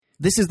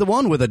This is the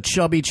one with a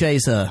chubby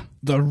chaser,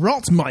 The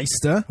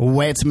Rotmeister,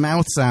 wet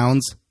mouth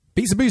sounds,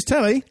 Pizza Boost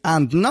Telly,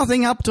 and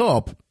nothing up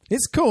top.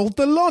 it's called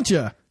The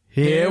Lodger.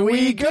 Here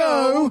we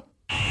go!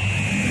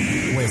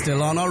 We're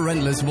still on our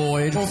endless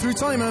void. All through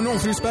time and all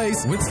through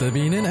space. With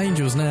Sabine and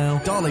Angels now.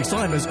 Dalek,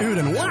 Simons,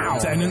 Uden, wow!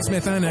 Tennant,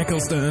 Smith and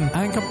Eccleston.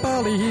 And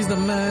Capaldi, he's the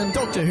man.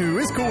 Doctor Who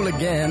is cool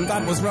again.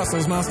 That was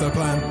Russell's master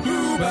plan.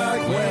 Who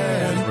back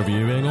when?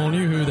 Reviewing all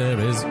new Who there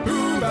is.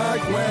 Who back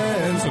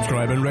when?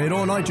 Subscribe and rate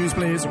on iTunes,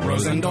 please.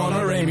 Rose and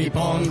Donna, Amy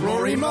Pond,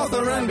 Rory,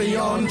 Martha, and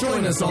beyond.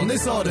 Join us on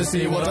this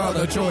odyssey. What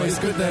other choice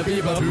could there be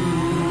but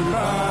Who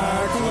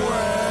back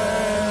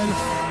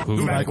when?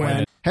 Who back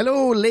when?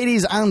 Hello,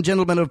 ladies and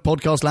gentlemen of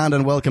Podcast Land,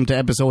 and welcome to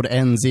episode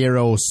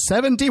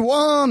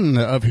N071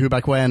 of Who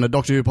Back When, a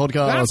Doctor Who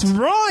podcast. That's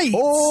right!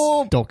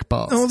 Oh,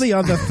 Docpast. Oh, the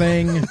other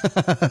thing.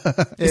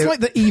 It's like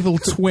the evil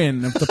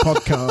twin of the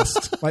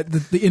podcast. Like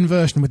the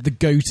inversion with the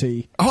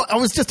goatee. Oh, I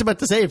was just about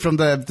to say from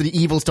the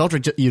evil Star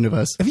Trek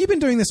universe. Have you been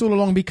doing this all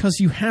along because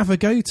you have a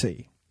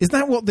goatee? Is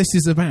that what this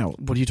is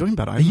about? What are you talking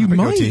about? Are you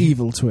my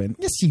evil twin?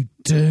 Yes, you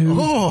do.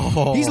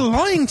 Oh. He's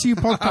lying to you,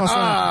 podcast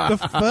land.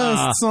 The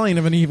first sign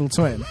of an evil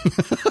twin.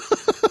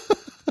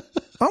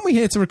 Aren't we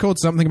here to record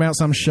something about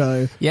some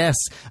show? Yes,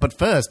 but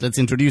first, let's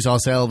introduce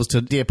ourselves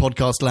to Dear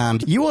Podcast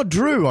Land. You are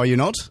Drew, are you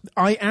not?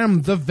 I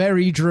am the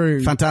very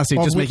Drew. Fantastic,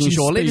 just making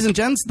sure. Ladies and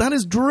gents, that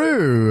is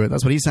Drew.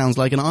 That's what he sounds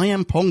like, and I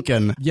am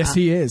Ponkin. Yes,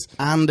 he is.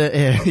 And,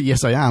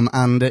 yes, I am.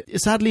 And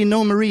sadly,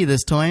 no Marie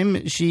this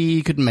time.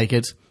 She couldn't make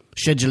it.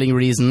 Scheduling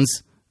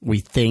reasons, we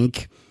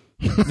think.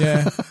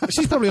 Yeah.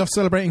 She's probably off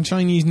celebrating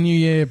Chinese New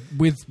Year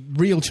with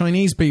real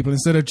Chinese people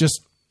instead of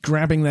just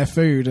grabbing their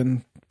food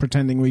and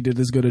pretending we did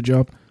as good a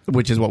job.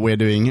 Which is what we're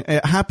doing.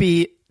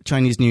 Happy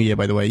Chinese New Year,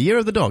 by the way. Year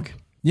of the Dog.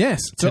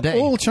 Yes, Today. to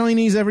all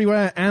Chinese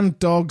everywhere, and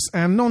dogs,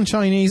 and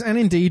non-Chinese, and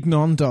indeed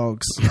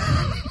non-dogs.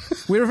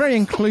 We're a very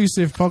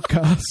inclusive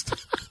podcast.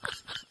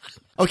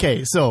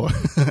 Okay, so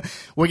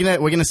we're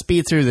gonna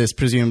speed through this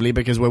presumably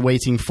because we're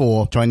waiting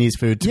for Chinese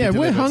food to be delivered.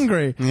 We're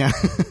hungry. Yeah.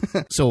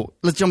 So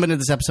let's jump into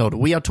this episode.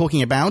 We are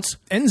talking about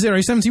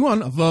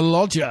N071, The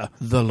Lodger.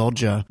 The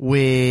Lodger,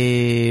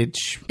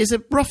 which is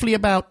roughly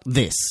about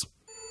this.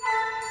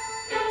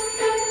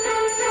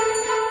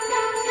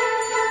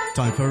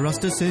 Time for us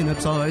to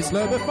synopsize,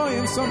 Slurpify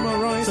and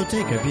summarize, so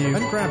take a view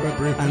and grab a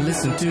brew, and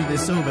listen to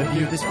this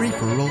overview, this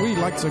free-for-all. we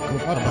like to call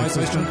a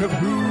bite-sized chunk of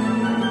who.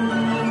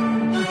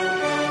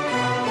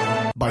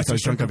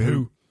 Bite-sized chunk of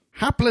who.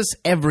 Hapless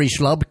every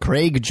schlub,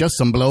 Craig just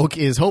some bloke,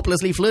 is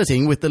hopelessly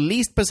flirting with the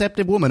least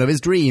perceptive woman of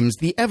his dreams,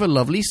 the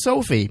ever-lovely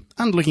Sophie,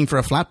 and looking for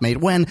a flatmate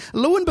when,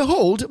 lo and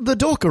behold, the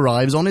Doc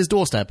arrives on his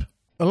doorstep.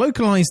 A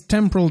localised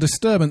temporal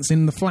disturbance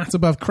in the flat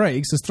above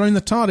Craig's has thrown the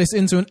TARDIS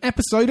into an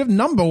episode of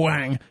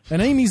Numberwang, and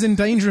Amy's in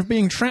danger of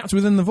being trapped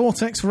within the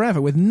vortex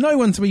forever with no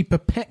one to be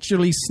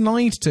perpetually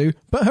snide to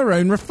but her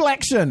own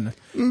reflection.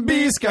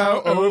 Be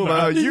scout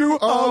over, you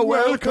are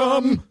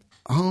welcome.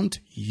 Aren't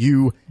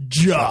you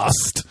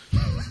just?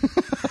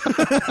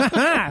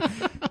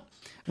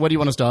 Where do you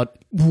want to start?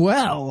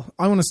 Well,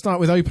 I want to start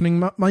with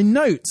opening my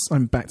notes.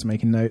 I'm back to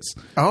making notes.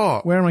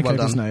 Oh, Where are my well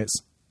copious done. notes?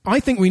 I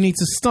think we need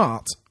to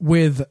start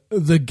with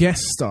the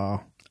guest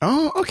star,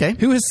 Oh, okay.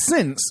 who has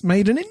since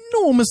made an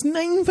enormous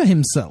name for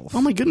himself.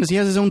 Oh my goodness, he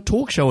has his own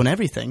talk show and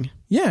everything.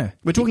 Yeah,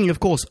 We're talking, of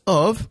course,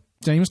 of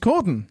James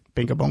Corden.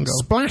 Bingo Bongo.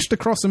 Splashed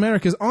across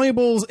America's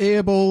eyeballs,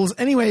 earballs,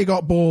 anywhere you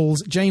got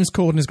balls, James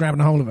Corden is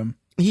grabbing a hold of him.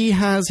 He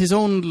has his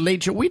own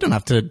late show. We don't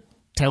have to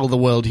tell the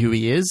world who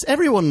he is.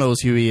 Everyone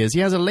knows who he is. He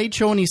has a late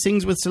show and he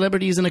sings with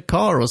celebrities in a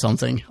car or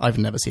something. I've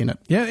never seen it.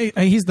 Yeah,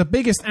 he's the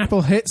biggest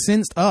Apple hit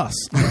since Us,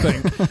 I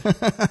think.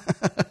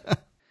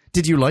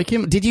 Did you like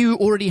him? Did you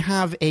already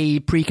have a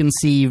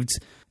preconceived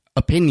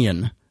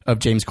opinion of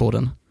James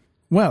Corden?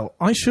 Well,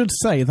 I should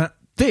say that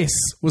this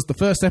was the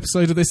first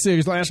episode of this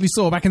series that I actually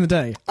saw back in the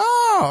day.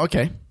 Oh,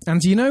 okay.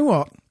 And do you know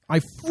what? I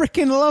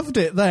frickin' loved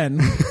it then,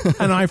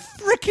 and I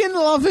frickin'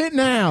 love it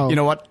now. You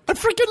know what? I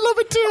freaking love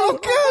it too. Oh,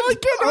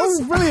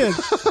 Oh, brilliant.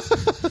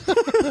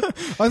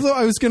 I thought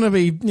I was going to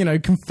be,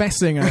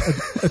 confessing a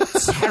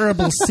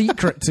terrible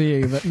secret to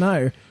you, but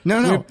no.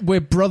 No. We're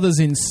brothers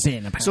in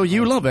sin, apparently. So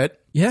you love it.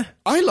 Yeah.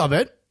 I love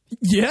it.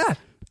 Yeah.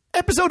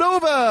 Episode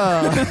over.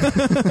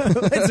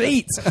 Let's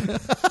eat.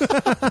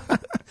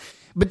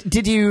 But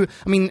did you,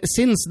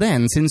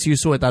 since you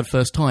saw it that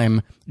first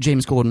time,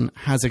 James Corden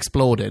has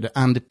exploded,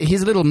 and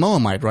he's a little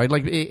Marmite, right?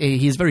 Like,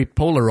 he's very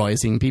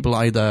polarizing. People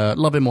either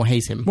love him or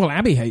hate him. Well,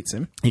 Abby hates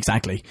him.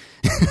 Exactly.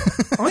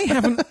 I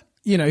haven't,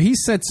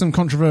 he's said some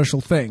controversial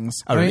things.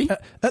 Oh, really?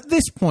 At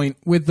this point,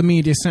 with the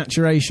media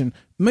saturation,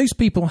 most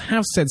people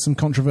have said some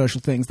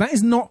controversial things. That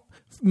is not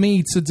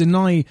me to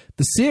deny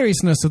the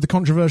seriousness of the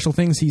controversial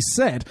things he's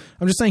said.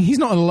 I'm just saying he's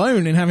not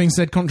alone in having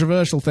said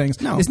controversial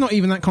things. No. It's not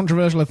even that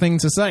controversial a thing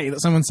to say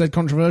that someone said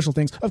controversial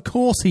things. Of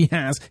course he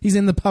has. He's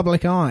in the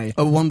public eye.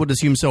 One would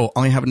assume so.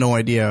 I have no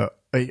idea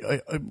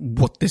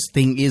what this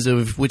thing is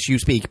of which you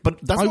speak. But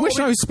that's I not wish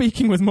what I was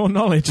speaking with more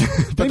knowledge. Maybe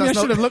I that's should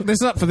not- have looked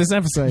this up for this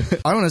episode.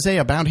 I want to say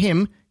about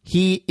him.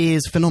 He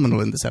is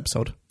phenomenal in this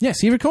episode. Yes,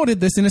 he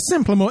recorded this in a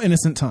simpler, more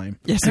innocent time.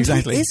 Yes, And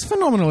exactly. He is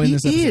phenomenal in He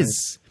this episode.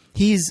 is.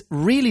 He's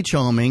really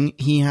charming.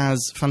 He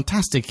has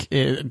fantastic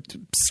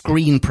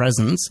screen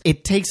presence.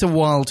 It takes a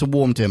while to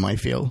warm to him, I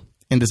feel,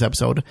 in this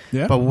episode.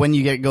 Yeah. But when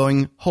you get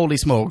going, holy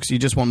smokes, you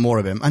just want more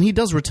of him. And he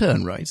does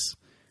return, right?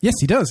 Yes,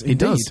 he does. He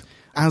does.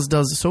 As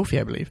does Sophie,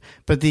 I believe.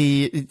 But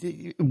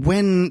that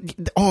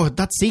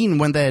scene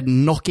when they're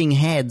knocking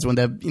heads, when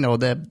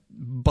they're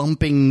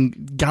bumping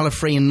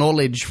Gallifreyan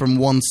knowledge from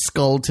one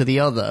skull to the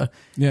other.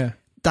 Yeah.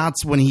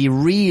 That's when he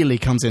really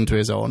comes into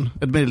his own.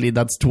 Admittedly,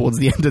 that's towards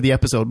the end of the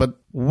episode, but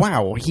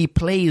wow, he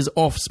plays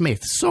off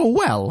Smith so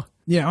well.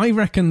 Yeah, I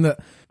reckon that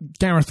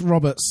Gareth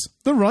Roberts,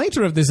 the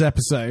writer of this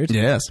episode,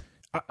 Yes.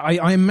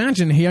 I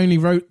imagine he only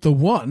wrote the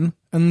one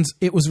and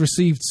it was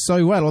received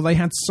so well, or they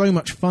had so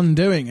much fun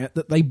doing it,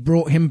 that they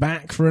brought him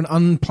back for an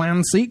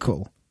unplanned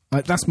sequel.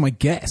 That's my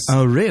guess.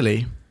 Oh,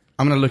 really?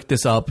 I'm going to look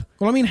this up.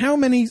 Well, I mean, how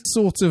many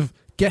sort of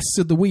guests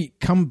of the week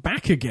come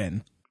back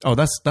again? Oh,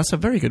 that's a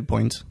very good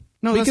point.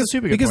 No, that's a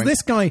super good because point.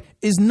 this guy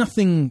is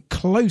nothing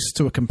close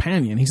to a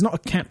companion. He's not a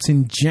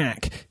Captain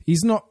Jack.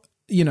 He's not,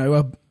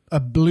 a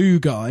blue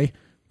guy.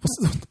 What's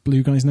the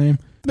blue guy's name?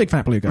 The big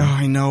fat blue Oh,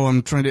 guy. I know,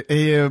 I'm trying to...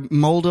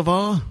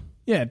 Moldovar?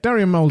 Yeah,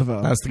 Darian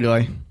Moldovar. That's the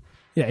guy.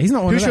 Yeah, he's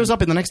not one Who of them. shows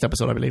up in the next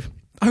episode, I believe.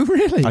 Oh,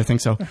 really? I think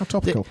so. How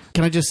topical.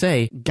 Can I just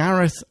say,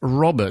 Gareth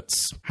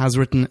Roberts has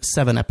written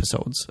 7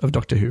 episodes of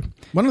Doctor Who.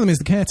 One of them is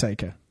The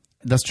Caretaker.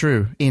 That's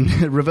true. In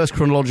reverse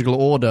chronological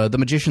order, The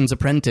Magician's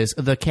Apprentice,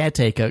 The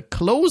Caretaker,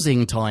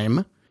 Closing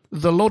Time,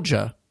 The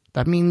Lodger.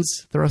 That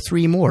means there are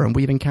 3 more, and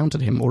we've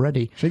encountered him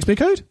already. Shakespeare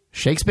Code?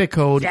 Shakespeare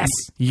Code, Yes!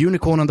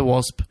 Unicorn and the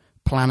Wasp,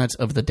 Planet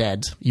of the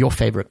Dead. Your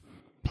favourite.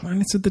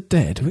 Planet of the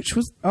Dead, which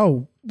was...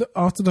 Oh,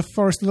 after the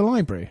Forest of the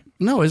Library.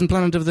 No, isn't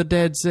Planet of the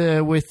Dead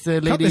with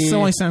Lady... Cut this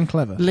so I sound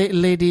clever.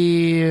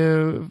 Lady...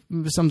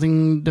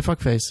 something... the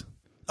fuckface.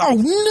 Oh,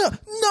 no!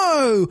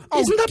 Oh,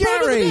 Isn't that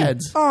Planet of the Gary! Dead?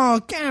 Oh,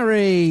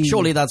 Gary!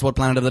 Surely that's what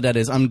Planet of the Dead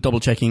is. I'm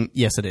double-checking.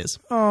 Yes, it is.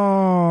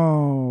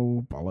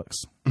 Oh, bollocks.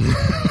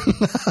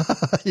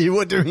 You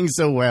were doing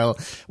so well.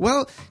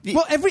 Well,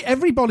 Well,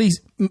 everybody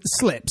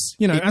slips,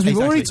 as we've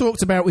already Exactly.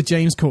 talked about with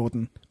James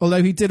Corden.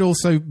 Although he did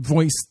also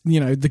voice,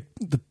 the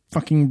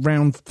fucking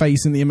round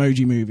face in the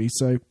Emoji Movie.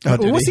 So, Oh,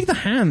 did or was he? he the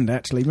hand?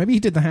 Actually, maybe he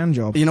did the hand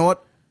job. you know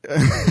what?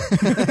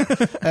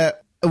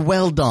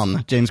 Well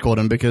done, James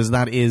Corden, because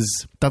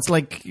that's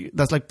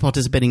like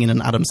participating in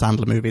an Adam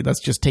Sandler movie. That's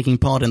just taking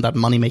part in that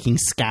money-making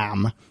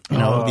scam, the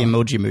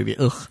Emoji Movie.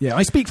 Ugh. Yeah,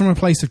 I speak from a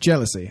place of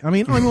jealousy. I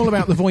mean, I'm all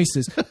about the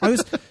voices.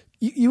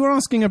 You were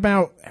asking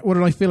about what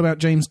did I feel about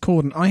James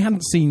Corden. I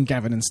hadn't seen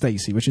Gavin and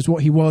Stacey, which is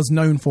what he was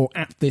known for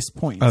at this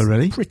point. Oh,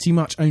 really? Pretty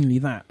much only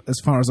that, as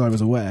far as I was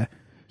aware.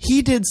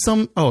 He did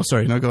some... Oh,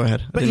 sorry. No, go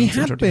ahead. I But didn't he mean to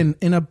had interrupt you. been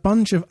in a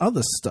bunch of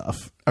other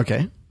stuff.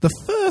 Okay. The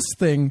first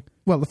thing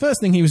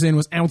he was in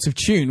was Out of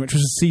Tune, which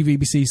was a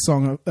CBBC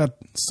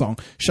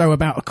show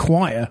about a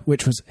choir,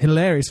 which was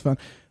hilarious fun.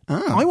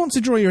 I want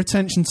to draw your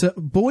attention to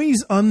Boys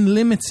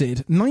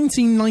Unlimited,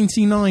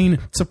 1999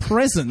 to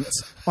present,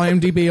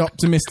 IMDb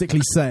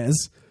optimistically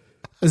says,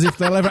 as if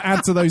they'll ever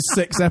add to those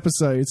 6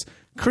 episodes,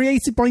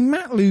 created by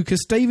Matt Lucas,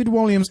 David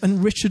Williams,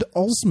 and Richard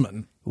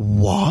Osman.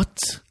 What?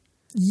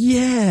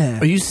 Yeah.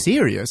 Are you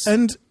serious?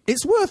 And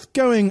it's worth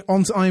going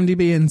onto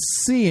IMDb and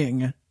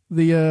seeing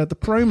the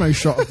promo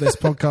shot of this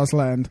podcast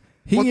land.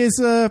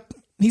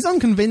 He's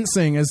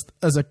unconvincing as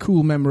a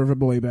cool member of a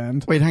boy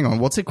band. Wait, hang on.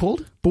 What's it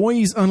called?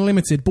 Boys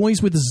Unlimited.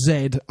 Boys with a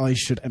Z, I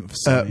should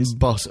emphasize.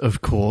 But,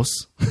 of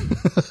course.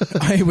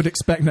 I would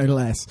expect no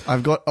less.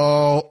 I've got...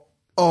 Are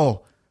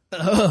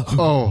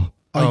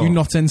you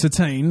not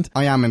entertained?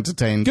 I am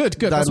entertained. Good.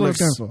 That That's what I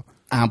was looks going for.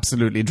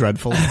 absolutely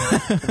dreadful.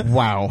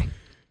 Wow.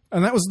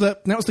 And that was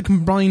the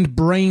combined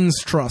brains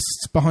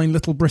trusts behind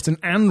Little Britain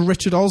and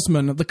Richard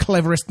Osman, the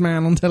cleverest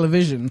man on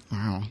television.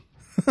 Wow.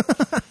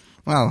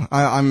 Well,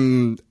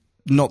 I'm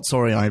not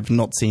sorry I've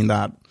not seen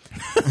that.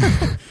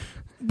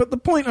 But the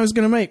point I was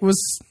going to make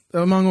was,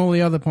 among all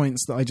the other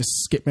points that I just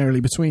skip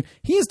merrily between,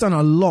 he has done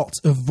a lot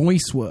of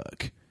voice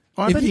work.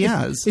 Oh, I bet he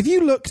has. If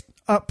you look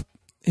up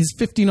his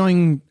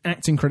 59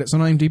 acting credits on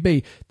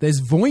IMDb, there's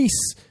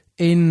voice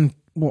in...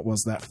 What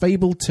was that?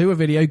 Fable 2, a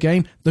video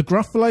game. The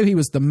Gruffalo, he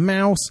was the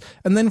mouse.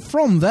 And then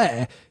from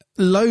there,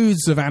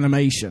 loads of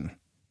animation.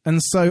 And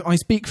so I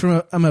speak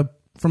from a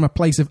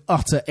place of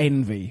utter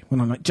envy when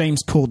I'm like,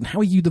 James Corden, how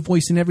are you the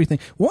voice in everything?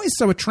 What is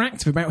so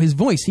attractive about his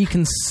voice? He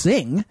can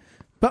sing,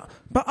 but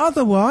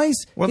otherwise...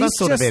 Well, that's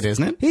sort of it,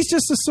 isn't it? He's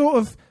just a sort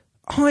of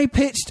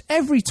high-pitched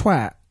every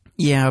twat.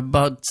 Yeah,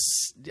 but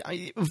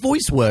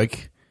voice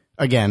work,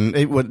 again,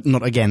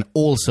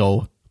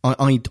 also...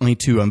 I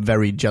too am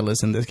very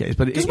jealous in this case,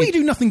 but Because we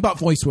do nothing but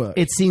voice work.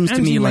 It seems to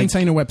and me you like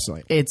maintain a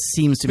website. it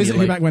seems to Visit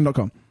me like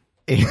whobackwhen.com.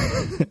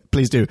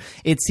 please do.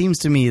 It seems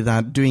to me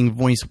that doing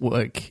voice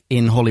work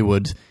in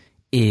Hollywood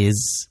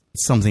is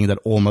something that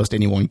almost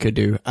anyone could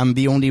do. And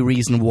the only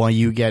reason why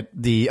you get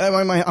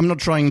I'm not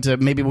trying to,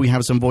 maybe we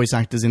have some voice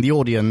actors in the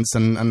audience,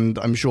 and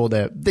I'm sure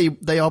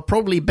they are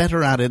probably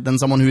better at it than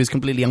someone who is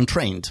completely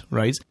untrained,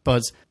 right?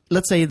 But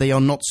let's say they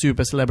are not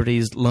super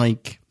celebrities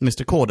like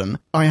Mr. Corden.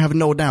 I have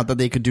no doubt that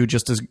they could do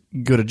just as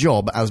good a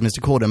job as Mr.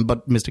 Corden,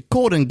 but Mr.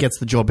 Corden gets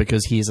the job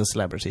because he is a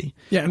celebrity.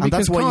 Yeah, and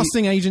because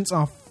casting agents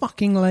are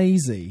fucking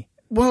lazy.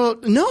 Well,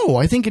 no,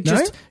 I think it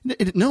just...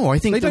 No, I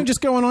think... They don't just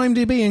go on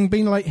IMDb and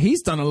being like,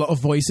 he's done a lot of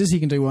voices, he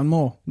can do one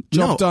more.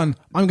 Job done.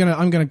 I'm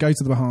gonna go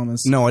to the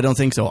Bahamas. No, I don't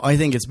think so. I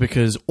think it's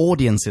because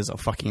audiences are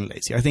fucking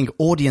lazy. I think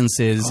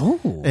audiences,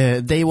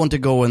 they want to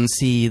go and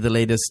see the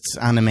latest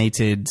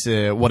animated,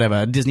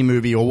 whatever, Disney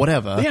movie or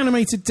whatever. The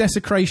animated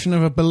desecration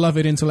of a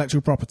beloved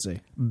intellectual property.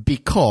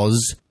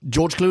 Because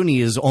George Clooney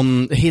is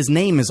on... His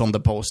name is on the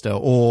poster,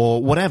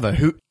 or whatever.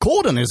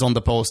 Corden is on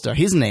the poster.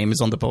 His name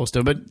is on the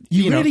poster, but...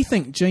 You really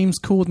think James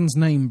Corden's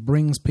name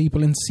brings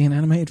people in to see an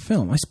animated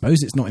film? I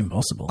suppose it's not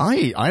impossible.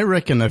 I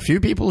reckon a few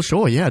people,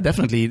 sure, yeah,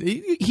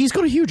 definitely. He's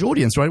got a huge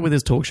audience, right, with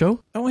his talk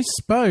show? Oh, I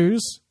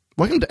suppose.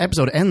 Welcome to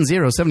episode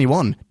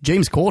N071,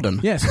 James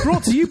Corden. Yes,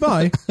 brought to you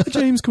by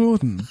James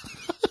Corden.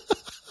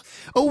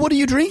 Oh, what are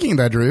you drinking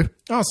there, Drew?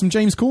 Oh, some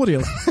James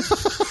Cordial.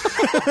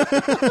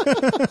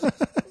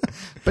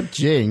 But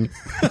Jing.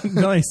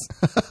 Nice.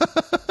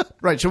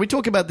 Right, shall we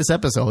talk about this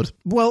episode?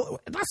 Well,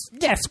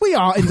 yes, we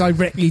are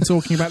indirectly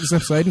talking about this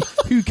episode and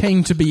who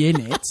came to be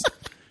in it.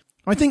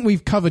 I think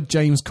we've covered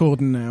James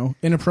Corden now,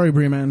 in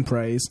opprobrium and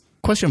praise.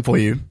 Question for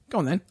you. Go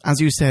on then.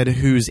 As you said,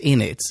 who's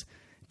in it?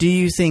 Do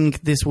you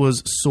think this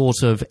was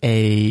sort of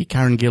a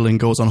Karen Gillan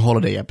goes on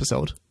holiday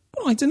episode?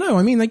 Well, I don't know.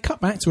 I mean, they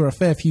cut back to her a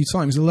fair few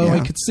times, although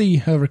I could see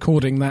her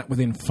recording that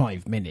within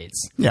 5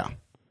 minutes. Yeah.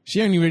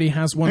 She only really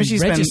has one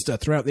register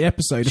throughout the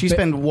episode. She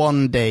spent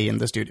 1 day in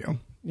the studio.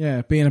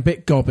 Yeah, being a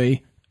bit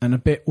gobby and a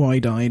bit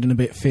wide-eyed and a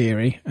bit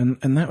fiery, and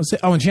that was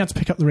it. Oh, and she had to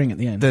pick up the ring at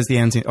the end. There's the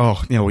end scene.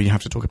 Oh, yeah, well, you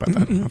have to talk about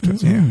that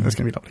afterwards. Yeah, that's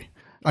going to be lovely.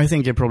 I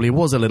think it probably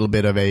was a little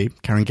bit of a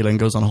Karen Gillan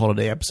goes on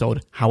holiday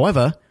episode.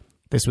 However,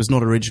 this was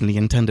not originally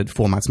intended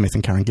for Matt Smith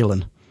and Karen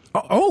Gillan.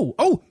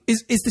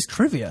 Is this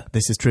trivia?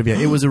 This is trivia.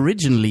 It was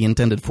originally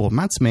intended for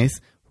Matt Smith,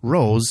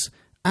 Rose,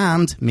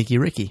 and Mickey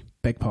Ricky.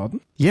 Beg pardon?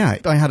 Yeah,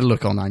 I had a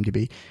look on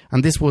IMDb,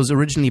 and this was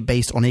originally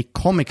based on a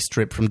comic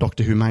strip from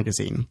Doctor Who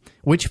magazine,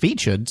 which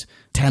featured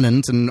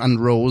Tennant and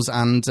Rose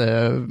and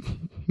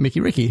Mickey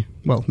Ricky.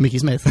 Well, Mickey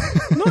Smith.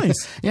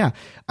 Nice. Yeah,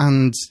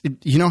 and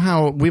you know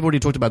how we've already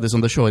talked about this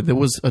on the show. There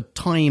was a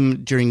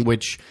time during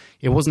which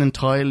it wasn't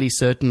entirely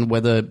certain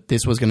whether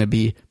this was going to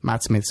be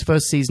Matt Smith's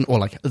first season or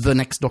like the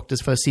next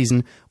Doctor's first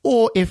season,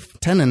 or if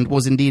Tennant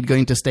was indeed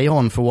going to stay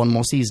on for one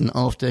more season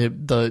after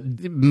the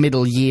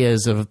middle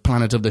years of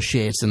Planet of the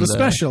Shit and the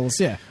specials,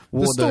 yeah.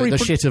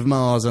 The shit of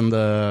Mars and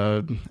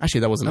the...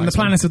 Actually, that wasn't... And the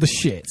Planet of the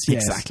Shit,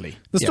 yes. Exactly.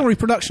 The story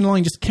production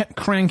line just kept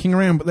cranking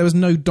around, but there was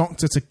no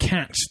Doctor to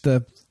catch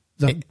the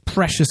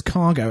precious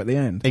cargo at the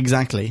end.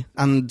 Exactly.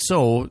 And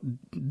so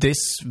this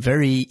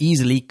very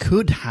easily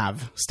could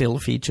have still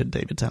featured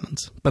David Tennant.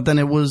 But then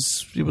it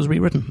was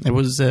rewritten. It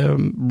was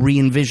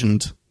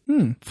re-envisioned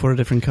for a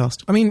different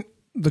cast. I mean,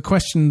 the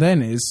question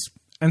then is,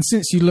 and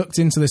since you looked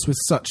into this with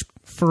such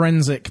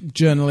forensic,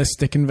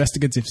 journalistic,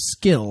 investigative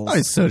skills...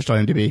 I searched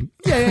IMDb.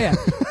 Yeah.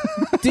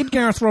 Did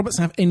Gareth Roberts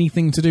have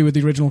anything to do with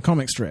the original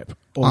comic strip?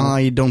 Or...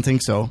 I don't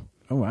think so.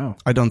 Oh, wow.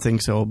 I don't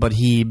think so, but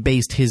he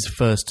based his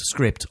first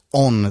script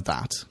on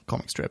that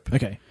comic strip.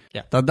 Okay.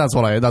 Yeah, that's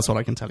what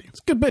I can tell you. It's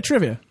a good bit of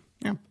trivia.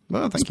 Yeah,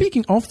 well, thank you.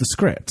 Speaking of the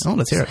script... Oh,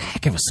 let's hear it. It's a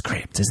heck of a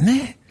script, isn't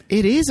it?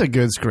 It is a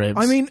good script.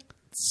 I mean,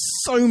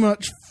 so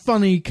much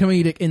funny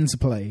comedic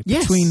interplay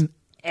between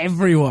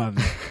everyone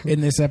in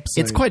this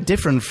episode. It's quite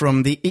different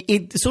from the...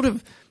 It sort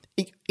of...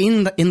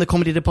 In the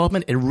comedy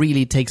department, it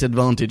really takes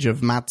advantage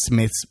of Matt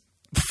Smith's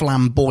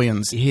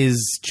flamboyance.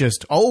 His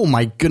just, oh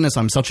my goodness,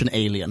 I'm such an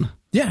alien.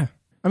 Yeah.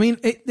 I mean,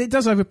 it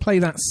does overplay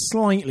that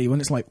slightly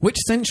when it's like, which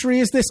century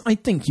is this? I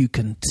think you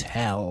can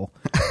tell.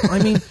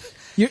 I mean...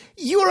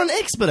 You're an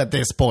expert at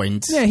this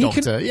point,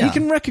 Doctor. He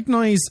can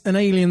recognise an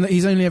alien that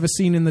he's only ever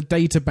seen in the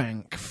data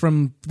bank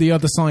from the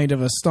other side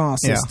of a star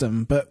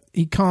system, but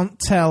he can't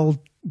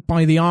tell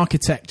by the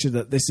architecture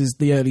that this is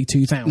the early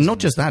 2000s. Not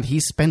just that,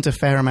 he's spent a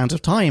fair amount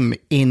of time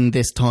in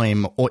this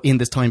time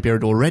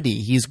period already.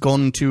 He's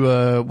gone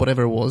to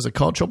whatever it was, a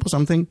card shop or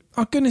something.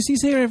 Oh goodness,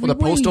 he's here every week. Or the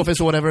post office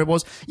or whatever it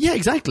was. Yeah,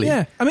 exactly.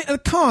 Yeah, I mean, the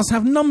cars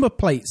have number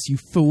plates, you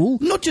fool.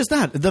 Not just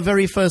that, the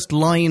very first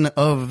line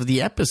of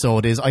the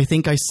episode is, I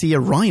think I see a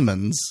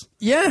Ryman's.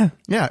 Yeah.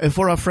 Yeah,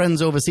 for our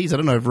friends overseas, I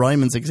don't know if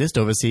Ryman's exist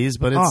overseas,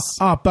 but it's...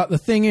 But the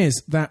thing is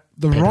that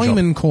the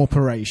Ryman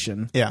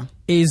Corporation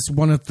is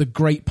one of the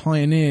great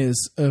pioneers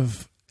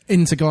of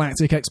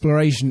intergalactic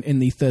exploration in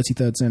the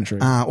 33rd century.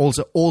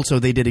 Also,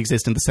 they did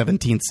exist in the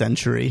 17th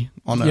century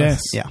on Earth.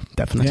 Yes. Yeah,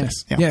 definitely. Yes.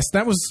 Yeah. Yes,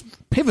 that was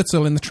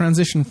pivotal in the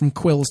transition from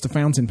quills to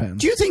fountain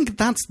pens. Do you think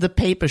that's the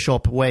paper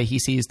shop where he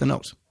sees the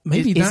note?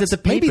 Maybe that's the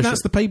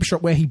paper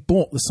shop where he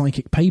bought the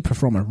psychic paper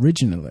from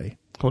originally.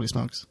 Holy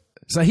smokes.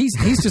 So he's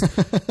just...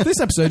 This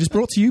episode is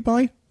brought to you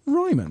by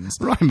Ryman's.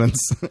 Ryman's.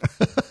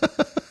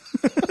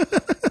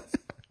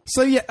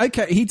 So yeah,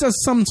 okay, he does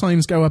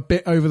sometimes go a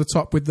bit over the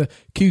top with the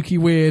kooky,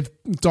 weird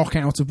Doc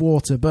out of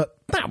water, but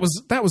that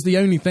was the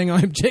only thing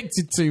I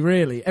objected to,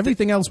 really.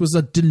 Everything else was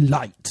a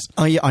delight.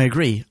 I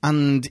agree.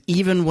 And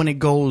even when it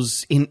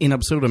goes in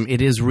absurdum,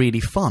 it is really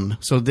fun.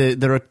 So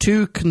there are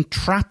two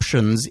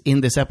contraptions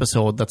in this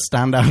episode that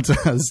stand out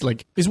as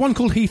like... Is one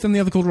called Heath and the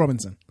other called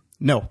Robinson?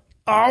 No.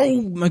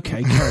 Oh,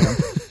 okay, carry on.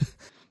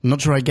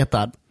 Not sure I get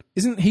that.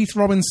 Isn't Heath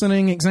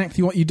Robinsoning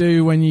exactly what you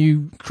do when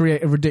you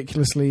create a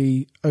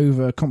ridiculously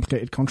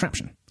overcomplicated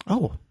contraption?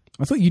 Oh.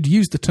 I thought you'd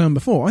used the term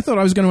before. I thought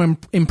I was going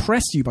to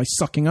impress you by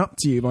sucking up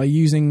to you by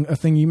using a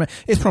thing you made.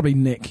 It's probably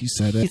Nick who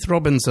said it. Heath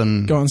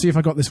Robinson. Go on, see if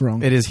I got this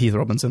wrong. It is Heath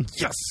Robinson.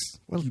 Yes.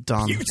 Well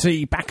done.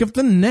 Beauty, back of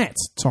the net,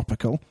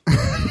 topical.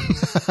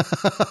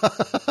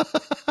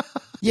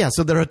 Yeah,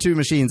 so there are two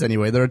machines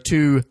anyway. There are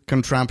two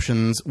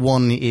contraptions.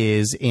 One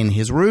is in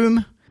his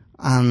room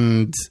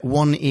and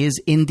one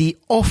is in the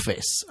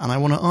office. And I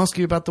want to ask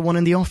you about the one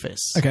in the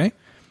office. Okay.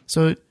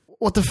 So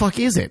what the fuck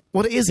is it?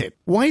 What is it?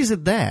 Why is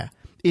it there?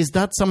 Is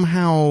that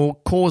somehow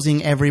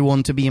causing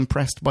everyone to be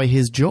impressed by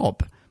his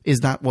job? Is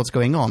that what's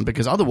going on?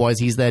 Because otherwise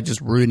he's there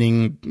just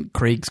ruining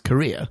Craig's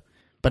career.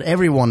 But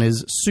everyone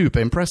is super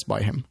impressed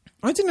by him.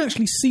 I didn't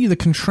actually see the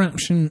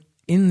contraption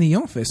in the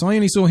office. I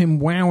only saw him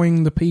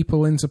wowing the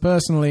people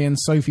interpersonally and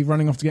Sophie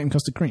running off to get him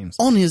custard creams.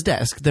 On his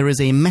desk, there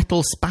is a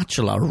metal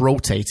spatula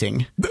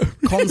rotating,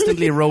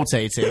 constantly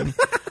rotating.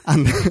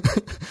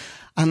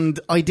 And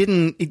I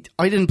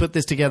didn't put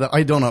this together.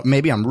 I don't know.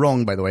 Maybe I'm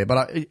wrong, by the way.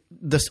 But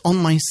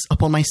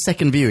upon my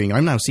second viewing,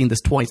 I've now seen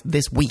this twice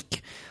this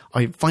week.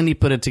 I finally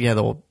put it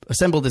together,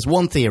 assembled this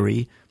one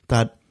theory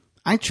that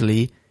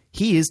actually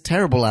he is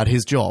terrible at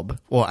his job,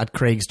 or at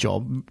Craig's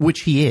job,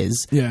 which he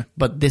is. Yeah.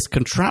 But this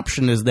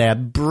contraption is there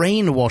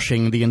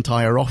brainwashing the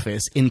entire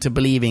office into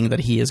believing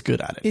that he is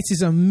good at it. It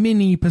is a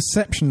mini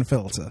perception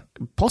filter.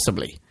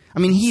 Possibly. I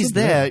mean, he's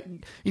there.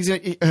 He's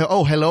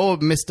oh, hello,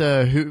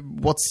 Mr.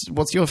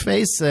 What's your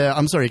face?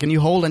 I'm sorry, can you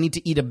hold? I need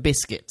to eat a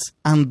biscuit.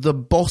 And the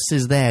boss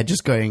is there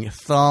just going,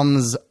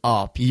 thumbs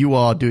up. You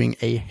are doing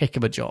a heck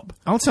of a job.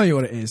 I'll tell you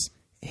what it is.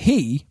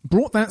 He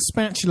brought that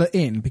spatula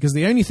in because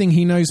the only thing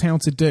he knows how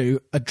to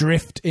do,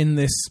 adrift in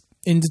this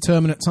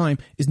indeterminate time,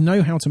 is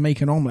know how to make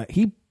an omelette.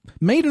 He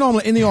made an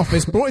omelette in the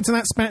office, brought it to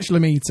that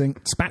spatula meeting.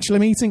 Spatula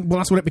meeting? Well,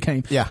 that's what it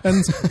became. Yeah.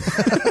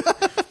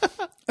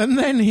 And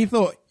then he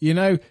thought, you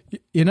know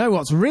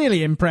what's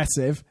really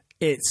impressive?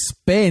 It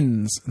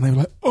spins. And they were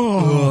like,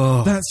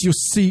 oh, that's your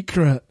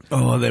secret.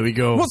 Oh, there we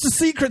go. What's the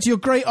secret to your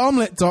great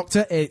omelette,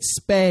 Doctor? It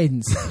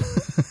spins.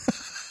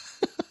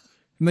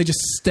 And they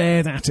just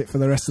stared at it for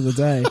the rest of the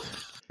day.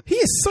 He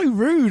is so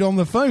rude on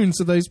the phone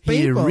to those people.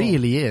 He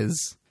really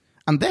is.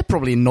 And they're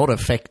probably not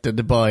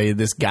affected by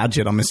this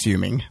gadget, I'm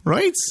assuming,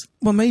 right?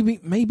 Well, maybe.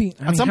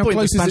 At some point,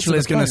 the spatula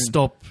is going to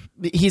stop.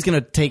 He's going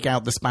to take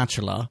out the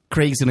spatula.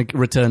 Craig's going to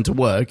return to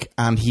work,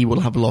 and he will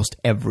have lost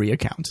every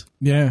account.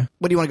 Yeah.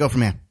 Where do you want to go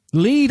from here?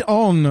 Lead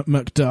on,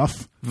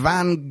 Macduff.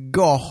 Van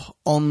Gogh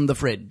on the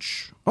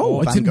fridge. Oh,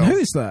 I didn't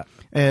notice that.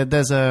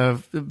 There's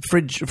a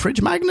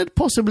fridge magnet,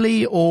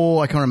 possibly,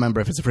 or I can't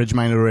remember if it's a fridge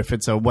magnet or if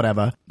it's a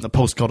whatever, a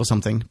postcard or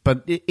something.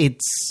 But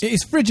it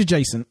is fridge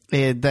adjacent.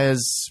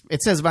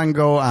 It says Van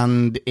Gogh,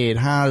 and it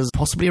has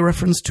possibly a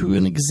reference to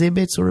an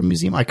exhibit or a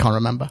museum. I can't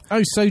remember.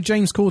 Oh, so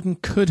James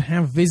Corden could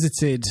have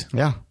visited.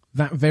 Yeah.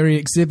 That very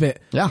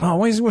exhibit. Yeah. Oh,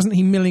 why wasn't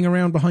he milling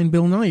around behind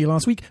Bill Nye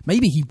last week?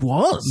 Maybe he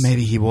was.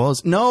 Maybe he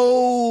was.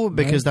 No,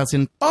 because that's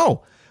in...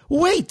 Oh,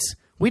 wait!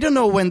 We don't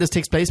know when this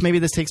takes place. Maybe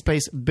this takes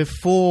place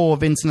before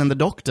Vincent and the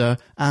Doctor,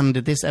 and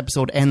this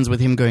episode ends with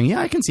him going, yeah,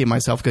 I can see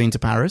myself going to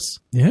Paris.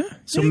 Yeah.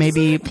 So exactly.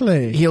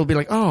 Maybe he'll be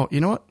like, oh, you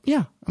know what?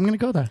 Yeah, I'm going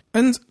to go there.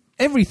 And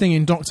everything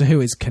in Doctor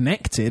Who is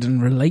connected and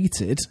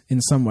related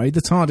in some way. The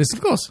TARDIS,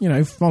 of course,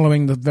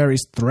 following the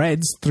various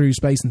threads through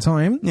space and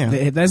time.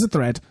 Yeah. There's a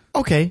thread.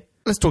 Okay,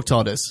 let's talk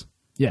TARDIS.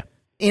 Yeah.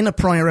 In a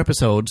prior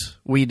episode,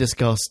 we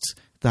discussed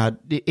that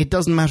it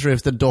doesn't matter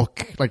if the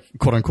Doc, like,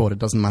 quote-unquote, it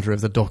doesn't matter if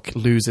the Doc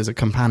loses a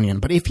companion,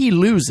 but if he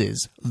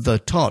loses the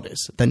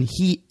TARDIS, then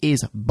he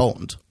is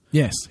Bond.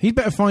 Yes, he'd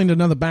better find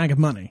another bag of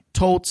money.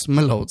 Totes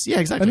Melodes. Yeah,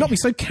 exactly. And not be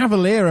so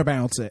cavalier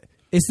about it.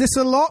 Is this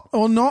a lot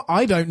or not?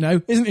 I don't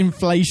know. Isn't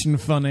inflation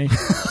funny?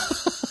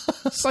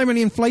 So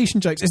many inflation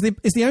jokes.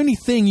 It's the only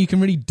thing you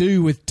can really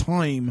do with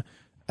time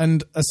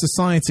and a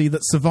society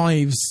that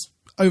survives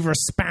over a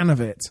span of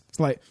it. It's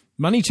like,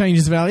 money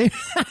changes value.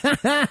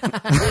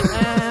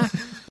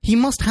 He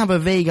must have a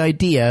vague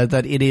idea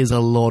that it is a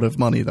lot of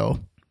money, though.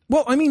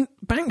 Well, I mean,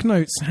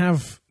 banknotes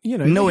have,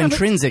 no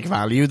intrinsic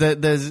value.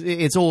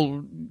 It's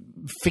all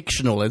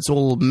fictional. It's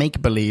all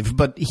make-believe.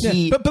 But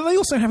but they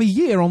also have a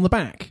year on the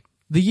back.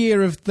 The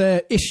year of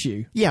their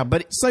issue. Yeah,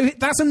 but... So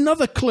that's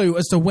another clue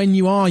as to when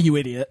you are, you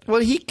idiot. Well,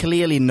 he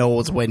clearly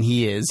knows when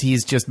he is.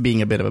 He's just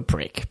being a bit of a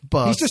prick.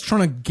 But he's just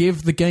trying to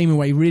give the game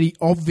away really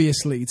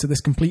obviously to this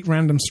complete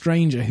random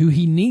stranger who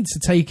he needs to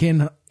take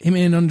him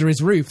in under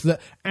his roof, that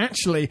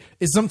actually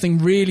is something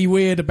really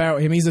weird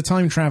about him. He's a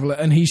time traveler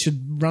and he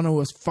should run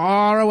as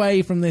far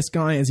away from this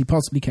guy as he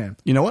possibly can.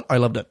 You know what? I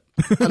loved it.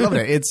 I love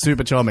it. It's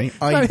super charming.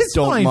 I it's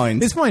don't fine.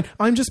 mind. It's fine.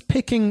 I'm just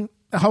picking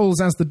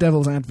holes as the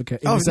devil's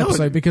advocate in this no.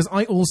 episode because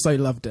I also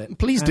loved it.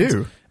 Please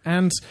do.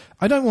 And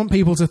I don't want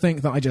people to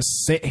think that I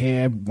just sit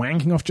here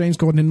wanking off James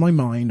Corden in my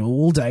mind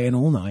all day and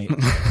all night.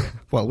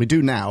 Well, we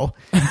do now.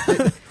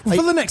 For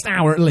the next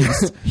hour at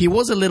least. He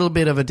was a little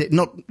bit of a dick.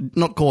 Not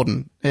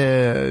Corden,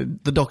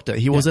 the doctor.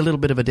 He was a little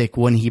bit of a dick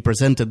when he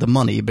presented the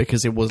money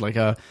because it was like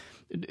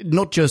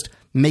not just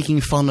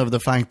making fun of the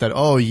fact that,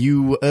 oh,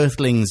 you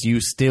Earthlings,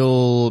 you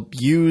still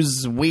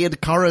use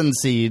weird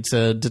currency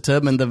to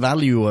determine the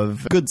value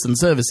of goods and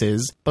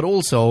services, but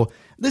also,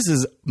 this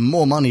is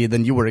more money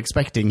than you were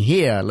expecting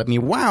here. Let me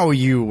wow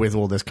you with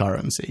all this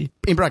currency.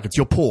 In brackets,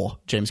 you're poor,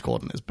 James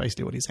Corden is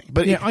basically what he's saying.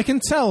 But yeah, I can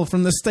tell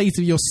from the state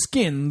of your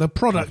skin, the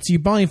products you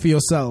buy for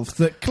yourself,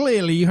 that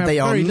clearly you have they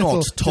are very not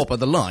little, top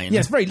of the line.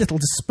 Yes, very little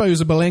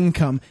disposable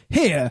income.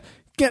 Here,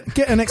 get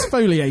an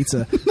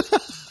exfoliator.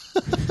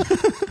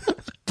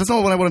 That's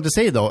not what I wanted to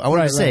say, though. I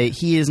wanted to say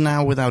he is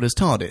now without his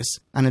TARDIS,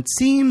 and it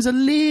seems a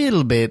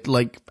little bit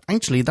like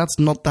actually that's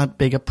not that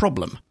big a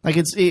problem. Like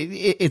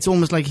it's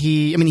almost like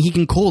he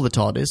can call the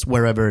TARDIS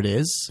wherever it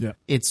is. Yeah.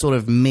 It's sort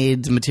of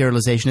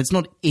mid-materialization. It's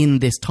not in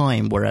this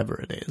time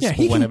wherever it is,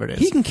 or whenever it is.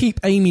 He can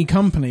keep Amy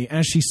company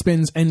as she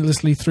spins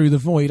endlessly through the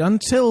void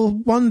until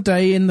one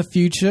day in the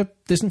future,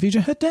 distant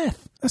future, her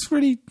death. That's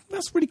really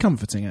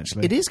comforting,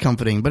 actually. It is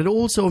comforting, but it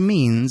also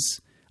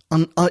means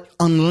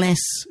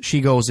unless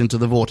she goes into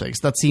the vortex,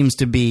 that seems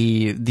to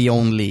be the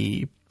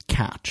only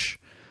catch.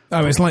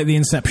 Oh, it's like the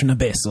Inception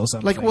abyss or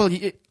something. Like, well,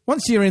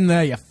 once you're in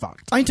there, you're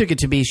fucked. I took it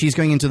to be she's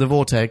going into the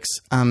vortex,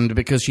 and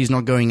because she's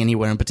not going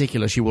anywhere in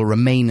particular, she will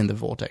remain in the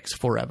vortex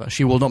forever.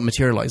 She will not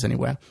materialize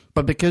anywhere.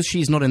 But because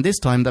she's not in this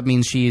time, that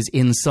means she is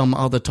in some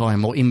other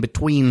time or in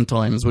between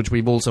times, which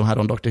we've also had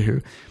on Doctor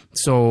Who.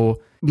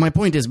 So my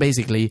point is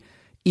basically,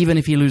 even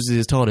if he loses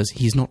his TARDIS,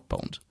 he's not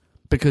boned.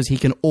 Because he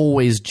can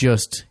always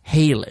just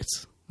hail it,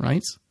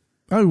 right?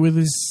 Oh, with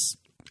his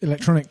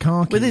electronic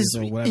car keys With his,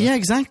 or whatever. yeah,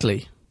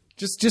 exactly.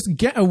 Just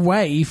get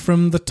away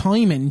from the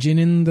time engine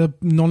in the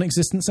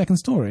non-existent second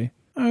story.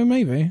 Oh,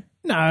 maybe.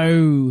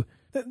 No.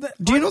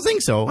 Do you not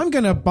think so? I'm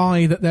going to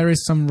buy that there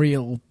is some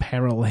real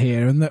peril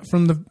here and that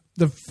from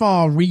the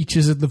far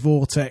reaches of the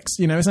vortex,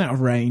 it's out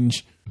of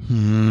range.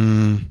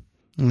 I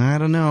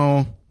don't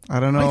know.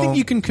 I think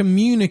you can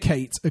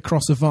communicate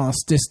across a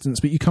vast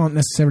distance, but you can't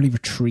necessarily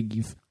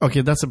retrieve.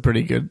 Okay, that's a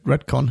pretty good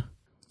retcon.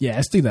 Yeah,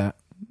 let's do that.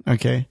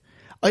 Okay.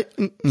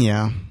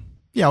 Yeah,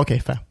 okay,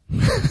 fair.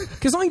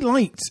 Because I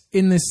liked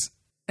in this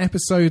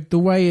episode the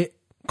way it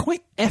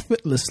quite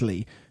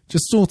effortlessly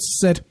just sort of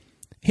said,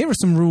 here are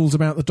some rules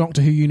about the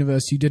Doctor Who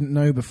universe you didn't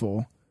know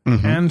before.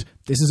 Mm-hmm. And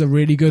this is a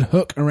really good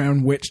hook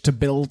around which to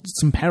build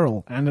some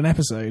peril and an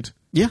episode.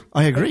 Yeah,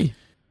 I agree.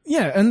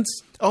 Yeah, and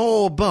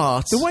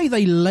but the way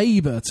they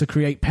labour to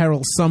create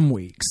peril some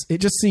weeks, it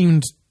just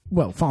seemed,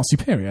 well, far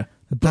superior.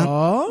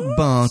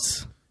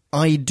 But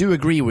I do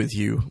agree with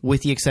you,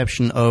 with the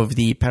exception of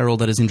the peril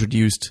that is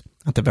introduced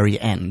at the very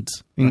end.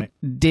 Right.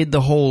 Did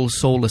the whole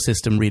solar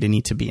system really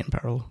need to be in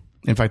peril?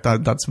 In fact,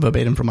 that's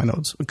verbatim from my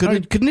notes.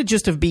 Couldn't it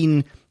just have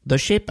been the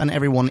ship and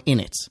everyone in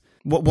it?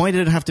 Why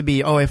did it have to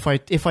be,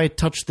 if I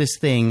touch this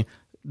thing,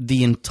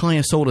 the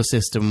entire solar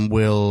system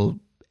will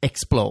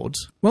explode?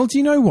 Well, do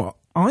you know what?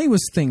 I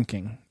was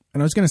thinking,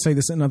 and I was going to say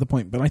this at another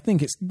point, but I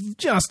think it's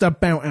just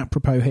about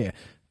apropos here,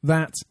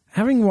 that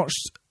having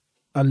watched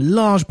a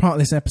large part of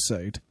this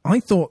episode, I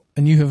thought,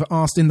 and you have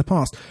asked in the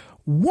past,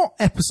 what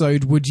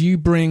episode would you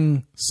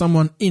bring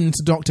someone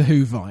into Doctor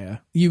Who via?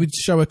 You would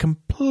show a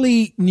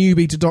complete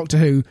newbie to Doctor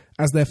Who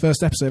as their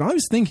first episode. I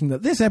was thinking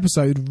that this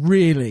episode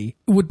really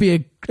would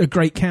be a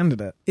great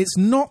candidate. It's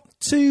not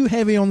too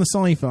heavy on the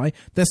sci-fi.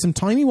 There's some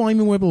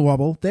timey-wimey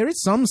wibble-wobble. There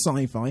is some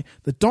sci-fi.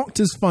 The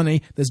Doctor's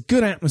funny. There's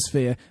good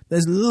atmosphere.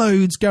 There's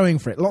loads going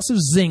for it. Lots of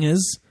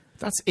zingers.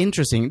 That's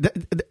interesting.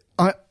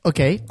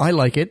 Okay, I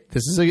like it.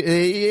 This is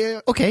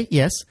okay,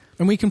 yes.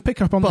 And we can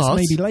pick up on this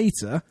maybe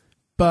later.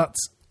 But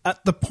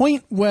at the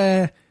point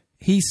where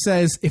he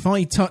says, if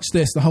I touch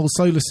this, the whole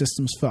solar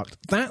system's fucked,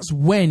 that's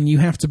when you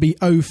have to be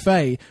au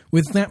fait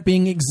with that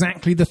being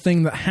exactly the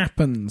thing that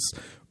happens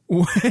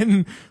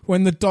when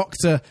the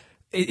Doctor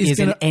is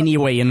in any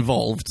way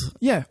involved.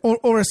 Yeah,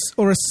 or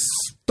a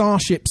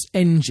starship's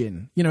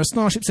engine. A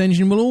starship's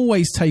engine will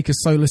always take a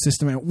solar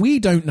system out. We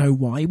don't know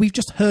why. We've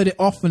just heard it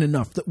often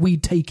enough that we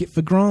take it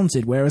for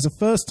granted, whereas a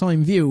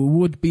first-time viewer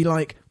would be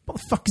like, what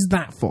the fuck is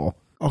that for?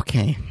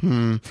 Okay.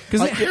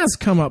 Because it has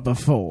come up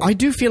before. I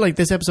do feel like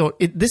this episode...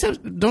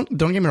 Don't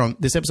get me wrong.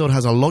 This episode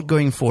has a lot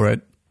going for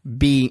it,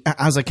 being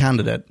as a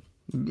candidate.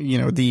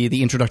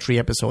 The introductory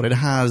episode. It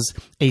has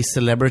a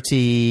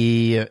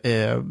celebrity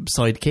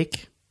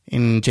sidekick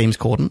in James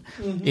Corden.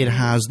 Mm-hmm. It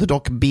has the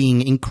Doc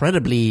being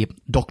incredibly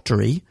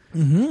doctory.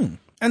 Mm-hmm.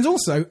 And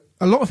also,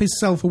 a lot of his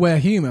self-aware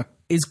humour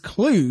is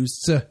clues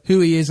to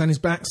who he is and his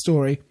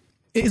backstory.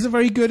 It is a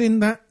very good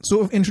in that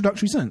sort of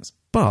introductory sense.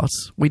 But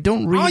we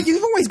don't really... Oh,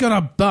 you've always got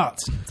a but.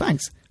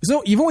 Thanks.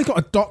 So you've always got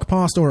a doc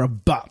past or a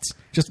but.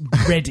 Just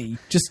ready.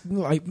 Just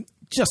like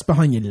just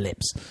behind your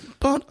lips.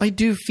 But I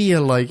do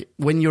feel like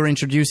when you're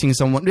introducing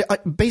someone,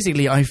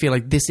 basically, I feel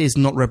like this is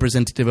not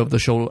representative of the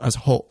show as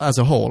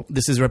a whole.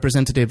 This is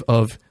representative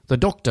of the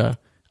Doctor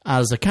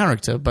as a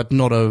character, but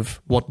not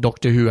of what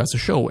Doctor Who as a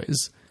show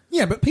is.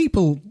 Yeah, but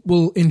people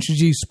will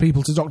introduce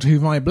people to Doctor Who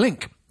via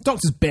Blink.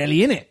 Doctor's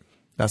barely in it.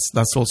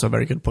 That's also a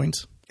very good point.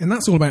 And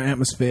that's all about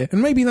atmosphere.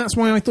 And maybe that's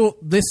why I thought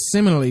this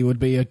similarly would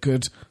be a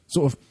good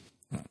sort of...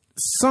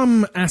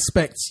 Some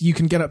aspects you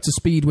can get up to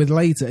speed with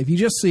later. If you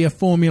just see a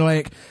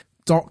formulaic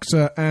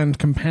Doctor and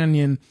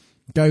companion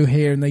go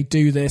here and they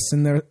do this,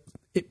 and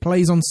it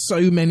plays on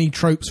so many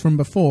tropes from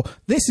before.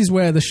 This is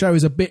where the show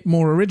is a bit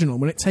more original,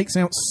 when it takes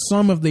out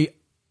some of the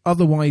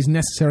otherwise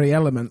necessary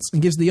elements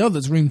and gives the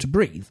others room to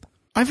breathe.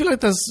 I feel like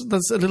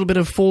that's a little bit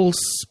of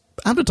false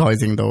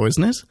advertising, though,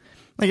 isn't it?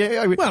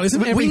 Well,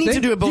 isn't everything? We need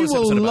to do a bonus You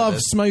will episode about love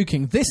this.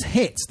 smoking. This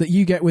hit that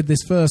you get with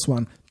this first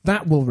one,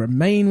 that will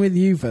remain with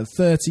you for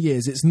 30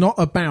 years. It's not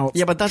about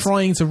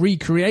trying to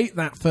recreate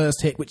that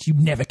first hit, which you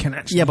never can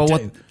actually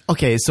do.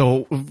 Okay,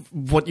 so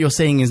what you're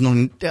saying is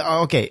not...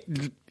 Okay,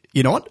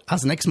 you know what?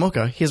 As an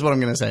ex-smoker, here's what I'm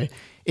going to say.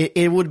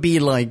 It would be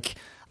like,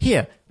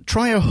 here,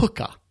 try a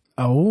hookah.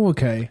 Oh,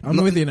 okay. I'm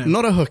with you now.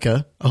 Not a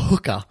hooker, a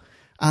hookah.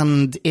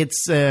 And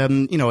it's,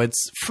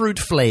 it's fruit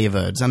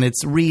flavored and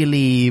it's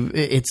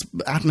it's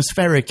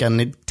atmospheric and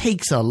it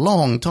takes a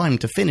long time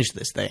to finish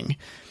this thing.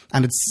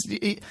 And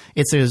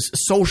it's a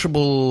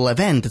sociable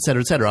event,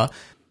 etc., etc.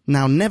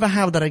 Now, never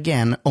have that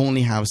again,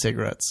 only have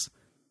cigarettes.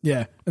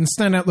 Yeah, and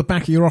stand out the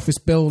back of your office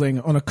building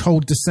on a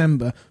cold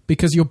December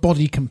because your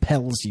body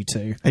compels you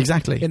to.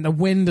 Exactly. In the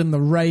wind and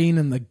the rain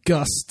and the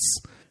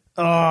gusts.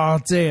 Oh,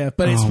 dear.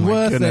 But it's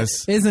worth it,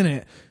 isn't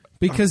it?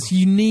 Because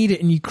you need it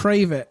and you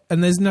crave it,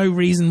 and there's no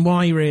reason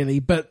why,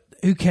 really, but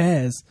who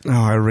cares? Oh,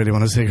 I really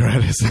want a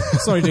cigarette.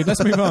 Sorry, dude,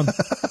 let's move on.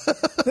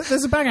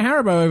 There's a bag of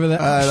Haribo over there.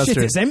 That's shit,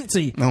 true. It's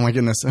empty. Oh, my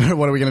goodness.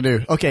 What are we going to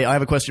do? Okay, I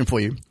have a question for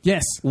you.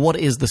 Yes. What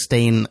is the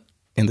stain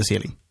in the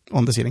ceiling?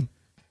 On the ceiling?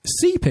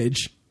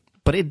 Seepage.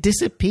 But it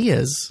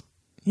disappears.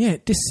 Yeah,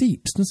 it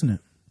dissipates, doesn't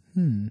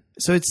it?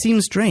 So it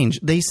seems strange.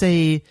 They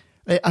say...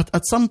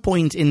 At some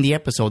point in the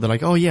episode, they're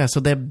like, oh, yeah, so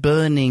they're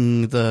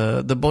burning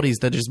the bodies.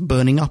 They're just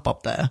burning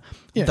up there.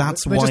 Yeah,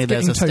 that's why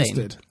there's a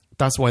stain.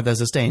 That's why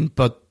there's a stain.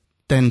 But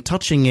then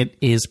touching it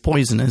is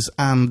poisonous,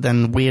 and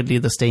then weirdly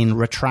the stain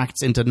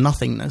retracts into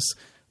nothingness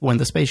when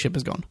the spaceship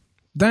is gone.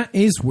 That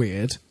is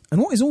weird.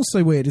 And what is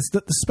also weird is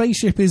that the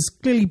spaceship is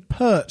clearly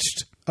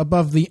perched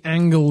above the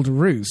angled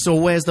roof. So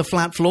where's the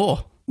flat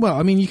floor? Well,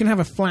 I mean, you can have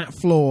a flat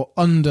floor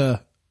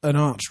under an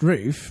arched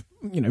roof,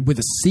 with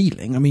a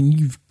ceiling. I mean,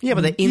 you've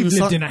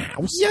lived in a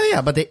house.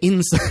 Yeah, but they're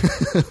inside.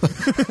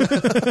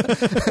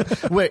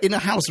 We're in a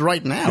house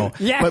right now.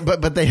 Yeah.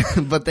 But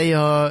they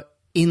are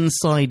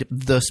inside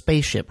the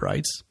spaceship,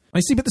 right? I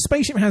see, but the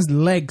spaceship has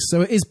legs,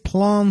 so it is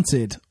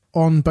planted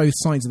on both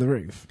sides of the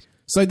roof.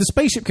 So the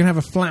spaceship can have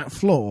a flat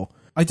floor.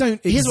 I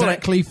don't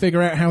exactly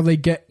figure out how they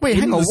get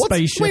the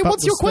spaceship.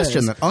 What's your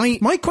question then?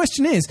 My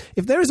question is,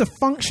 if there is a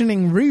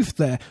functioning roof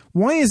there,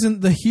 why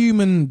isn't the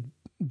human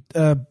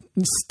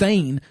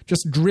stain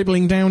just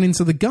dribbling down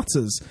into the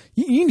gutters?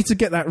 You need to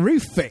get that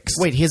roof fixed.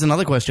 Wait, here's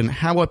another question.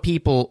 How are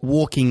people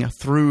walking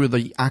through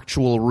the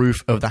actual roof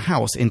of the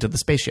house into the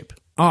spaceship?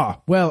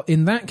 Well,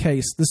 in that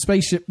case, the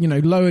spaceship,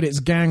 lowered its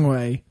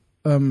gangway.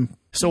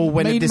 So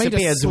when it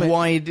disappears,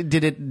 why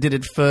did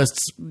it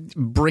first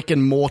brick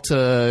and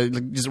mortar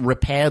just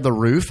repair the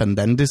roof and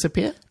then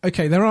disappear?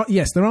 Okay, there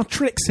are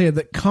tricks here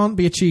that can't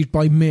be achieved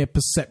by mere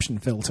perception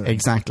filtering.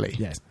 Exactly.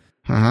 Yes.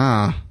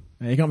 Ah.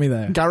 You got me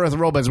there. Gareth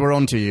Roberts, we're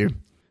on to you.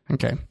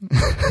 Okay.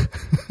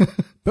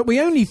 But we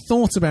only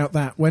thought about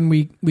that when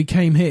we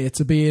came here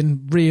to be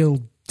in real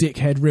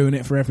dickhead ruin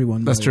it for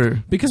everyone. That's true.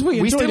 Because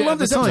we still it love at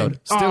the this time.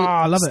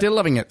 episode. Still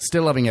loving it.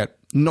 Still loving it.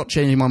 Not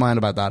changing my mind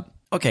about that.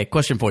 Okay,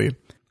 question for you.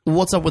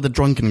 What's up with the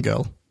drunken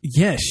girl?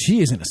 Yeah,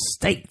 she is in a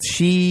state.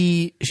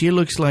 She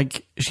looks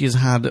like she's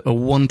had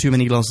one too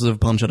many glasses of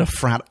punch at a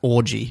frat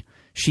orgy.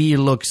 She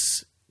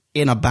looks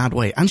in a bad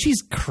way. And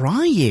she's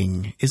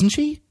crying, isn't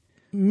she?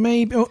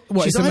 Maybe. What,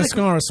 She's is the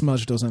mascara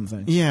smudged or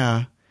something?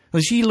 Yeah.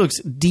 Well, she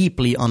looks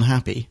deeply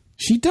unhappy.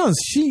 She does.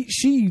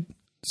 She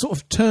sort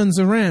of turns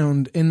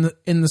around in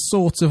the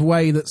sort of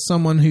way that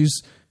someone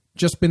who's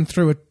just been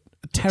through a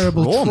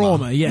terrible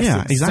trauma. Yes,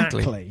 yeah,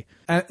 exactly.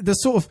 The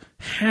sort of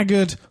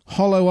haggard,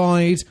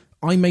 hollow-eyed,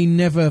 I may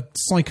never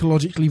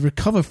psychologically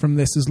recover from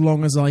this as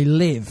long as I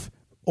live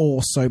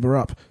or sober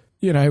up,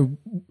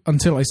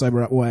 until I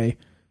sober up way.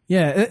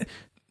 Yeah,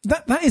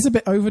 that is a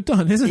bit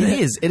overdone, isn't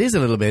it? It is a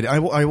little bit.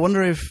 I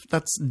wonder if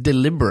that's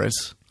deliberate.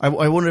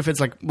 I wonder if it's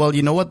like, well,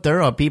 you know what?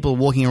 There are people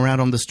walking around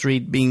on the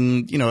street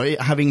being,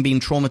 having been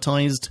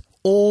traumatized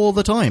all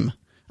the time.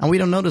 And we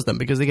don't notice them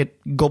because they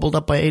get gobbled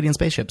up by alien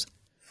spaceships.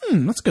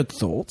 That's a good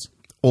thought.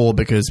 Or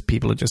because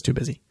people are just too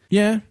busy.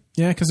 Yeah,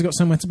 because they've got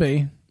somewhere to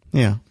be.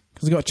 Yeah.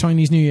 Because they've got a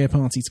Chinese New Year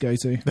party to go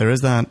to. There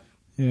is that.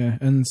 Yeah,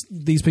 and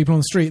these people on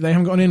the street, they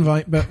haven't got an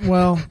invite, but,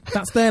 well,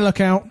 that's their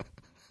lookout.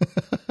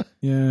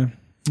 Yeah.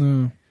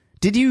 Oh.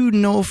 Did you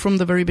know from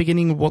the very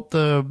beginning what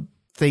the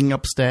thing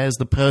upstairs,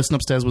 the person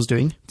upstairs was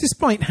doing.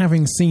 Despite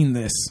having seen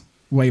this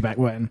way back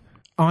when,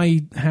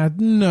 I had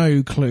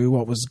no clue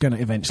what was going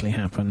to eventually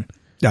happen.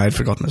 Yeah, I'd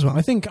forgotten as well.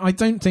 I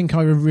don't think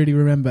I really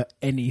remember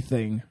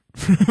anything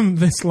from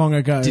this long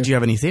ago. Did you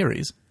have any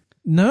theories?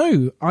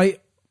 No.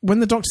 When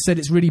the doctor said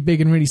it's really big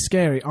and really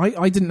scary,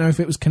 I didn't know if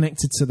it was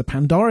connected to the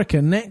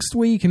Pandorica next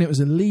week and it was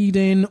a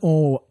lead-in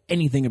or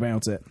anything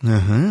about it.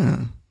 Uh-huh.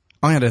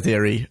 I had a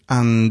theory,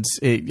 and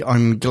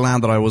I'm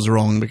glad that I was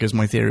wrong because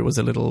my theory was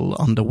a little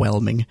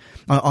underwhelming.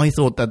 I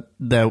thought that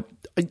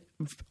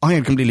I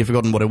had completely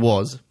forgotten what it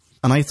was,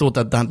 and I thought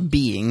that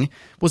being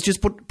was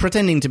just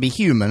pretending to be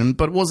human,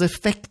 but was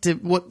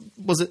effective. What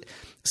was it?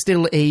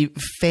 Still a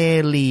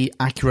fairly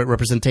accurate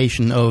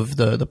representation of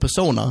the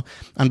persona,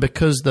 and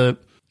because the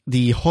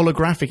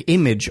holographic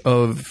image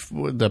of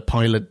the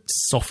pilot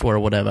software or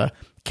whatever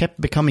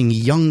kept becoming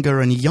younger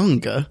and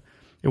younger.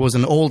 It was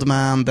an old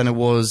man, then it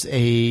was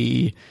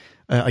a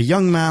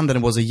young man, then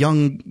it was a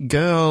young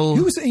girl.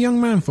 Who was it a young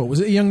man for?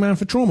 Was it a young man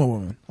for Trauma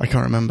Woman? I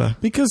can't remember.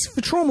 Because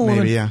for Trauma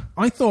Woman, yeah.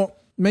 I thought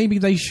maybe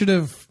they should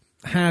have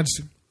had,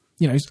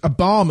 a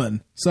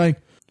barman saying,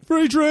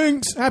 free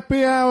drinks,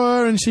 happy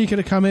hour, and she could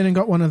have come in and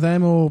got one of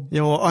them, or...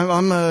 Yeah, well,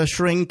 I'm a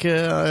shrink,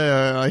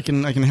 I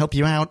can help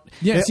you out.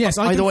 Yes,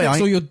 I can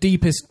fix all your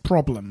deepest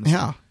problems.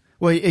 Yeah.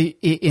 Well,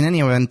 in any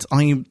event,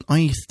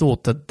 I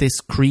thought that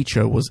this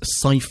creature was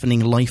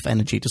siphoning life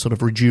energy to sort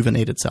of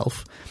rejuvenate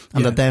itself,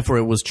 and that therefore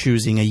it was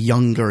choosing a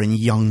younger and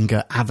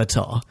younger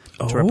avatar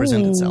to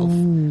represent itself.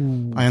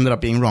 I ended up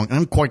being wrong, and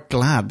I'm quite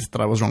glad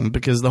that I was wrong,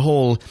 because the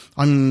whole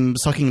I'm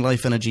sucking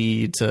life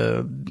energy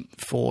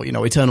for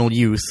eternal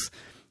youth,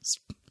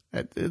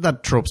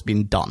 that trope's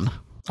been done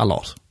a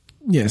lot.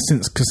 Yeah,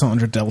 since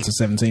Cassandra Delta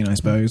 17, I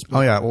suppose.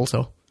 Oh yeah,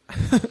 also.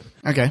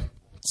 Okay.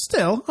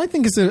 Still, I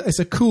think it's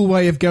a cool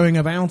way of going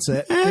about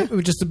it. It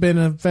would just have been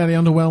a fairly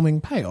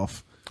underwhelming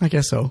payoff. I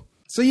guess so.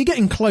 So you're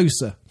getting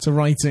closer to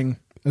writing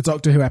a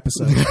Doctor Who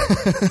episode.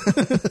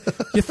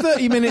 You're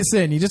 30 minutes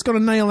in. You just got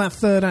to nail that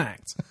third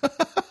act.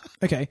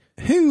 Okay.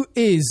 Who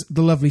is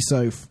the lovely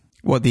Soph?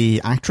 What, the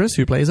actress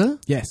who plays her?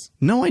 Yes.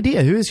 No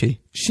idea. Who is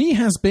she? She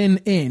has been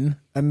in,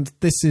 and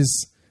this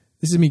is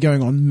me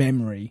going on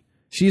memory.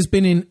 She has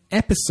been in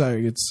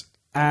episodes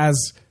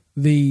as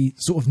the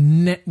sort of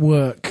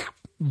network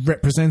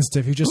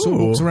representative who just sort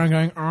of walks around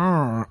going,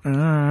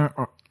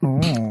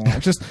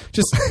 just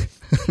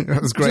that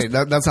was great.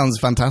 That sounds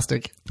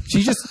fantastic.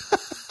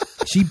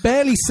 She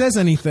barely says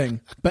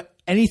anything, but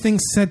anything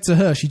said to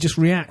her, she just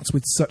reacts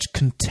with such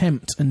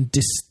contempt and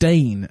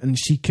disdain, and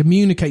she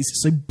communicates it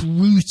so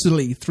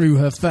brutally through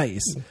her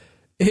face.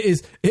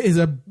 It is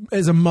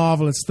a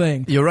marvelous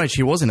thing. You're right.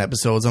 She was in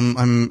episodes.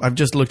 I've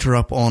just looked her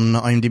up on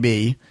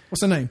IMDb.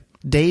 What's her name?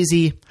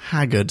 Daisy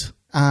Haggard,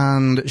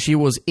 and she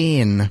was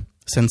in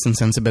Sense and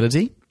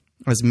Sensibility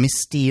as Miss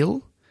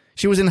Steele.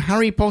 She was in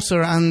Harry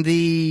Potter and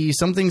the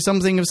something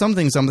of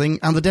something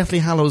and the Deathly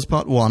Hallows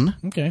Part 1.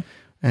 Okay.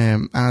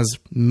 As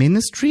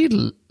Ministry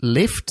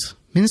Lift.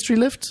 What,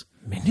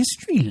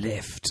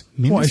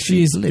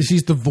 she's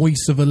the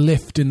voice of a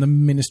lift in the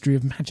Ministry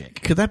of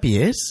Magic? Could that be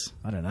it?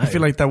 I don't know. I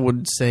feel like that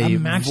would say a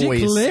magic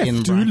voice lift.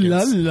 in brackets. Ooh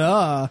la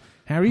la.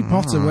 Harry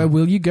Potter, where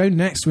will you go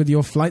next with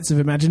your flights of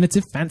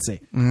imaginative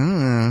fancy?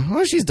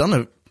 Well, she's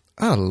done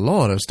a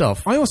lot of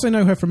stuff. I also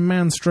know her from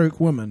Man Stroke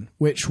Woman,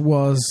 which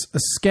was a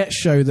sketch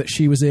show that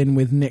she was in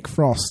with Nick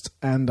Frost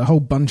and a whole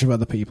bunch of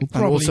other people.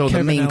 And also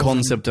Kevin the main Elton.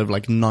 concept of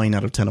like 9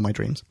 out of 10 of my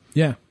dreams.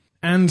 Yeah.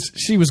 And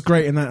she was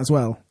great in that as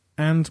well.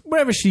 And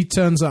wherever she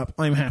turns up,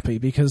 I'm happy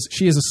because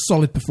she is a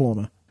solid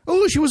performer.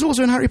 Oh, she was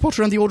also in Harry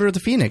Potter and the Order of the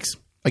Phoenix.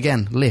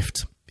 Again,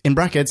 lift. In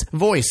brackets,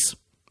 voice.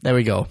 There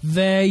we go.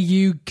 There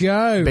you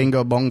go.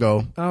 Bingo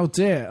bongo. Oh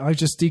dear, I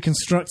just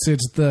deconstructed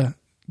the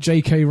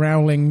J.K.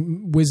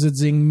 Rowling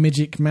wizardsing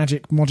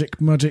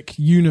magic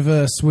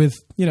universe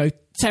with,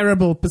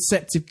 terrible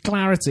perceptive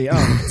clarity.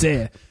 Oh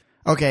dear.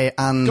 Okay,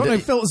 and Got no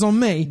filters on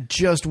me.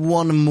 just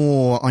one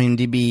more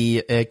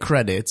IMDb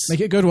credits.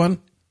 Make it a good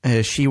one.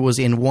 She was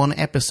in one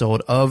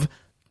episode of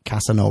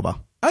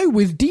Casanova. Oh,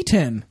 with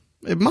D10.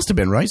 It must have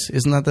been, right?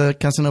 Isn't that the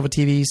Casanova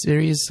TV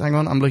series? Hang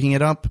on, I'm looking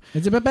it up.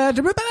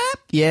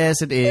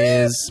 Yes, it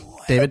is.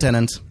 David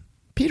Tennant.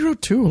 Peter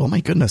O'Toole, oh my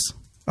goodness.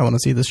 I want to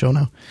see this show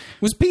now.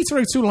 Was Peter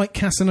O'Toole like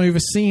Casanova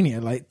Senior,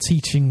 like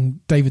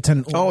teaching David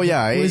Tennant all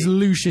his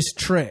Lucius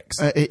tricks?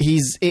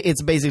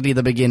 It's basically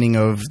the beginning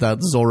of that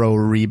Zorro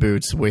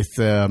reboot with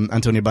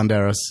Antonio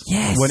Banderas.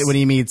 Yes. When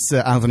he meets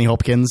Anthony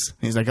Hopkins,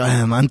 he's like, I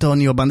am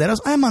Antonio Banderas.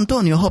 I'm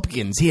Antonio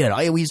Hopkins. Here,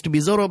 I used to be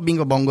Zorro,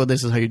 bingo bongo,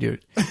 this is how you do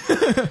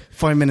it.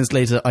 5 minutes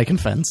later, I can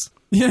fence.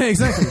 Yeah,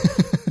 exactly.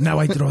 Now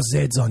I draw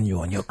Zeds on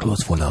you and your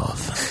clothes fall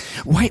off.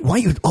 Why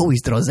you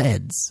always draw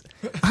Zeds?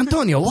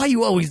 Antonio, why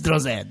you always draw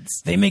Zeds?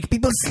 They make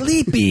people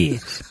sleepy.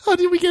 How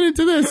did we get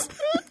into this?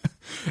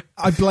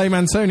 I blame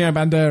Antonio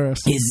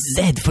Banderas. It's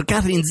Z for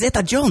Catherine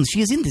Zeta-Jones.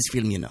 She is in this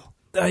film, you know.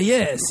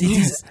 Yes, it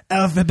is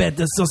Alphabet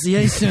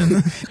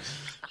Association.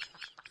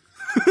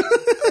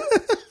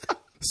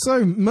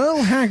 So,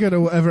 Merle Haggard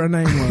or whatever her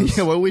name was.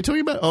 Yeah, what were we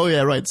talking about? Oh,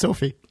 yeah, right,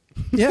 Sophie.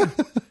 Yeah.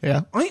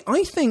 Yeah.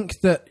 I think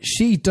that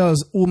she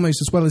does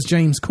almost as well as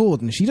James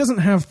Corden. She doesn't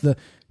have the...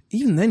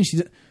 Even then,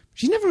 she's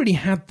never really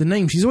had the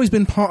name. She's always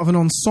been part of an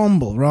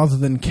ensemble rather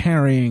than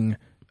carrying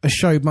a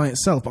show by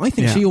itself. But I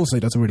think she also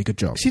does a really good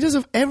job.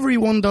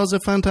 Everyone does a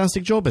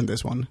fantastic job in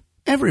this one.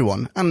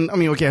 Everyone. And I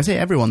mean, okay, I say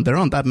everyone. There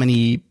aren't that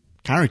many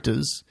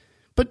characters,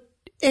 but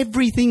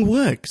everything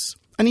works.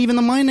 And even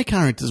the minor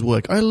characters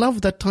work. I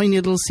love that tiny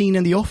little scene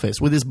in the office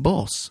with his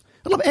boss.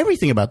 I love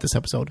everything about this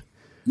episode.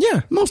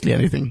 Yeah. Mostly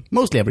anything.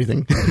 Mostly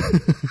everything.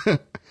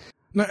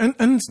 No,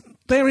 and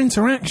their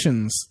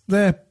interactions,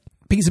 their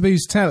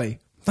Peekaboo's telly.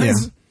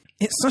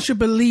 It's such a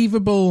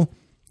believable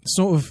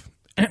sort of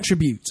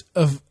attribute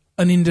of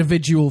an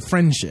individual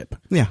friendship.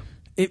 Yeah.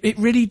 It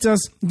really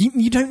does.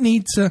 You don't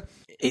need to...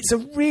 It's a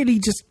really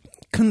just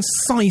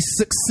concise,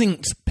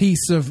 succinct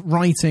piece of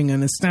writing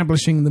and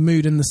establishing the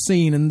mood and the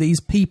scene and these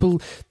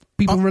people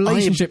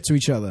relationship to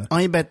each other.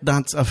 I bet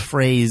that's a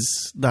phrase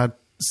that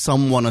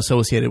someone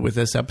associated with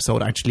this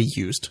episode actually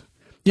used.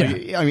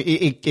 Yeah. I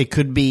mean, it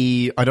could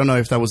be, I don't know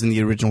if that was in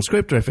the original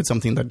script or if it's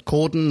something that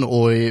Corden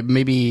or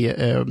maybe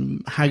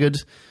Haggard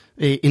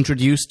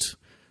introduced,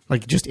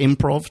 like just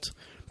improv'd.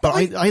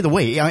 But either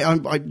way,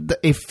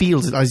 it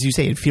feels, as you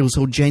say, it feels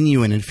so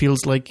genuine. It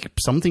feels like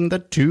something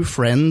that two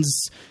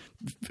friends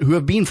who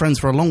have been friends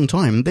for a long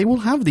time, they will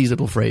have these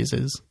little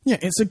phrases. Yeah,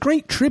 it's a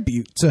great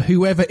tribute to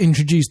whoever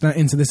introduced that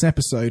into this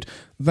episode,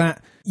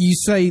 that you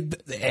say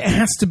it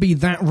has to be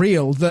that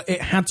real, that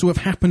it had to have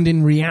happened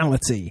in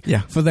reality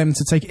for them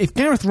to take it. If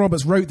Gareth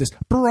Roberts wrote this,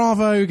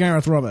 bravo,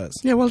 Gareth Roberts.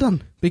 Yeah, well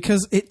done.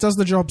 Because it does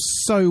the job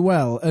so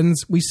well, and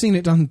we've seen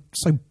it done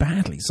so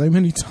badly so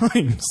many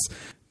times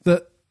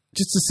that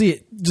just to see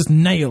it just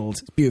nailed,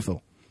 it's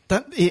beautiful.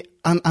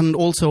 And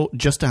also,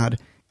 just to add,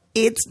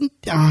 it's...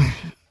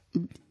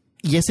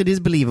 yes, it is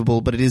believable,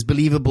 but it is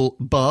believable,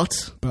 but...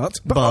 Oh,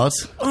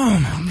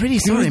 I'm really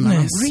sorry, man.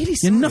 I'm really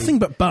sorry. You're nothing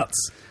but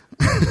buts.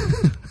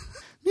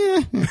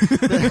 Yeah.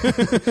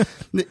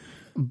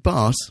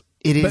 But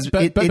it is...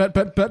 But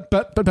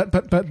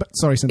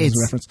sorry, sentence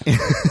reference.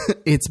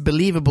 It's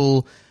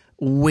believable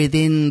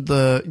within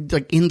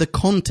in the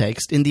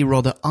context, in the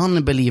rather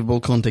unbelievable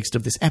context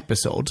of this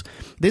episode.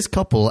 This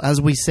couple, as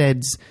we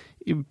said...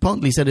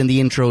 partly said in the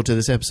intro to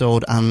this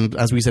episode, and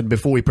as we said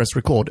before we pressed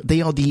record,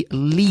 they are the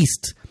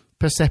least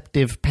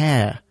perceptive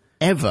pair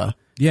ever.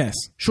 Yes.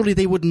 Surely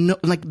they would know,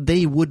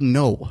 they would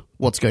know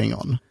what's going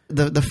on.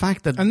 The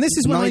fact that and this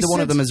is neither one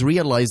of them has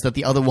realized that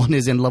the other one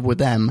is in love with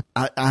them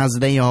as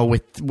they are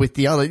with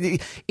the other.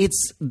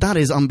 That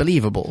is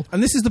unbelievable.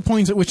 And this is the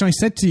point at which I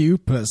said to you,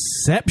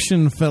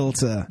 perception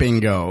filter.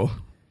 Bingo.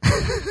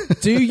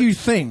 Do you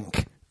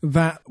think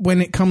that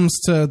when it comes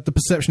to the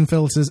perception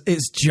filters,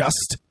 it's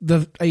just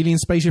the alien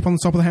spaceship on the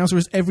top of the house, or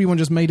is everyone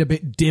just made a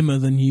bit dimmer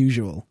than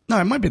usual? No,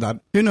 it might be that.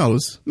 Who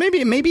knows? Maybe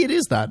it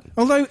is that.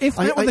 Although, if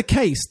that were the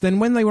case, then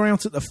when they were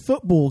out at the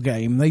football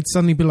game, they'd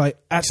suddenly be like,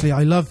 actually,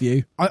 I love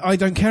you. I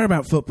don't care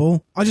about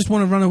football. I just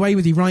want to run away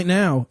with you right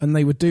now. And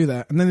they would do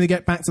that. And then they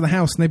get back to the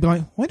house and they'd be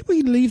like, why did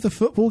we leave the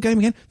football game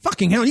again?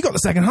 Fucking hell, you got the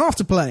second half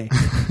to play.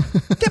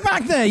 Get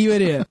back there, you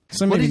idiot.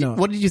 So maybe not.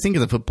 What did you think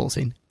of the football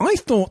scene? I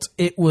thought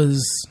it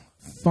was...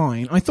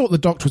 fine. I thought the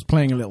Doctor was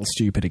playing a little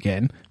stupid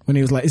again when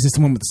he was like, is this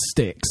the one with the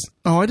sticks?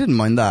 Oh, I didn't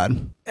mind that.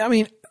 I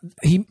mean,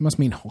 he must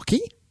mean hockey?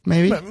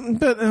 Maybe.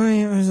 But I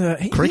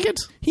mean, cricket?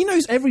 He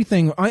knows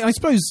everything. I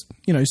suppose,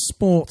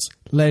 sports,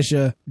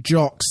 leisure,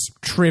 jocks,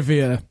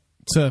 trivia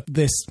to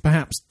this,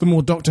 perhaps the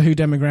more Doctor Who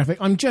demographic.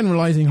 I'm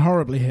generalising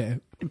horribly here.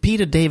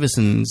 Peter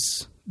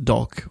Davison's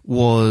Doc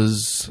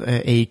was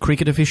a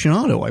cricket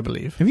aficionado, I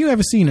believe. Have you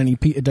ever seen any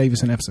Peter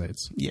Davison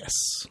episodes? Yes.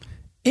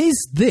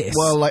 Is this...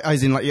 Well,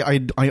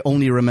 I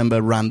only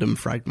remember random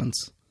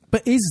fragments.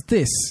 But is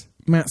this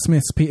Matt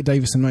Smith's Peter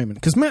Davison moment?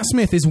 Because Matt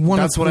Smith is one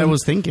That's what I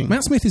was thinking.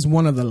 Matt Smith is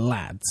one of the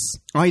lads.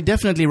 I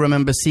definitely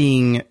remember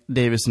seeing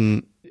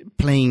Davison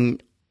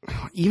playing...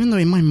 Even though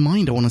in my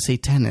mind I want to say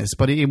tennis,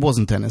 but it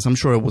wasn't tennis. I'm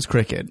sure it was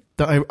cricket.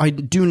 I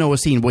do know a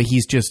scene where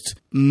he's just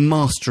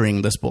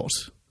mastering the sport.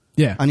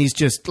 Yeah. And he's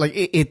just...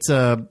 it's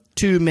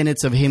 2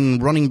 minutes of him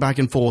running back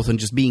and forth and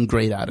just being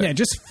great at it. Yeah,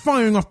 just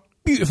firing off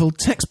beautiful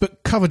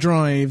textbook cover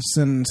drives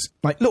and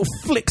little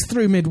flicks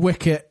through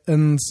mid-wicket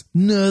and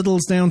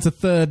nurdles down to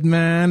third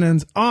man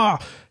and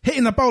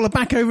hitting the bowler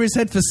back over his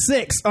head for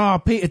 6.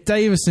 Peter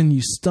Davison,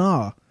 you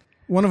star.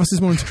 One of us is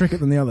more into cricket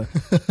than the other.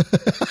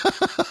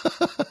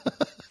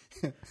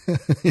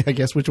 I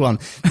guess which one.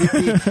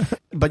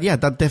 But yeah,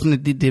 that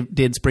definitely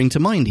did spring to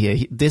mind here.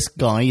 This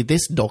guy,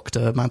 this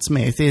Doctor, Matt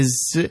Smith,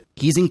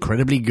 he's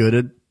incredibly good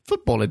at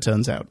football, it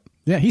turns out.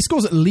 Yeah, he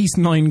scores at least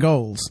 9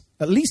 goals.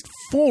 At least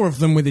 4 of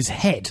them with his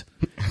head.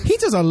 He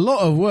does a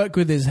lot of work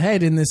with his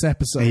head in this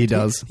episode. He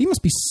does. He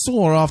must be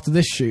sore after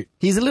this shoot.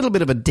 He's a little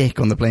bit of a dick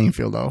on the playing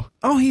field, though.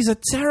 Oh, he's a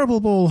terrible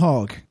ball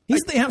hog.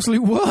 He's the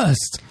absolute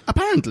worst.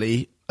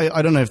 Apparently,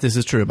 I don't know if this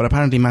is true, but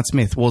apparently Matt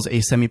Smith was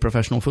a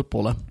semi-professional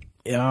football footballer.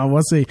 Yeah,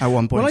 was he? At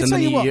one point. Well, and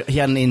then he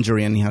had an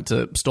injury and he had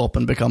to stop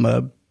and become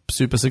a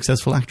super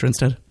successful actor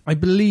instead. I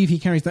believe he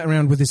carries that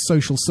around with his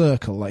social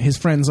circle. Like, his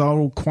friends are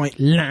all quite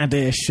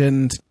laddish,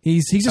 and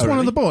he's just one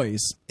of the boys.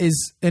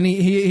 And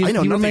he I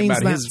know nothing remains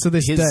about that to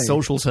this his day.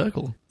 social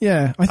circle.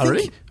 Yeah,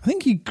 I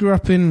think he grew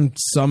up in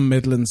some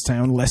Midlands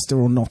town, Leicester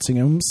or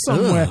Nottingham,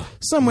 somewhere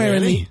in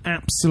really? the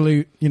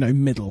absolute,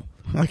 middle.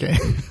 Okay.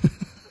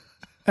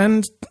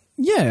 And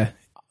yeah,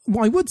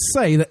 well, I would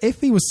say that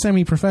if he was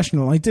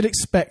semi-professional, I did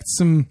expect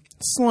some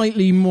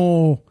slightly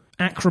more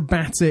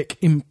acrobatic,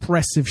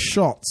 impressive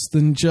shots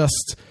than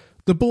just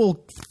the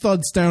ball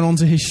thuds down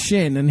onto his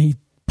shin and he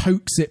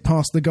pokes it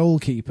past the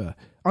goalkeeper.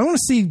 I want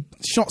to see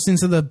shots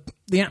into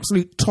the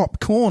absolute top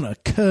corner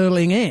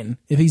curling in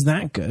if he's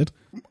that good.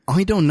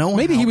 I don't know.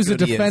 Maybe he was a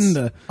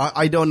defender.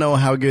 I don't know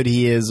how good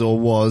he is or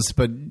was,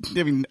 but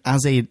I mean,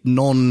 as a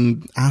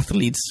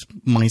non-athlete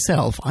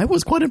myself, I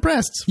was quite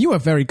impressed. You are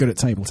very good at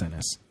table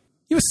tennis.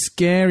 You were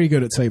scary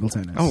good at table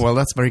tennis. Oh, well,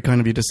 that's very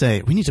kind of you to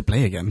say. We need to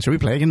play again. Should we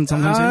play again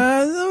sometime soon?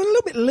 I'm a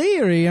little bit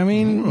leery. I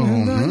mean,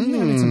 I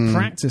need some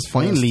practice first.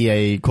 Finally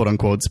a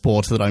quote-unquote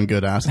sport that I'm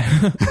good at.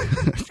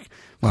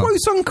 Well,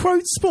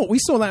 quote-unquote sport. We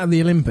saw that at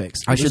the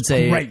Olympics. I should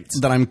say great.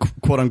 that I'm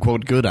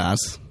quote-unquote good at.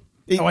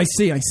 Oh, I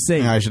see.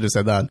 I should have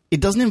said that. It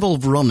doesn't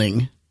involve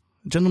running.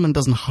 A gentleman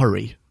doesn't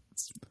hurry.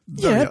 It's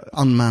very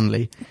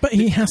unmanly. But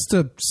he has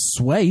to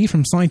sway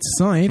from side to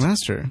side.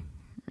 That's true.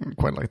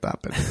 Quite like that,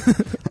 but...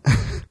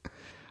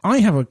 I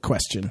have a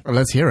question. Well,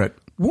 let's hear it.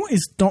 What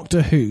is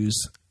Doctor Who's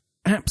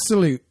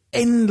absolute,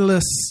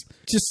 endless,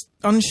 just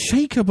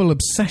unshakable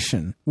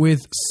obsession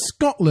with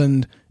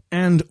Scotland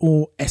and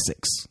or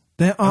Essex?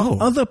 There are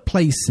other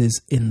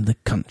places in the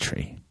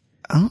country.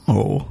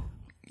 Oh.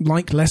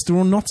 Like Leicester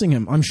or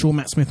Nottingham. I'm sure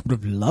Matt Smith would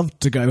have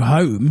loved to go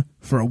home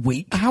for a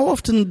week. How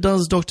often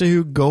does Doctor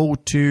Who go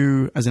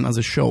to, as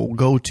a show,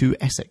 go to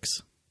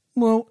Essex?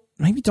 Well,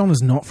 maybe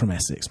Donna's not from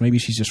Essex. Maybe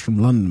she's just from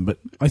London. But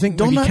I think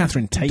maybe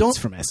Catherine Tate's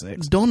from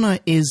Essex. Donna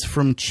is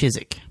from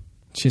Chiswick.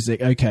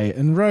 Chiswick, okay.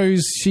 And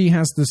Rose, she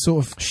has the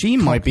sort of... She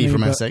might be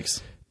from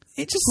Essex.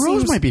 It just Rose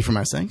seems... might be from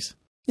Essex.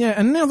 Yeah,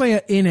 and now they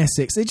are in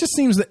Essex. It just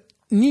seems that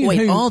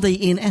Who... are they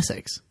in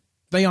Essex?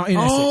 They are in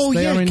Essex.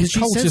 They are in she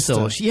says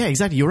Colchester. so. Yeah,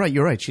 exactly. You're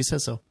right. She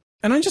says so.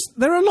 And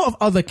there are a lot of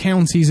other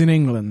counties in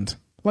England.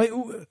 Like,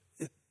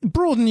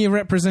 broaden your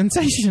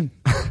representation.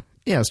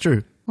 Yeah, it's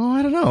true. Oh,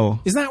 I don't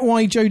know. Is that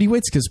why Jodie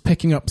Whittaker's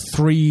picking up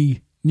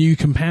 3 new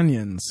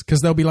companions? Because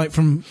they'll be like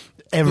from...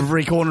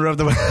 Every corner of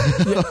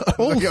the...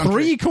 all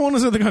 3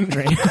 corners of the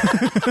country.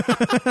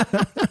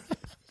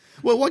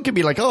 Well, one could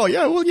be like, oh,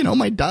 yeah, well,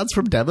 my dad's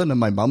from Devon and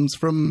my mum's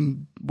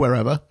from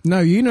wherever. No,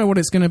 you know what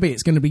it's going to be.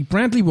 It's going to be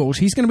Bradley Walsh.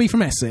 He's going to be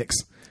from Essex.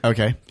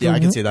 Okay. Yeah, I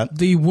can see that.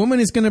 The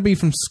woman is going to be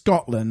from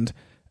Scotland.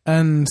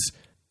 And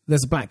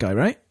there's a black guy,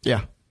 right?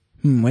 Yeah.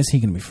 Where's he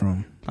going to be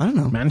from? I don't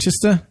know.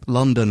 Manchester?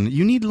 London.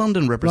 You need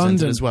London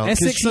represented as well.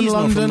 Essex and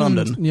London. Not from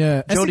London.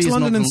 Yeah. Essex,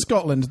 London and from...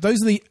 Scotland.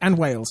 And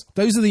Wales.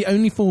 Those are the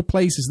only 4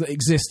 places that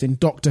exist in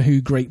Doctor Who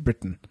Great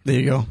Britain. There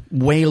you go.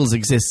 Wales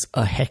exists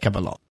a heck of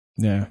a lot.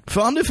 Yeah.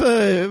 For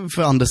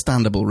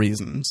understandable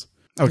reasons.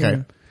 Okay.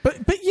 Yeah.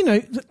 But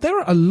there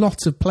are a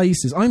lot of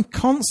places. I'm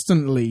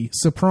constantly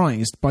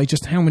surprised by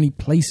just how many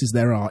places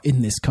there are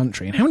in this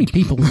country and how many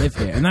people live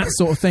here and that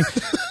sort of thing.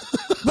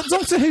 But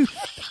Doctor Who,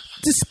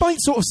 despite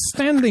sort of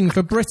standing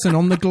for Britain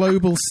on the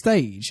global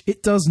stage,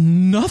 it does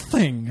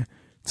nothing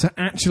to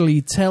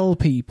actually tell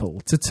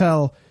people, to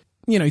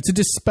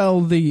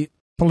dispel the...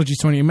 Apologies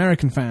to any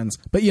American fans,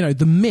 but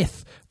the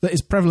myth that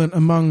is prevalent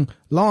among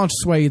large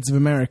swathes of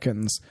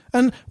Americans.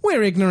 And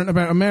we're ignorant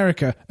about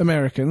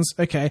Americans,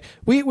 okay.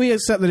 We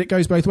accept that it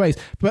goes both ways.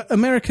 But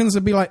Americans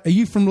would be like, are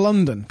you from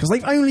London? Because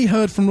they've only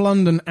heard from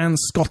London and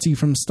Scotty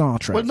from Star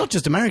Trek. Well, not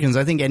just Americans.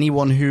 I think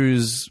anyone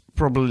who's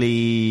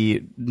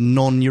probably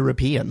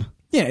non-European.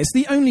 Yeah, it's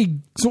the only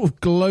sort of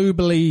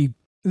globally...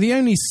 The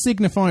only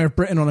signifier of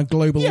Britain on a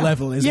global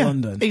level is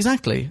London.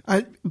 Exactly.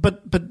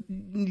 But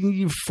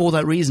for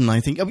that reason,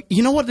 I think...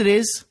 You know what it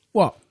is?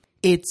 What?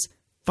 It's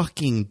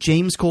fucking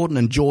James Corden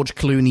and George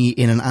Clooney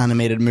in an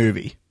animated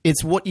movie.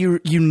 It's what you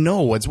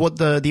know. It's what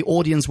the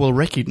audience will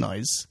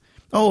recognize.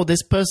 Oh,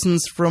 this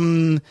person's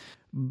from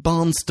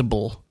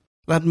Barnstable.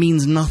 That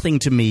means nothing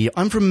to me.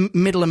 I'm from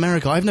Middle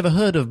America. I've never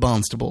heard of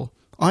Barnstable.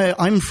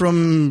 I'm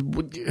from...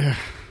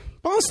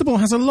 Barnstable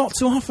has a lot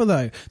to offer,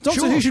 though.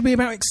 Doctor Who should be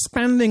about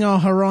expanding our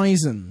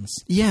horizons.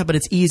 Yeah, but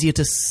it's easier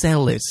to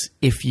sell it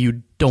if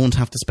you don't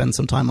have to spend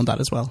some time on that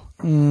as well.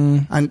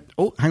 And,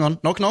 oh, hang on.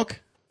 Knock, knock.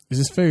 Is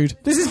this food?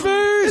 This is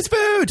food! It's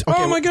food!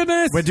 Okay, oh, my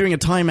goodness! We're doing a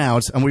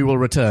timeout, and we will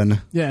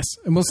return. Yes,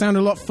 and we'll sound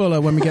a lot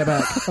fuller when we get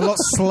back. A lot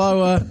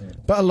slower,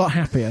 but a lot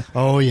happier.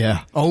 Oh,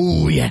 yeah.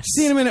 Oh, yes.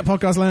 See you in a minute,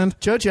 Podcast Land.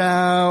 Ciao,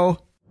 ciao.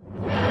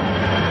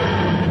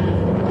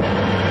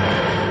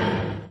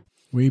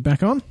 We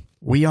back on?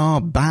 We are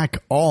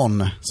back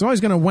on. So I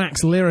was going to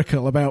wax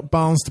lyrical about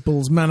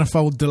Barnstable's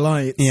manifold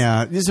delights.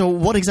 Yeah. So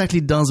what exactly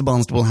does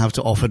Barnstable have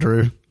to offer,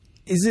 Drew?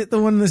 Is it the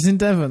one that's in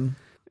Devon?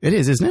 It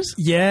is, isn't it?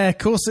 Yeah, of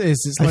course it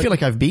is. I feel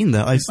like I've been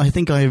there. I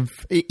think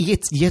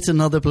it's yet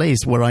another place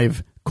where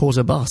I've caught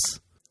a bus.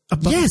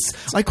 Yes,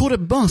 I caught a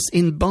bus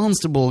in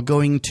Barnstable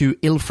going to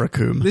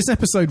Ilfracombe. This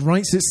episode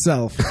writes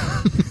itself.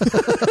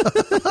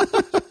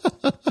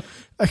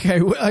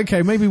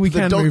 Okay, maybe we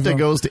can move on. The doctor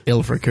goes to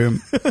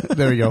Ilfracombe.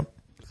 There we go.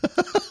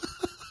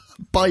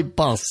 By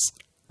bus.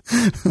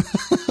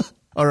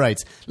 All right,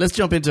 let's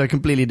jump into a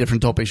completely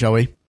different topic, shall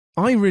we?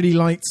 I really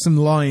liked some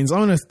lines. I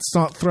want to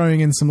start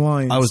throwing in some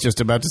lines. I was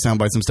just about to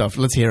soundbite some stuff.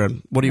 Let's hear it.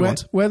 What do you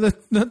want? Where the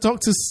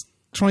doctor's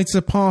tried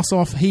to pass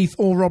off Heath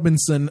or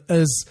Robinson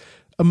as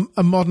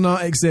a modern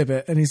art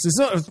exhibit, and he says,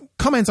 sort of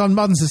comment on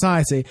modern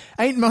society.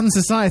 Ain't modern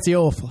society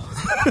awful?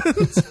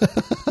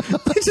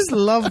 I just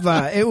love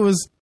that. It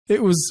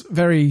was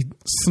very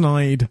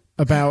snide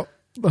about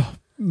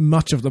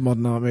much of the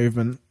modern art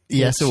movement.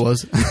 Yes, it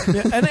was.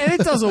 Yeah, and it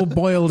does all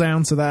boil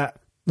down to that.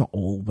 Not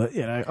all, but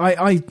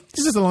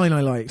this is a line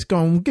I liked. Go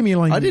on, give me a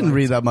line. I didn't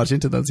read that much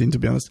into that scene, to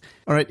be honest.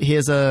 All right,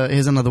 here's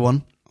another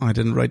one. I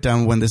didn't write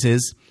down when this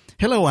is.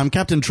 Hello, I'm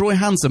Captain Troy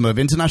Handsome of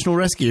International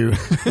Rescue.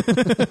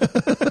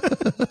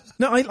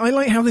 No, I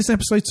like how this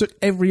episode took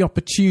every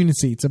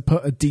opportunity to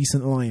put a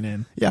decent line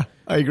in. Yeah,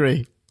 I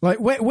agree. Like,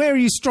 where are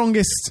you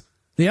strongest?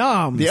 The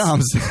arms. The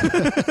arms.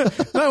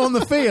 No, on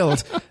the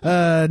field.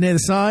 Near the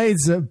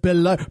sides.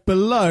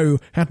 Below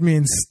had me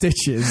in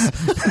stitches.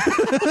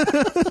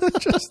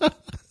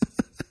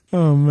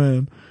 Oh,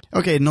 man.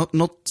 Okay, not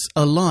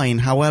a line,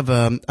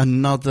 however,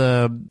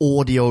 another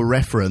audio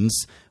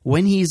reference.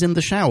 When he's in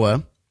the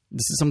shower,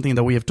 this is something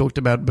that we have talked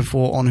about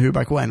before on Who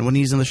Back When. When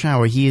he's in the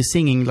shower, he is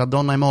singing La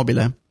Donna è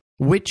mobile,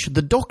 which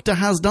the Doctor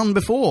has done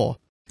before.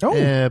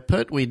 Oh.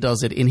 Pertwee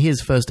does it in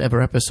his first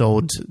ever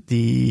episode,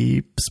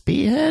 The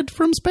Spearhead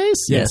from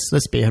Space? Yes,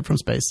 The Spearhead from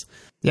Space.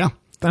 Yeah.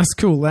 That's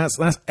cool. That's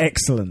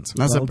excellent.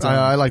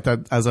 I like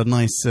that as a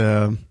nice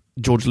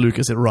George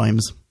Lucas, it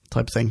rhymes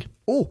type thing.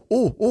 Oh.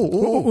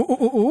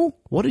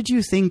 What did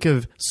you think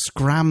of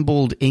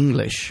Scrambled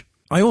English?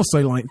 I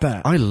also like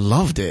that. I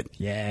loved it.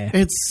 Yeah.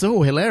 It's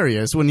so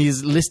hilarious when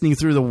he's listening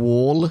through the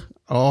wall.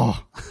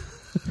 Oh.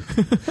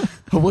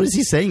 What is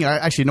he saying?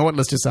 Actually, you know what?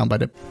 Let's just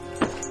soundbite it.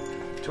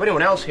 To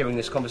anyone else hearing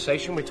this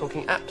conversation, we're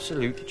talking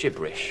absolute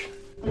gibberish.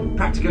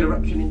 Practical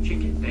eruption in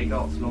chicken. They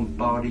got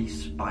Lombardi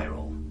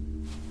spiral.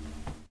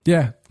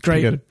 Yeah,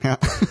 great. Good. Yeah.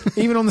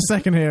 Even on the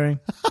second hearing.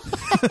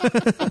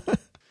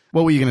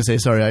 What were you going to say?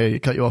 Sorry, I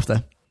cut you off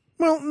there.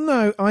 Well,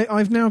 no,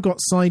 I've now got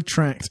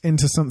sidetracked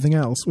into something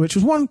else, which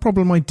was one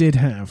problem I did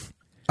have.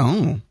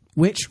 Oh.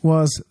 Which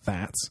was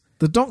that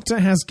the Doctor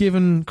has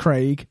given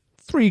Craig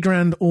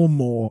 $3,000 or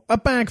more, a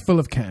bag full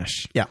of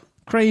cash. Yeah.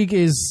 Craig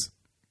is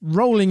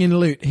rolling in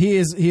loot. He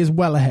is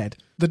well ahead.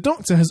 The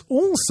Doctor has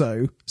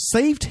also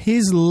saved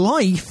his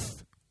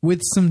life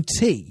with some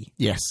tea.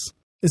 Yes.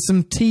 There's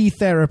some tea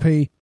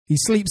therapy. He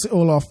sleeps it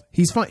all off.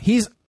 He's fine.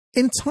 He's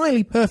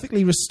entirely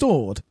perfectly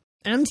restored.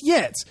 And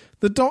yet,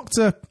 the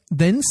Doctor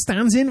then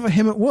stands in for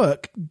him at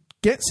work,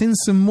 gets in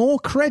some more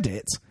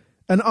credit,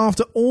 and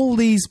after all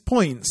these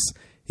points,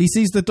 he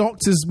sees the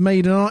Doctor's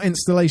made an art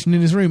installation in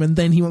his room, and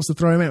then he wants to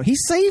throw him out. He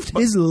saved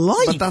his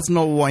life! But that's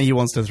not why he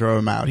wants to throw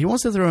him out. He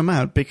wants to throw him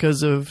out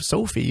because of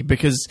Sophie,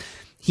 because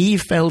he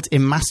felt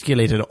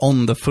emasculated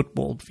on the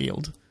football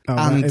field.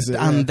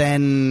 And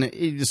then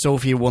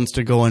Sophie wants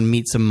to go and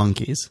meet some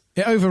monkeys.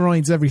 It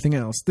overrides everything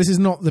else. This is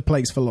not the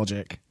place for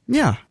logic.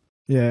 Yeah.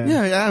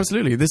 Yeah,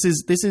 absolutely. This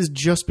is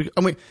just because,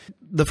 I mean,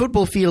 the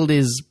football field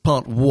is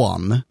part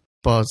one,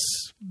 but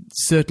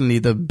certainly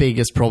the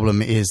biggest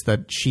problem is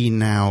that she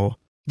now,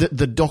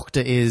 the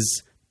Doctor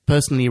is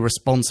personally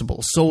responsible,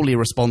 solely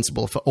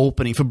responsible for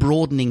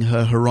broadening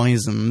her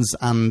horizons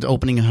and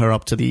opening her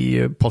up to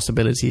the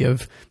possibility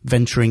of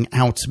venturing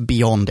out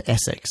beyond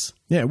Essex.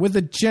 Yeah, with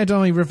the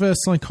Jedi reverse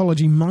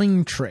psychology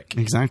mind trick.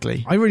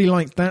 Exactly. I really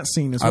liked that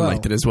scene as well. I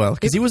liked it as well,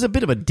 because he was a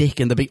bit of a dick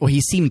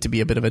he seemed to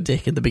be a bit of a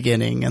dick in the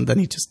beginning, and then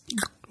he just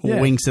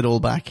winks it all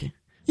back.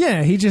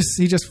 Yeah, he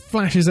just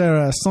flashes her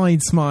a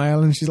side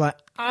smile, and she's like,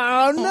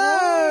 "Oh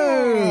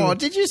no! Oh,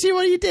 did you see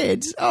what he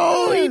did?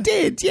 Oh, he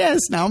did. Yes.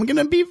 Now I'm going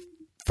to be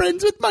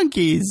friends with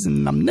monkeys,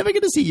 and I'm never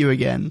going to see you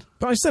again."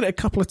 But I've said it a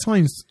couple of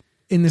times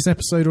in this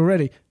episode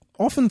already.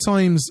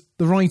 Oftentimes,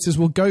 the writers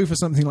will go for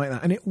something like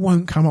that, and it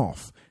won't come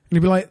off. And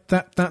you'll be like,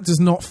 that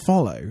does not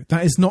follow.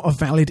 That is not a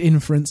valid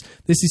inference.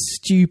 This is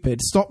stupid.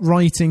 Stop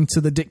writing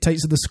to the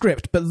dictates of the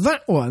script. But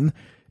that one,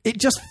 it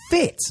just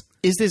fits.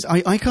 Is this?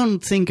 I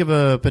can't think of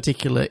a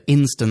particular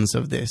instance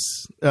of this,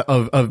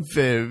 of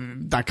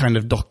that kind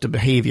of Doctor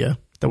behavior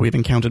that we've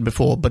encountered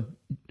before. But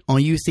are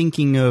you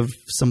thinking of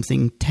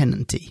something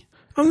Tennant-y?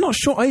 I'm not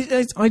sure.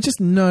 I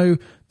just know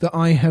that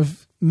I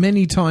have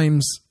many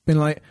times been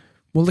like,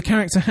 well, the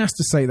character has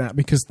to say that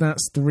because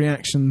that's the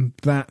reaction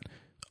that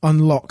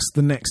unlocks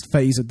the next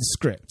phase of the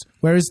script.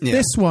 Whereas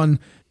this one,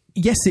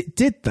 yes, it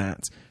did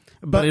that.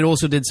 But it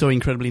also did so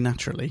incredibly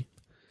naturally.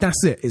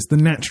 That's it. It's the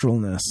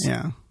naturalness.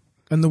 Yeah.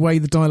 And the way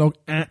the dialogue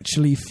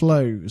actually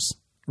flows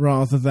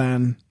rather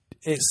than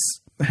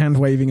it's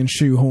hand-waving and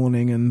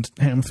shoehorning and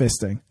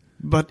ham-fisting.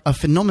 But a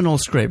phenomenal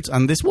script,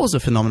 and this was a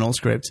phenomenal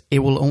script, it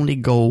will only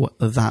go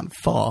that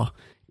far.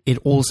 It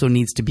also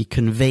needs to be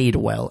conveyed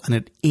well, and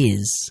it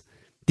is.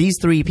 these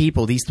three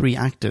people, these three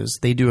actors,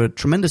 they do a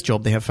tremendous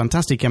job. They have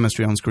fantastic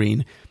chemistry on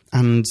screen,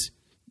 and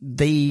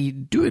they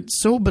do it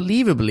so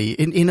believably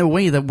in a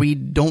way that we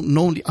don't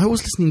normally. I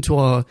was listening to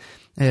our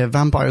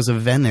Vampires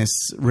of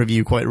Venice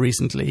review quite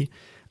recently,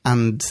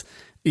 and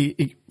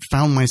I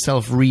found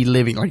myself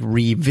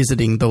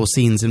revisiting those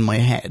scenes in my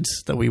head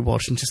that we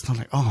watched, and just thought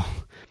like, oh,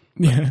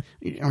 Yeah.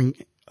 I mean,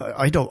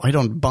 I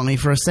don't buy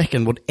for a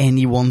second what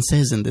anyone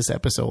says in this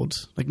episode.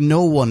 Like,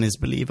 no one is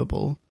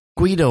believable.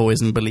 Guido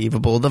isn't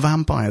believable. The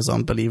vampires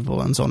aren't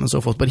believable, and so on and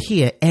so forth. But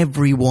here,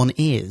 everyone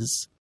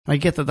is. I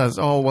get that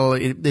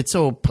it's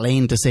so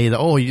plain to say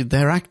that,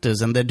 they're actors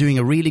and they're doing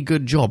a really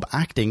good job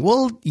acting.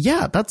 Well,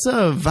 yeah, that's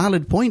a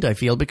valid point, I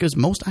feel, because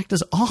most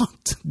actors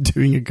aren't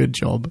doing a good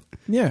job.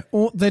 Yeah,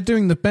 or they're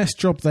doing the best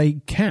job they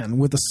can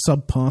with a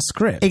subpar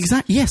script.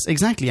 Yes,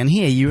 exactly. And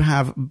here you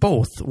have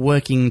both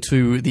working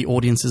to the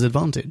audience's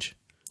advantage.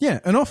 Yeah,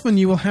 and often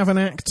you will have an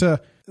actor,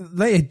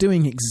 they are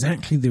doing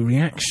exactly the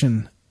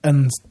reaction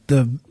and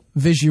the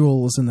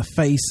visuals and the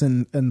face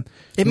and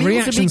It may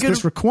reactions also be good,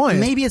 that's required.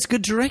 Maybe it's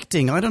good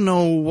directing. I don't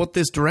know what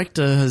this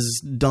director has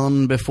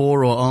done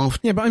before or after.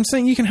 Yeah, but I'm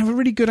saying you can have a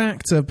really good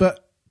actor,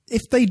 but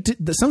if they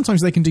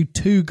sometimes they can do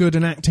too good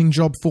an acting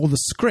job for the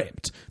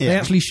script. Yeah. They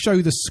actually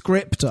show the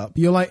script up.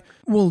 You're like,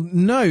 well,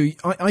 no,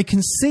 I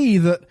can see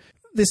that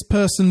this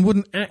person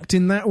wouldn't act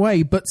in that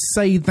way, but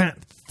say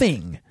that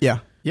thing. Yeah,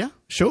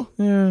 sure.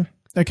 Yeah.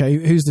 Okay,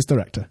 who's this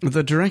director?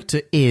 The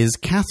director is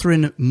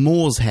Catherine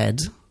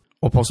Morshead,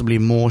 or possibly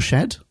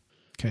Morshed.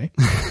 Okay.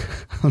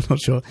 I'm not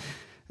sure.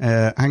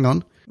 Hang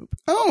on.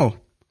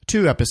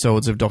 2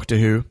 episodes of Doctor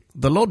Who.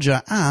 The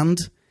Lodger and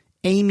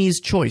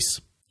Amy's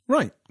Choice.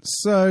 Right.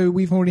 So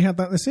we've already had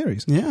that in the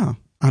series. Yeah.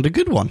 And a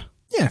good one.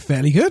 Yeah,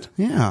 fairly good.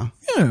 Yeah.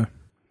 Yeah.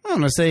 I'm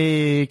going to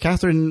say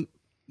Catherine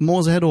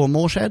Morshead or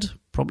Morshed.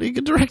 Probably a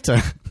good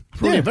director.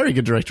 Probably a very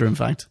good director, in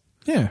fact.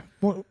 Yeah.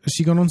 What, has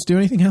she gone on to do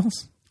anything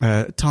else?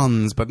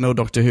 Tons, but no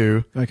Doctor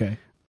Who. Okay.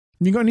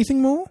 You got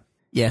anything more?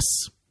 Yes.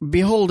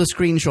 Behold a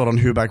screenshot on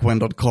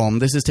whobackwhen.com.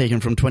 This is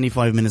taken from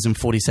 25 minutes and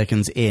 40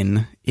 seconds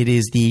in. It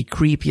is the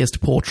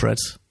creepiest portrait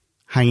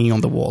hanging on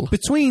the wall.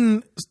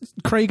 Between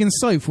Craig and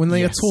Soph when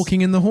they are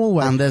talking in the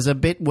hallway. And there's a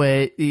bit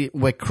where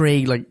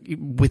Craig, like,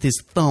 with his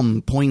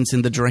thumb, points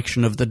in the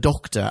direction of the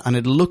Doctor, and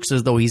it looks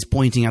as though he's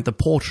pointing at the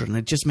portrait, and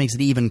it just makes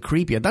it even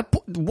creepier.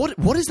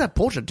 What is that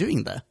portrait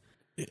doing there?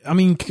 I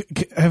mean,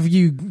 have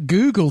you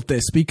Googled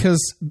this?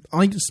 Because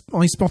I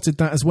spotted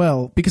that as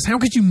well. Because how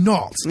could you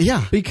not?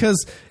 Yeah.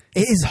 Because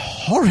it is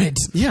horrid.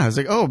 Yeah, it's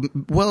like, I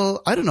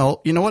don't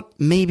know. You know what?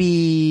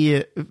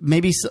 Maybe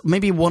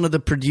one of the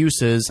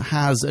producers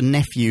has a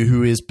nephew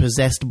who is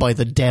possessed by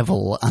the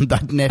devil, and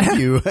that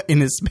nephew,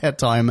 in his spare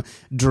time,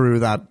 drew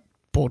that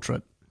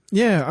portrait.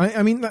 Yeah,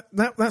 I mean,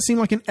 that seemed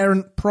like an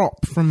errant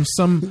prop from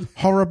some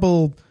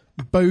horrible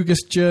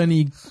bogus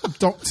journey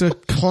Dr.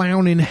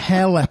 Clown in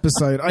Hell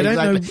episode. I don't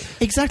know.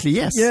 Exactly,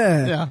 yes.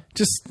 Yeah.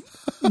 Just,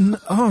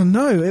 oh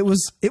no, it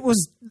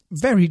was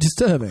very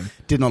disturbing.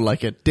 Did not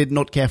like it. Did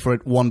not care for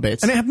it one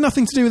bit. And it had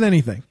nothing to do with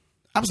anything.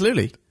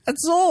 Absolutely.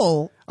 That's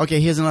all.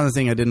 Okay, here's another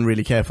thing I didn't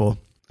really care for.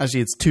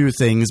 Actually, it's 2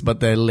 things, but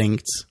they're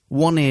linked.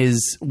 One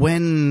is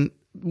when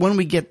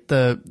we get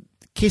the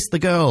kiss the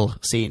girl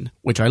scene,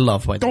 which I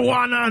love, by the way. Go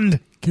on and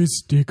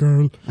kiss the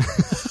girl.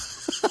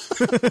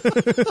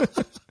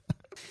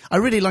 I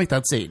really like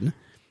that scene,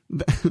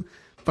 but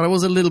I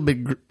was a little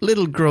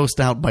grossed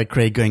out by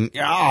Craig going,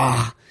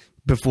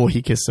 before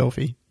he kissed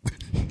Sophie.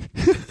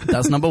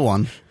 That's number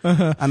 1.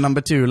 And number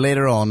 2,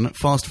 later on,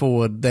 fast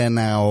forward, they're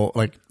now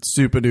like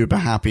super duper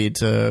happy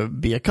to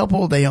be a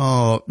couple. They're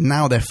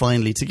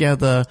finally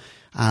together,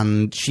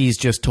 and she's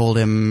just told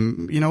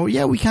him,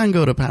 we can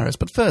go to Paris,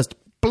 but first,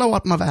 blow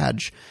up my vag.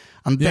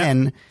 And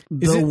then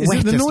is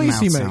it the noise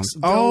he makes? Sounds.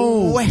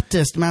 The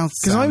wettest mouth sounds.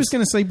 Because I was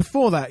going to say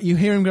before that, you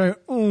hear him go,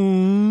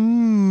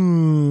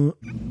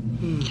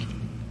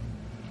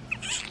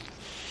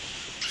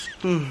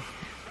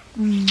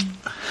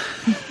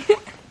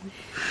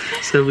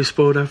 So we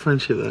spoiled our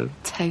friendship then?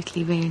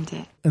 Totally ruined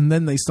it. and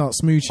then they start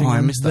smooching, I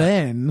and missed that.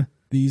 then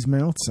these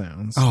mouth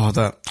sounds. Oh,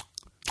 that.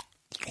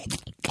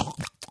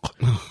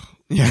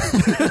 Yeah.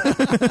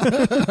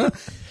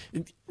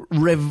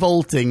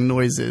 Revolting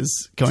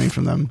noises coming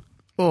from them.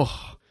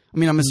 Oh. I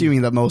mean, I'm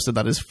assuming that most of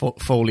that is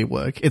Foley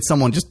work. It's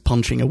someone just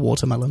punching a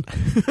watermelon.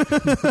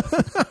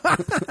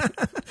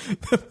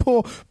 The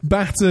poor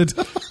battered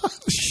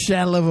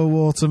shell of a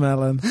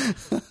watermelon.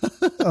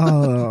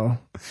 Oh.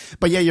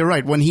 But yeah, you're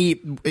right. When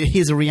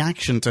his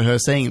reaction to her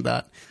saying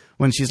that,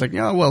 when she's like,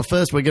 "Oh, well,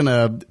 first we're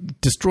gonna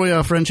destroy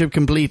our friendship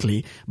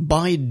completely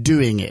by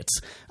doing it,"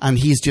 and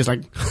he's just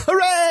like,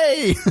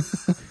 "Hooray!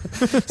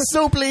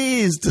 So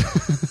pleased!"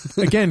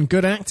 Again,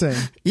 good acting.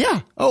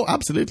 Yeah. Oh,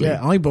 absolutely.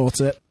 Yeah, I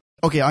bought it.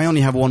 Okay, I only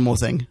have one more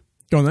thing.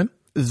 Go on then.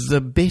 The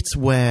bit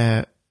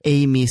where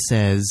Amy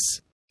says,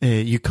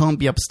 you can't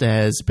be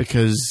upstairs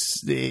because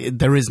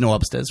there is no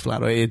upstairs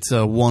flat. Right? It's a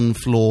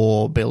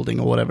 1-floor building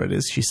or whatever it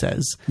is, she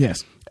says.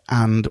 Yes.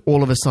 And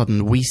all of a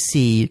sudden, we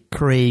see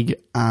Craig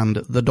and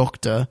the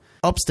Doctor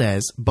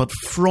upstairs, but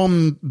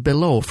from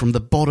below, from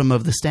the bottom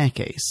of the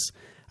staircase.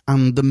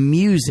 and the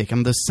music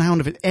and the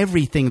sound of it,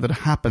 everything that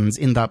happens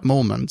in that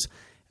moment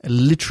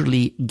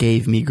literally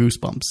gave me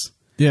goosebumps.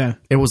 Yeah.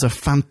 It was a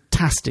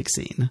fantastic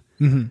scene.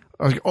 Mm-hmm.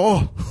 Like,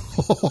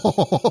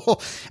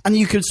 and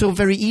you could so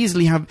very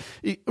easily have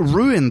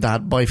ruined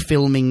that by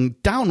filming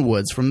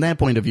downwards from their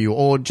point of view,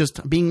 or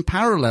just being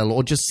parallel,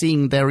 or just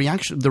seeing the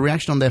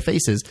reaction on their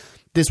faces.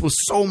 This was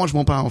so much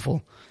more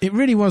powerful. It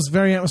really was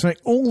very atmospheric.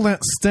 All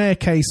that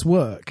staircase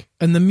work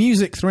and the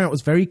music throughout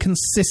was very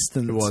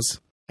consistent. It was.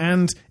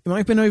 And it might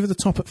have been over the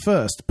top at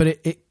first, but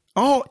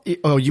Oh,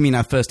 you mean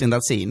at first in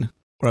that scene?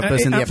 Or at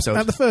first in the episode?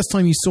 At the first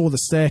time you saw the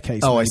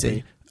staircase. Oh, maybe. I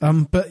see.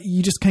 But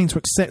you just came to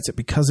accept it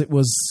because it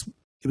was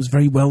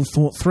very well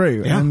thought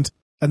through. Yeah.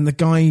 And the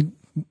guy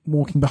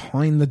walking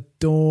behind the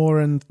door,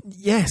 and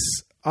yes.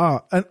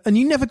 And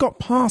you never got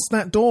past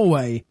that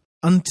doorway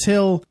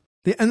until...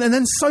 And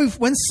then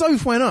when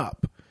Soph went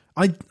up,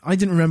 I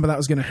didn't remember that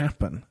was going to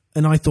happen.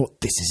 And I thought,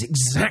 this is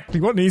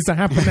exactly what needs to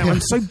happen now. I'm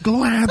so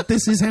glad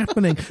this is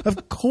happening.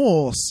 Of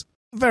course.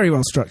 Very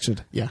well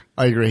structured. Yeah,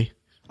 I agree.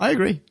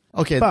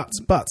 Okay.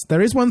 But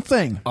there is one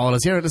thing. Oh,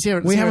 let's hear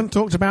it. We haven't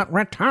talked about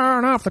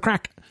Return of the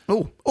Crack.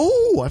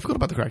 Oh, I forgot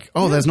about the crack.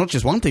 Oh, there's not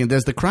just one thing.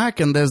 There's the crack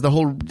and there's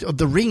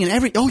the ring and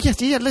every... Oh, yes,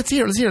 yeah, let's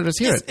hear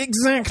it.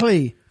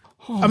 Exactly.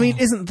 I mean,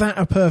 isn't that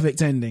a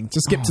perfect ending?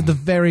 To skip to the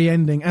very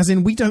ending, as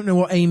in we don't know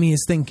what Amy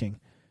is thinking.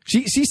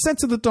 She said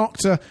to the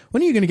doctor,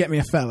 when are you going to get me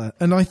a fella?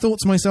 And I thought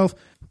to myself,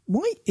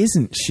 why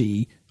isn't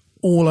she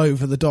all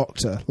over the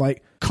doctor?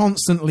 Like,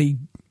 constantly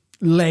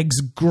legs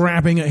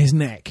grabbing at his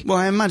neck. Well,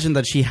 I imagine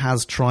that she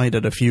has tried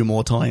it a few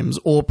more times,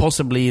 or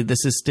possibly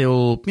this is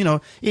still,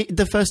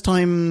 the first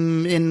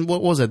time in,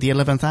 what was it, the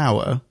 11th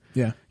hour?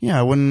 Yeah.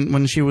 Yeah,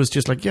 when she was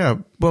just like, yeah,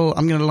 well,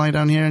 I'm going to lie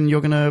down here and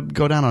you're going to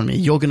go down on me.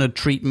 You're going to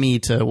treat me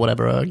to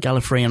whatever, a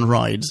Gallifreyan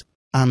ride.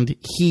 And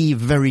he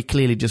very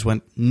clearly just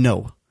went,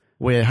 no,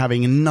 we're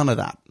having none of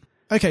that.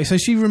 Okay, so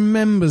she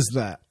remembers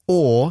that.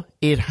 Or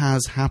it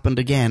has happened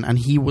again and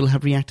he will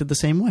have reacted the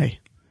same way.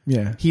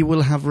 Yeah. He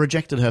will have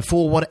rejected her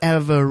for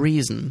whatever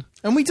reason.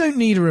 And we don't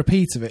need a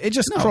repeat of it. It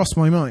just crossed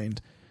my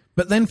mind.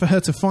 But then for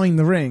her to find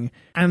the ring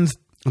and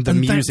the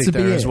music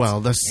there as well,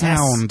 the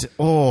sound,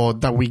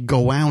 that we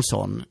go out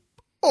on.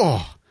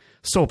 Oh,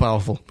 so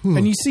powerful.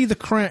 And you see the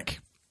crack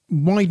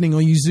widening,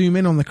 or you zoom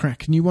in on the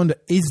crack and you wonder,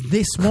 is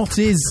this what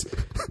is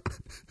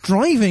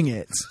driving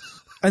it?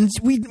 And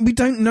we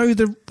don't know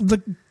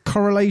the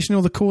correlation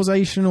or the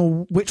causation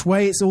or which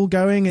way it's all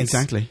going.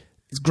 Exactly.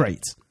 It's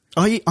great.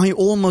 I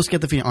almost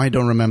get the feeling, I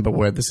don't remember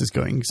where this is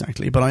going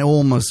exactly, but I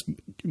almost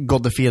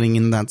got the feeling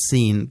in that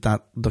scene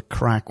that the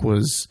crack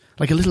was,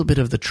 like a little bit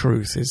of the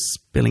truth is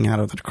spilling out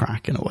of the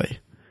crack in a way.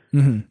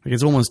 Mm-hmm.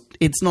 Like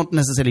it's not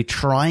necessarily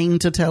trying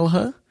to tell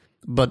her,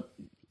 but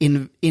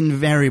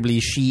invariably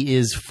she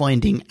is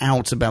finding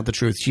out about the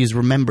truth. She is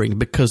remembering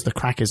because the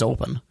crack is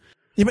open.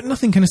 Yeah, but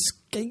nothing can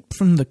escape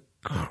from the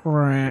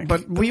crack.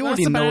 But we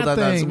already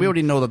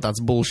know that's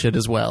bullshit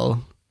as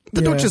well.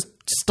 The dog just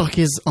stuck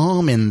his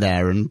arm in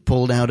there and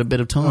pulled out a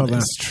bit of TARDIS. Oh,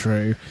 that's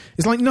true.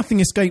 It's like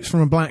nothing escapes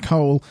from a black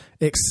hole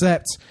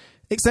except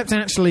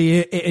actually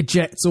it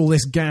ejects all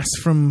this gas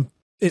from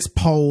its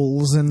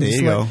poles. And there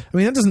you go. I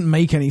mean, that doesn't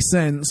make any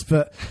sense,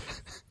 but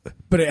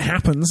it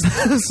happens.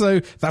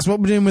 So that's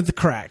what we're doing with the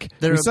crack.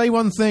 We say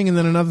one thing and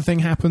then another thing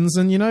happens,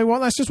 and you know what?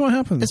 That's just what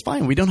happens. It's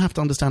fine. We don't have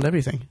to understand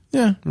everything.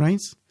 Yeah.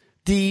 Right?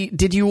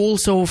 Did you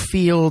also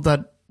feel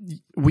that...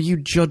 Were you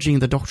judging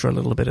the Doctor a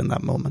little bit in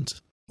that moment?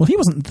 Well, he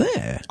wasn't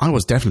there. I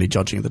was definitely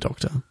judging the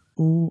Doctor.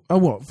 Oh,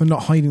 what? For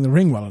not hiding the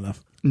ring well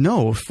enough?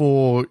 No,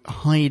 for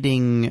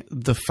hiding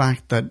the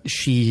fact that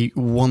she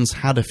once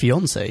had a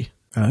fiancé.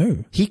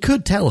 Oh. He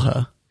could tell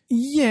her.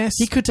 Yes.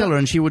 He could tell her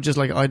and she would just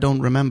like, I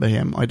don't remember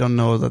him. I don't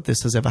know that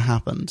this has ever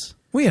happened.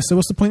 Well, yeah, so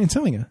what's the point in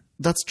telling her?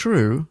 That's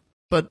true,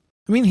 but...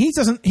 I mean, he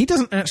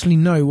doesn't actually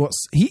know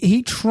what's...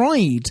 He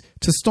tried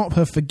to stop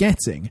her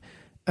forgetting,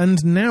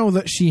 and now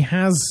that she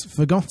has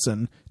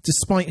forgotten,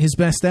 despite his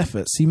best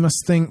efforts, he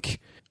must think...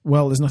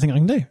 Well, there's nothing I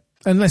can do.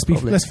 And let's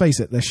face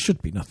it, there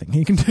should be nothing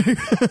he can do.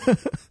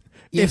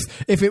 Yes.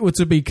 If it were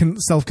to be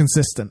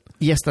self-consistent.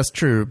 Yes, that's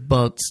true.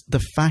 But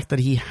the fact that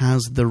he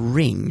has the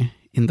ring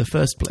in the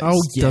first place,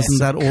 doesn't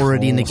that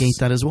already negate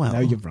that as well? No,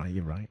 you're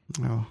right.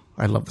 Oh,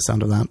 I love the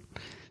sound of that.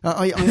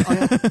 I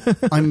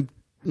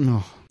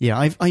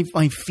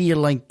feel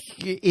like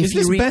if is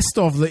this best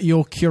of that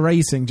you're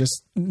curating?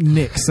 Just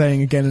Nick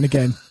saying again and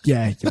again,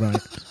 "Yeah, you're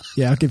right."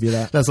 Yeah, I'll give you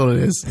that. That's all it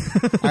is.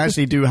 I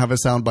actually do have a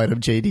soundbite of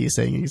JD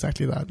saying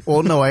exactly that.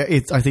 Or no, I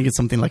think it's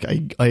something like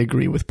I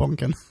agree with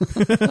Ponkin.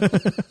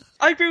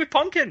 I agree with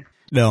Ponkin.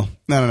 No.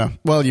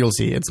 Well, you'll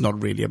see. It's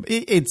not really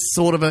it's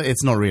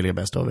not really a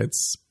best of.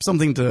 It's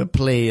something to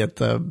play at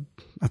the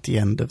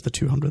end of the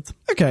 200th.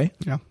 Okay.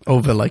 Yeah.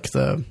 Over like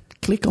the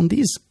click on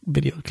these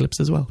video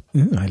clips as well.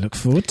 I look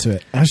forward to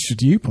it. As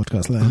should you,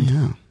 Podcast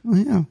Land. Oh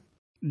yeah.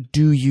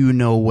 Do you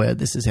know where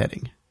this is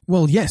heading?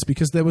 Well, yes,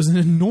 because there was an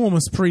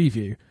enormous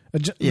preview.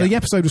 The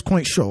episode was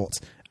quite short,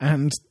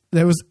 and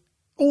there was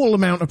all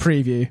amount of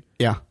preview.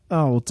 Yeah.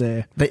 Oh,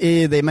 dear.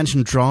 They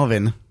mentioned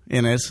Dravin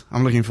in it.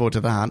 I'm looking forward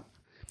to that.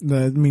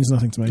 That means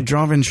nothing to me.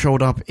 Drarvin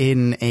showed up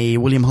in a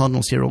William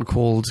Hartnell serial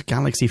called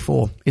Galaxy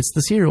 4. It's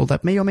the serial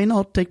that may or may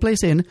not take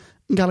place in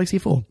Galaxy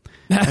 4.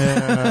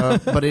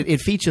 But it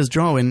features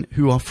Drarvin,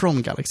 who are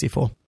from Galaxy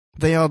 4.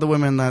 They are the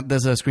women that...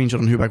 There's a screenshot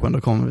on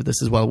whoback1.com of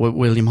this as well, where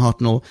William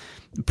Hartnell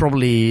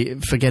probably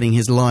forgetting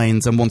his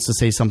lines and wants to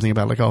say something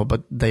about, like, oh,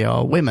 but they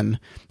are women,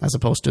 as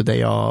opposed to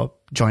they are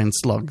giant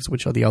slugs,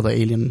 which are the other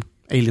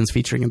aliens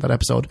featuring in that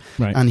episode.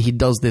 Right. And he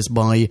does this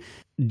by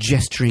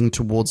gesturing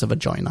towards a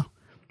vagina.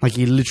 Like,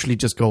 he literally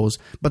just goes,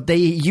 but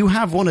you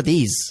have one of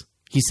these.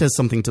 He says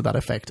something to that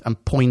effect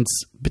and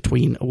points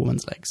between a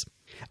woman's legs.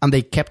 And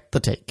they kept the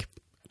take.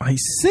 I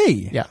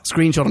see. Yeah,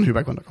 screenshot on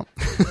whoback1.com.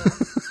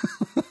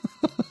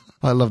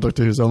 I love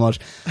Doctor Who so much.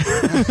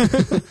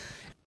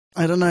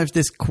 I don't know if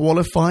this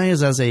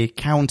qualifies as a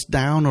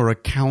countdown or a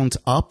count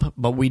up,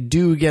 but we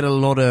do get a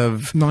lot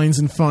of... 9s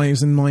and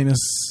 5s and -1s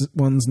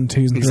and 2s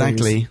and 3s.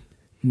 Exactly.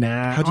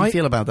 Nah. How do you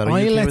feel about that? Are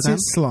I you okay let with that? it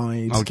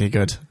slide. Okay,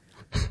 good.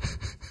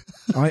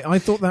 I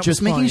thought that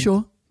Just was fine. making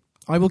sure.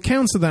 I will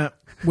counter that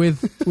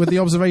with the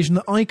observation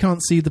that I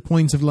can't see the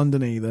point of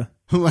London either.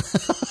 Okay.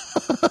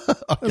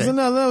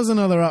 That was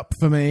another up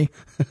for me.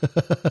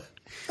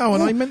 Oh,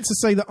 and I meant to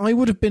say that I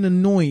would have been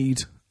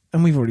annoyed,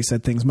 and we've already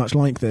said things much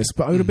like this,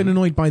 but I would have been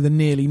annoyed by the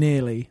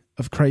nearly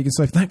of Craig and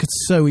Sophie. That could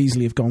so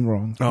easily have gone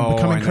wrong. Oh,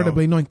 become I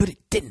incredibly annoying, but it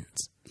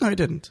didn't. No, it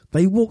didn't.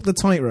 They walked the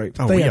tightrope.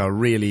 Oh, they we are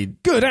really...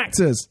 good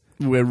actors.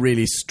 We're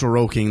really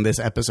stroking this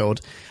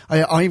episode.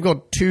 I've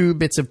got 2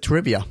 bits of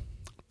trivia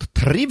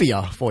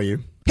for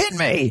you. Hit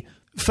me!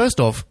 First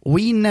off,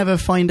 we never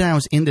find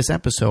out in this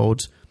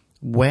episode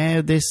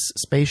where this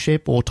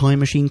spaceship or time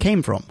machine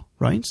came from,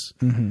 right?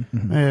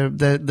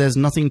 There's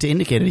nothing to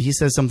indicate it. He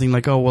says something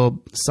like, oh,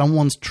 well,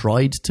 someone's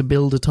tried to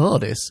build a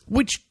TARDIS,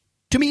 which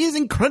to me is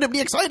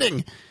incredibly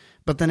exciting.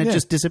 But then it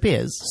just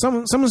disappears.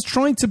 Someone's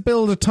tried to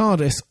build a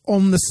TARDIS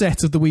on the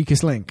set of The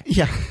Weakest Link.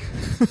 Yeah.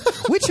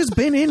 Which has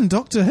been in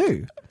Doctor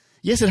Who.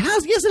 Yes, it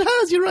has. Yes, it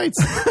has. You're right.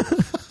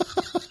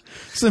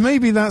 So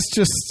maybe that's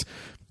just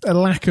a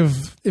lack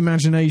of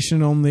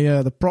imagination on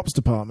the props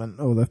department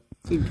or the...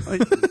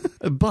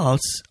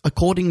 But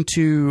according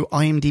to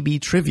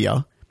IMDb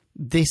trivia,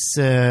 I'm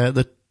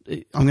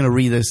going to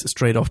read this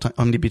straight off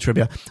IMDb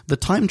trivia. The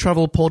time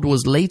travel pod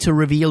was later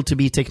revealed to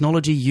be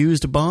technology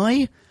used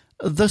by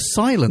the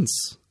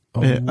Silence.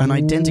 An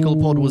identical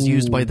pod was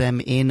used by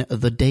them in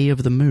The Day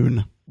of the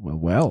Moon.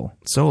 Well.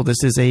 So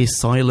this is a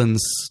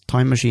Silence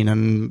time machine,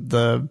 and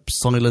the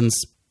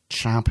Silence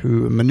chap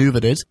who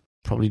maneuvered it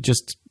probably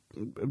just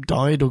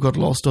died or got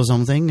lost or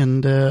something,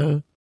 and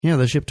the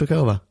ship took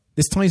over.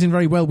 This ties in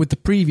very well with the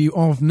preview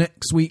of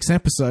next week's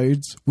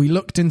episodes. We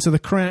looked into the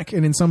crack,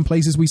 and in some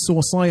places we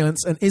saw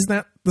Silence. And is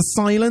that the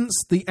Silence,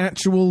 the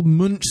actual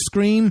Munch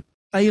scream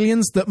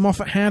aliens that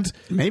Moffat had?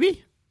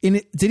 Maybe. In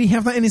it? Did he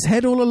have that in his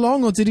head all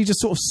along, or did he just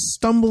sort of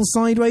stumble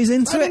sideways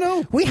into it? I don't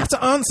know. We have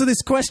to answer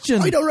this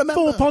question. I don't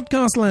remember. For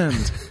Podcast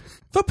Land.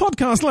 For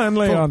Podcast Land,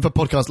 Leon. For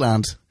Podcast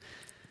Land.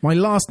 My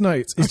last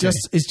note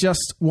is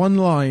just one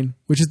line,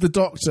 which is the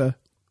Doctor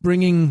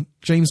bringing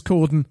James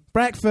Corden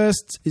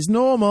breakfast is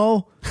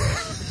normal.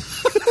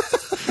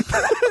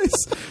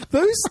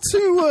 Those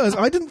 2 words,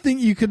 I didn't think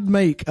you could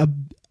make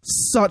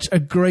such a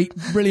great,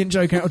 brilliant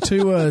joke out of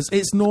 2 words.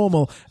 It's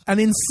normal.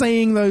 And in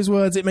saying those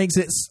words, it makes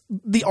it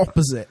the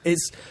opposite.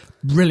 It's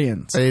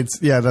brilliant.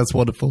 That's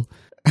wonderful.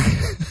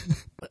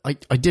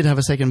 I did have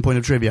a second point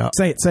of trivia.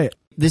 Say it.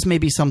 This may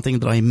be something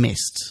that I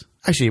missed.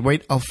 Actually,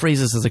 wait, I'll phrase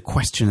this as a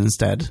question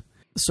instead.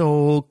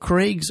 So,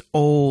 Craig's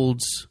old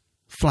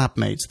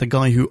flatmate, the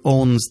guy who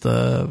owns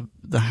the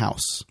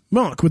house.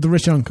 Mark with the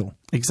rich uncle.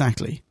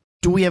 Exactly.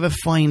 Do we ever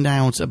find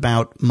out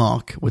about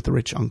Mark with the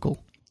rich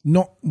uncle?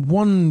 Not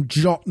one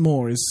jot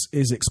more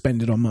is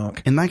expended on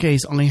Mark. In that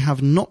case, I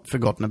have not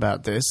forgotten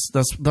about this.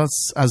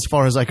 That's as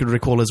far as I could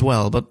recall as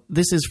well, but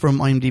this is from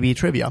IMDb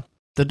trivia.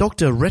 The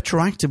Doctor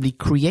retroactively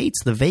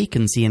creates the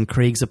vacancy in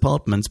Craig's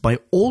apartment by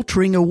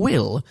altering a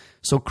will,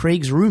 so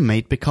Craig's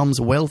roommate becomes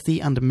wealthy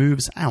and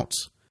moves out.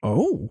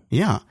 Oh.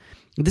 Yeah.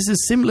 This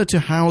is similar to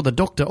how the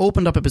Doctor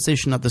opened up a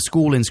position at the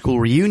school in School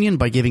Reunion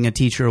by giving a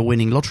teacher a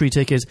winning lottery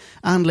ticket,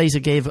 and later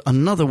gave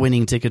another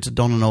winning ticket to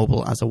Donna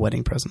Noble as a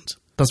wedding present.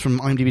 That's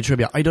from IMDb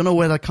trivia. I don't know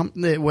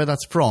where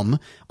that's from.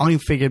 I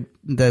figured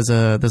there's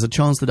a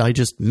chance that I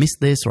just missed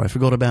this or I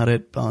forgot about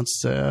it, but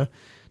no,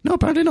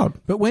 apparently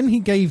not. But when he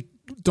gave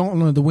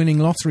Donna the winning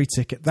lottery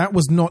ticket, that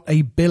was not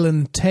a Bill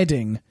and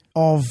Tedding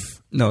of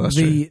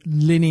the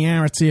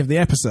linearity of the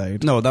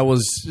episode. No, that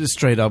was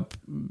straight up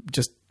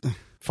just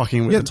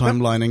fucking with the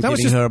timeline and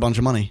giving her a bunch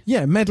of money.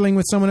 Yeah, meddling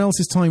with someone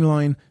else's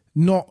timeline,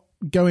 not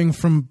going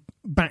from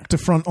back to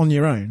front on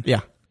your own.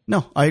 Yeah.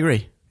 No, I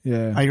agree.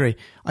 Yeah. I agree.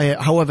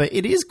 However,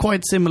 it is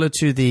quite similar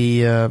to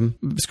the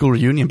School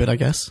Reunion bit, I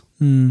guess.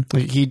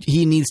 Like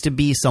he needs to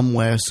be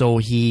somewhere, so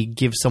he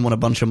gives someone a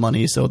bunch of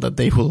money so that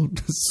they will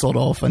sort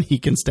off and he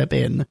can step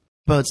in.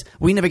 But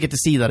we never get to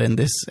see that in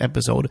this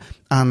episode,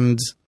 and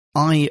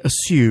I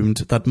assumed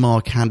that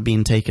Mark had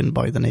been taken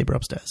by the neighbour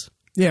upstairs.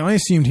 Yeah, I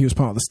assumed he was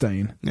part of the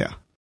stain. Yeah,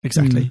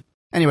 exactly.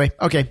 Anyway,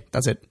 okay,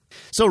 that's it.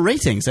 So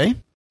ratings, eh?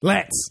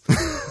 Let's.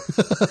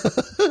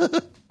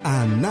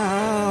 And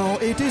now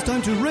it is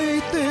time to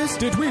rate this.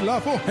 Did we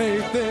laugh or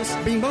hate this?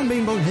 Bing bong,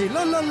 hey,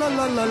 la la la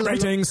la la.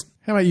 Ratings.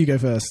 How about you go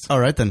first? All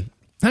right then.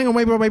 Hang on,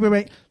 wait. Let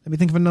me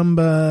think of a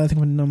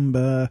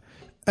number.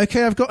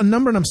 Okay, I've got a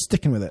number and I'm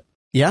sticking with it.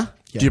 Yeah?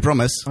 Do you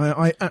promise?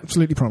 I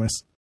absolutely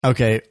promise.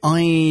 Okay,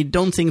 I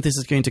don't think this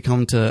is going to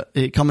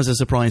come as a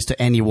surprise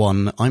to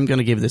anyone. I'm going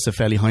to give this a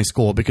fairly high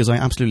score because I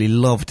absolutely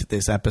loved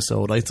this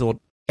episode. I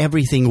thought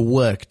everything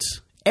worked.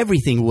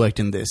 Everything worked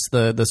in this.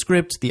 The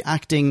script, the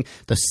acting,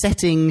 the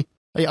setting.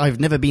 I've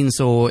never been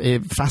so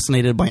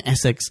fascinated by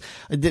Essex.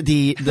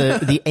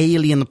 The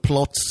alien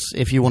plots,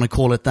 if you want to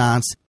call it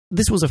that.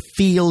 This was a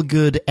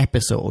feel-good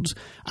episode.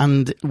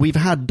 And we've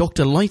had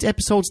Dr. Light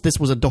episodes. This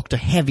was a Dr.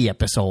 Heavy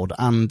episode.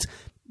 And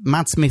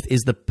Matt Smith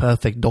is the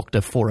perfect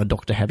doctor for a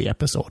Dr. Heavy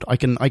episode. I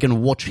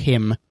can watch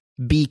him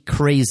be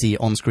crazy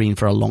on screen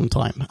for a long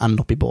time and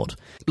not be bored.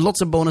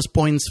 Lots of bonus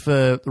points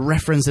for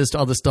references to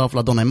other stuff,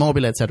 La Donna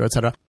Immobile, etc.,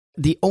 etc.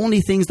 The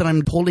only things that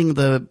I'm pulling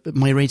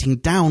my rating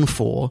down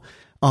for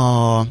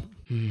are...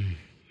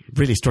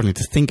 really struggling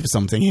to think of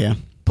something here.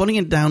 Putting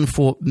it down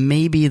for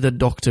maybe the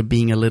Doctor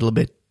being a little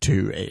bit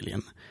too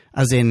alien.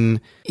 As in,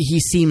 he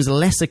seems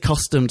less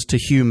accustomed to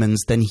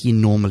humans than he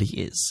normally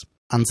is.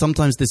 And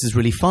sometimes this is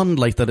really fun,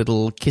 like the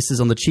little kisses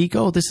on the cheek.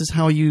 Oh, this is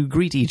how you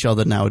greet each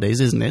other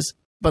nowadays, isn't it?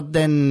 But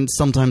then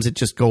sometimes it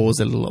just goes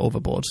a little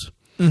overboard.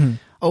 Mm-hmm.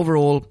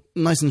 Overall,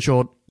 nice and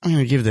short, I'm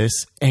going to give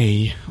this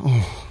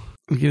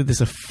I'll give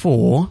this a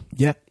 4.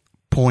 Yep.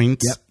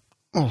 Point. Yep.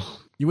 Oh.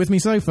 You with me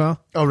so far?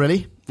 Oh,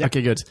 really? Yep.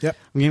 Okay, good. Yep.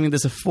 I'm giving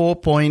this a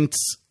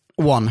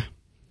 4.1.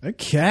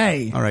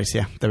 Okay. All right,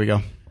 yeah, there we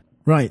go.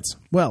 Right.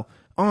 Well,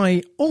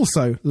 I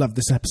also loved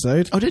this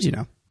episode. Oh, did you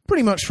know?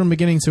 Pretty much from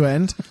beginning to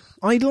end.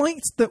 I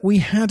liked that we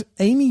had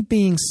Amy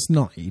being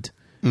snide,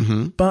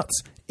 but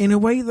in a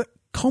way that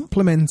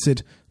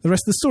complemented the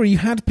rest of the story. You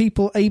had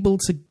people able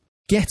to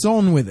get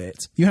on with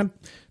it. You had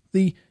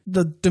the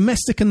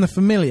domestic and the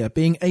familiar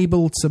being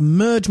able to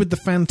merge with the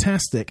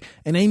fantastic,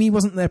 and Amy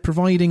wasn't there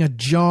providing a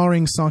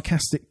jarring,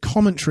 sarcastic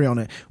commentary on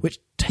it, which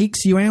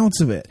takes you out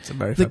of it.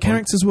 The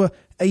characters were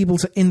able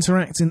to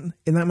interact in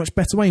that much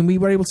better way, and we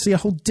were able to see a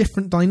whole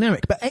different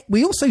dynamic. But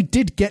we also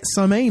did get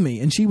some Amy,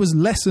 and she was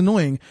less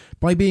annoying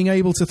by being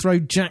able to throw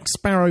Jack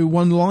Sparrow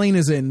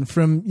one-liners in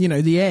from,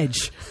 the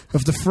edge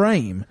of the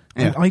frame.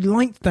 Yeah. I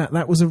liked that.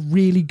 That was a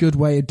really good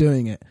way of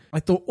doing it.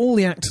 I thought all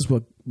the actors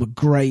were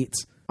great.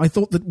 I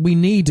thought that we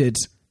needed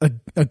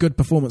a good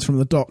performance from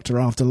the Doctor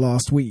after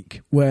last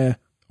week, where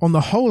on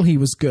the whole he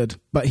was good,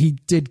 but he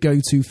did go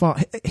too far.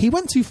 He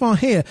went too far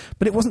here,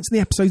 but it wasn't to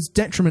the episode's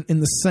detriment in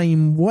the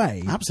same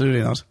way.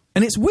 Absolutely not.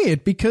 And it's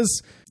weird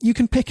because you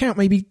can pick out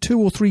maybe 2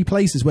 or 3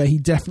 places where he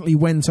definitely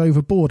went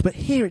overboard, but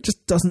here it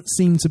just doesn't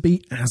seem to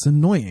be as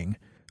annoying.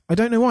 I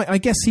don't know why. I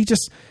guess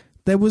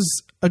there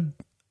was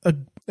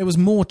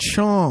more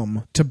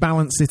charm to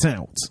balance it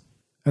out,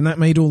 and that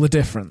made all the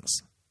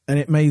difference. And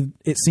it made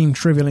it seem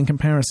trivial in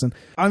comparison.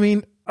 I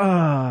mean,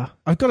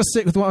 I've got to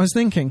stick with what I was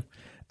thinking.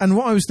 And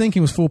what I was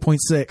thinking was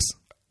 4.6.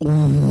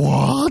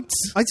 What?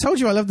 I told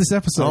you I loved this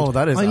episode. Oh,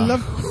 that is...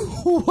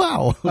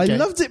 wow. Okay. I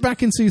loved it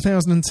back in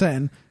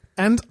 2010,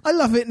 and I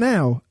love it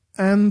now.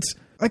 And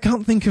I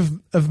can't think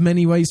of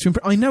many ways to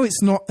improve. I know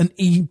it's not an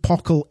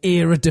epochal,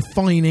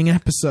 era-defining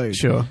episode.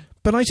 Sure.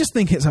 But I just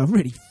think it's a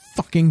really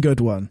fucking good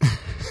one.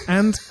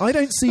 And I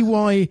don't see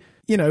why,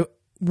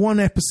 one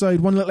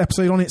little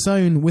episode on its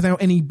own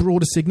without any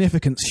broader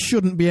significance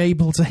shouldn't be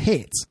able to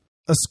hit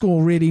a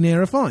score really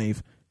near a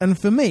 5. And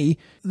for me,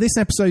 this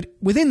episode,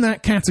 within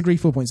that category,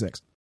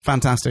 4.6.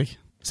 Fantastic.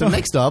 So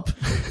next up...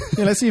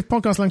 let's see if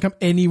Podcast Land come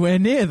anywhere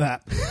near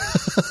that.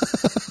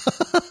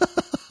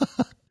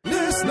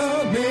 Listener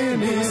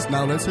minis.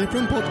 Now let's hear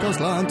from Podcast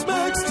Land.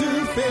 Max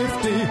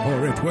 250,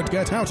 or it would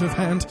get out of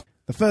hand.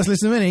 The first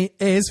listener mini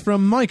is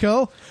from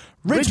Michael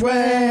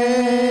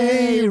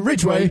Ridgway.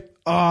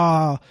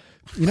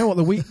 You know what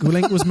the weak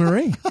link was,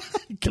 Marie?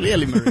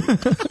 Clearly, Marie.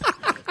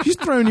 She's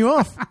thrown you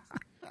off.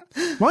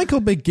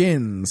 Michael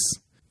begins.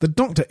 The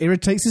Doctor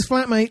irritates his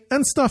flatmate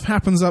and stuff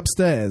happens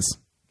upstairs.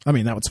 I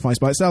mean, that would suffice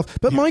by itself.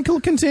 But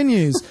Michael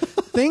continues.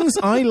 Things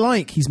I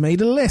like. He's made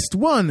a list.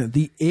 1,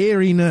 the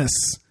eeriness.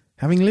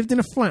 Having lived in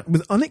a flat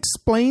with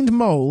unexplained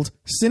mould,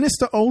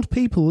 sinister old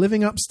people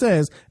living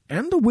upstairs,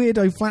 and a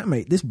weirdo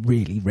flatmate, this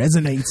really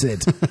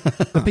resonated.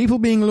 The people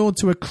being lured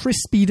to a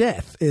crispy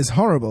death is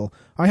horrible.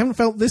 I haven't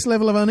felt this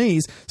level of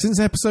unease since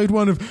episode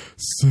 1 of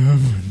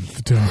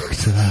 7th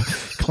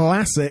Doctor.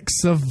 Classic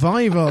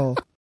survival.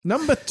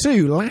 Number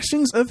 2,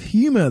 lashings of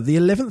humour. The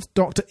 11th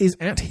Doctor is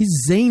at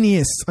his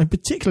zaniest. I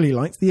particularly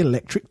liked the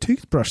electric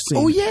toothbrush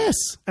scene. Oh, yes.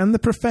 And the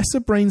Professor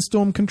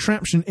Brainstorm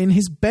contraption in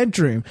his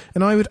bedroom.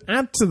 And I would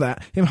add to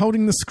that him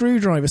holding the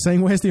screwdriver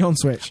saying, "Where's the on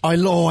switch?" I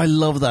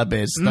love that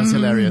bit. That's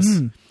hilarious.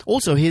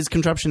 Also, his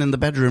contraption in the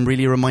bedroom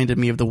really reminded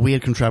me of the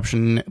weird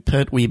contraption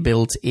Pertwee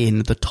built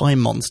in The Time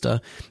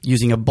Monster,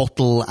 using a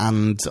bottle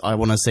and, I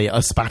want to say,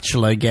 a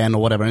spatula again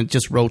or whatever, and it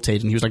just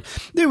rotated. And he was like,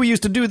 "Yeah, we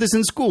used to do this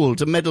in school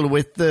to meddle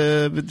with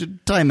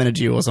time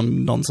energy or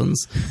some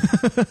nonsense."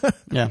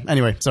 Yeah,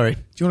 anyway, sorry.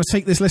 Do you want to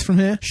take this list from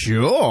here?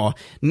 Sure.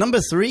 Number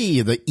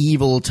 3, the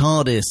evil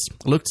TARDIS.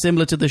 Looked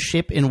similar to the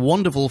ship in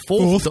wonderful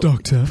Fourth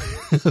Doctor.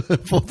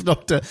 Fourth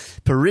Doctor,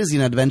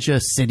 Parisian Adventure,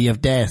 City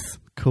of Death.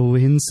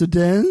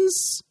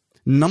 Coincidence?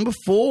 Number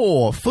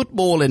 4,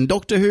 football in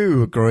Doctor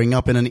Who. Growing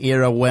up in an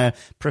era where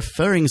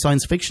preferring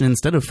science fiction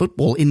instead of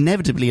football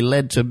inevitably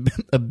led to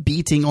a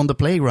beating on the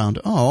playground.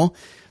 Oh,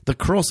 the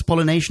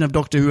cross-pollination of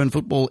Doctor Who and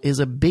football is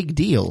a big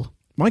deal.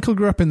 Michael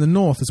grew up in the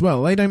north as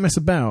well. They don't mess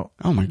about.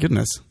 Oh my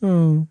goodness.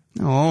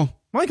 Oh.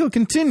 Michael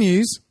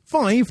continues.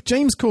 5,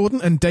 James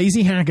Corden and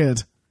Daisy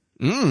Haggard.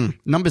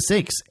 Number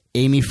 6,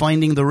 Amy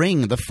finding the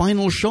ring, the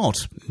final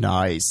shot.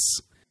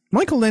 Nice.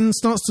 Michael then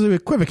starts to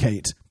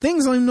equivocate.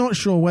 Things I'm not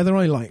sure whether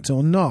I liked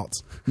or not.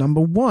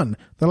 Number 1,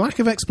 the lack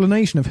of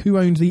explanation of who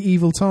owned the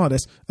evil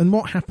TARDIS and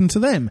what happened to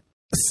them.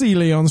 See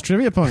Leon's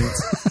trivia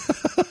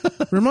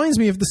points. Reminds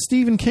me of the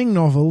Stephen King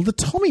novel, The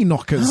Tommy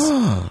Knockers.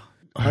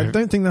 I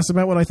don't think that's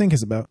about what I think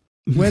it's about.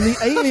 Where the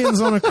aliens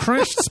on a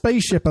crashed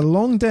spaceship are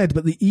long dead,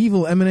 but the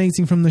evil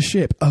emanating from the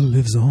ship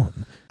lives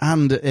on.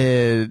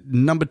 And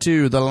number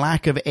 2, the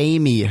lack of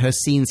Amy. Her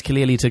scenes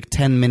clearly took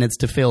 10 minutes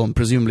to film.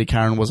 Presumably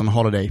Karen was on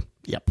holiday.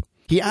 Yep.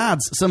 He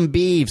adds some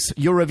beefs.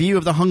 Your review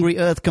of The Hungry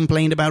Earth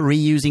complained about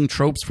reusing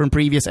tropes from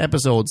previous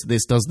episodes.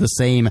 This does the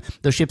same.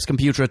 The ship's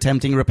computer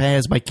attempting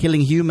repairs by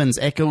killing humans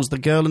echoes the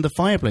girl in the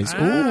fireplace.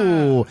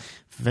 Ooh,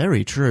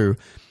 very true.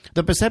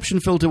 The perception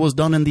filter was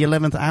done in the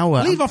 11th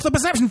hour. Leave off the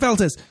perception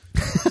filters!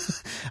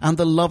 And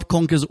the Love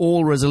Conquers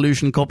All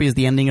resolution copies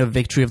the ending of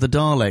Victory of the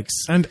Daleks.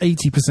 And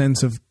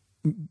 80% of,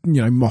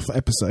 Moth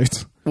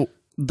episodes. Well,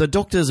 the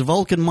Doctor's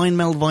Vulcan mind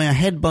meld via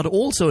headbutt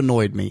also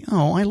annoyed me.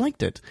 Oh, I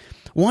liked it.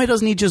 Why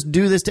doesn't he just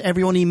do this to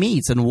everyone he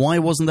meets? And why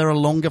wasn't there a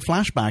longer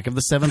flashback of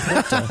the 7th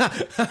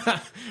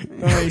Doctor?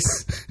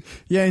 Nice.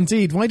 Yeah,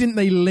 indeed. Why didn't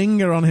they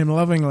linger on him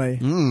lovingly?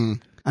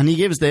 And he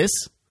gives this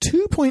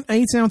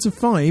 2.8 out of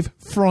 5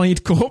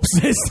 fried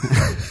corpses.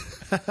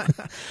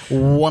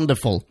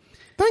 Wonderful.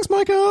 Thanks,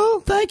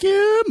 Michael. Thank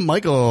you,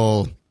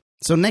 Michael.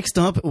 So next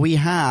up, we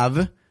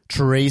have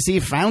Tracy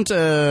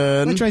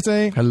Fountain. Hi,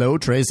 Tracy. Hello,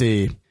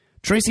 Tracy.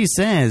 Tracy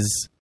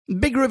says,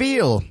 big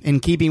reveal. In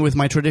keeping with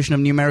my tradition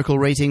of numerical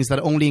ratings that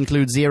only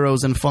include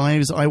 0s and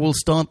 5s, I will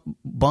start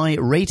by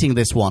rating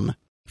this one.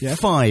 Yeah.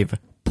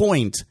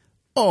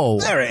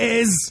 5.0. There it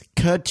is.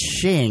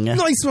 Ka-ching.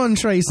 Nice one,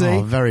 Tracy.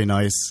 Oh, very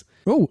nice.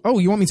 Oh,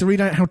 you want me to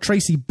read out how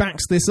Tracy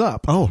backs this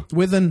up? Oh.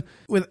 With an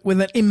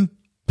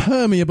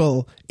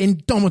impermeable,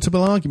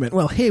 indomitable argument.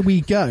 Well, here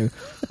we go.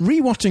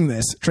 Rewatching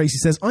this, Tracy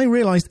says, I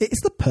realised it is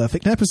the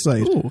perfect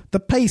episode. Ooh. The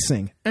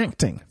pacing,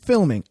 acting,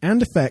 filming,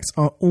 and effects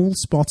are all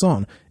spot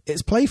on.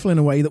 It's playful in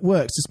a way that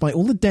works despite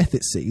all the death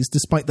it sees,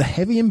 despite the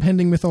heavy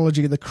impending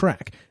mythology of the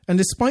crack, and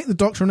despite the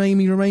Doctor and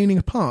Amy remaining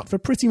apart for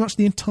pretty much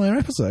the entire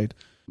episode.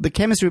 The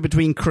chemistry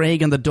between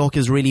Craig and the Doc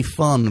is really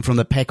fun, from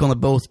the peck on the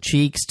both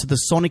cheeks to the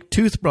sonic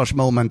toothbrush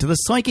moment to the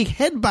psychic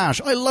head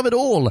bash. I love it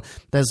all.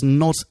 There's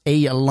not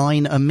a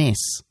line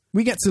amiss.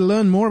 We get to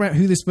learn more about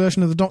who this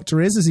version of the Doctor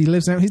is as he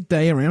lives out his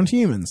day around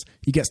humans.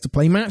 He gets to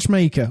play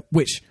matchmaker,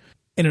 which,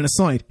 in an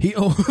aside, he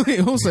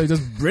also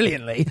does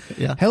brilliantly,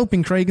 Yeah.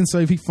 helping Craig and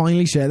Sophie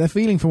finally share their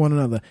feeling for one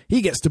another.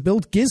 He gets to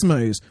build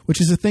gizmos, which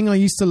is a thing I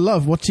used to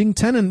love watching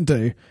Tennant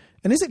do.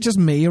 And is it just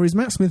me, or is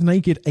Matt Smith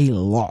naked a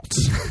lot?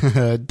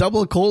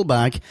 Double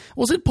callback.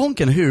 Was it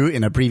Ponkin who,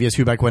 in a previous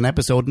Who Back When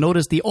episode,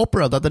 noticed the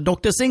opera that the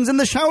Doctor sings in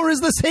the shower is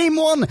the same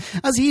one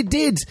as he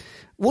did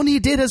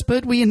as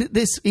Pertwee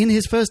in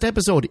his first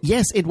episode?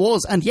 Yes, it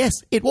was, and yes,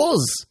 it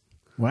was.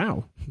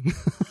 Wow.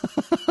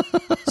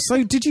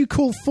 So did you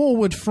call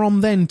forward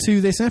from then to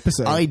this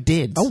episode? I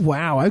did. Oh,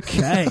 wow,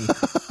 okay.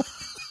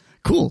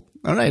 Cool.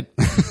 All right.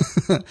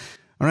 All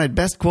right,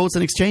 best quotes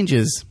and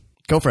exchanges.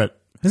 Go for it.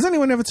 Has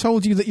anyone ever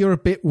told you that you're a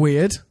bit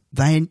weird?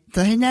 They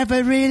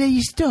never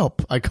really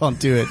stop. I can't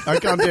do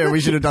it. We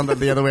should have done that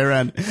the other way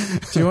around.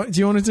 Do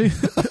you want to do...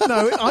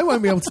 No, I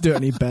won't be able to do it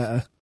any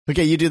better.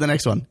 Okay, you do the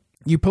next one.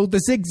 You pulled the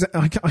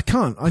zigzag... I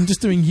can't. I'm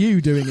just doing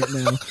you doing it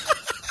now.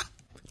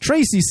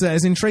 Tracy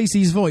says in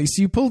Tracy's voice,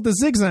 you pulled the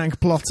zigzag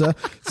plotter.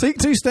 Take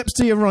 2 steps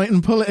to your right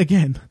and pull it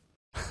again.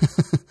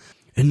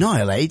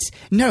 Annihilate?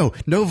 No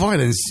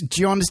violence.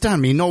 Do you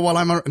understand me? Not while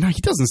I'm around. No,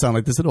 he doesn't sound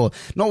like this at all.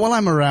 Not while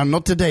I'm around,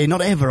 not today,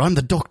 not ever. I'm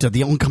the Doctor,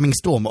 the oncoming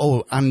storm.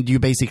 Oh, and you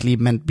basically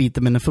meant beat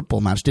them in a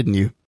football match, didn't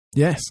you?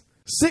 Yes.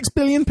 6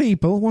 billion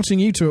people watching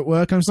you two at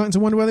work. I'm starting to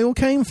wonder where they all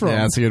came from.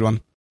 Yeah, that's a good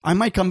one. I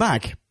might come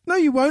back. No,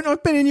 you won't.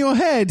 I've been in your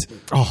head.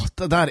 Oh,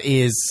 that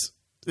is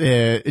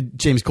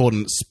James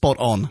Corden. Spot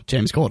on,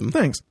 James Corden.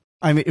 Thanks.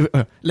 I mean,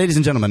 ladies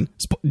and gentlemen,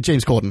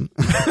 James Corden.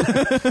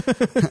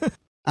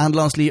 And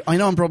lastly, I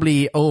know I'm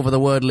probably over the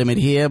word limit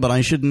here, but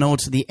I should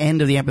note the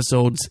end of the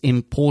episode's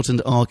important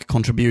arc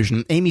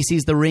contribution. Amy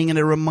sees the ring and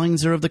it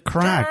reminds her of the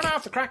crack. Turn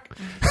off the crack.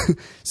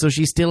 So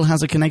she still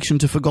has a connection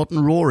to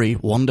Forgotten Rory.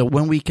 Wonder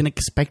when we can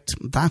expect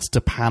that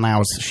to pan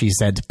out, she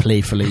said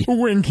playfully.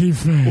 Winky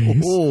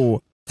face.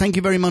 Oh, thank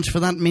you very much for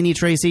that, Mini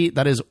Tracy.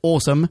 That is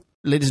awesome.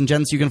 Ladies and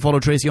gents, you can follow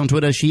Tracy on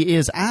Twitter. She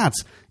is at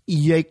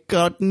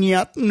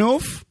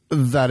Yekotnyatnov.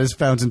 That is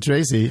Fountain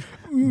Tracy.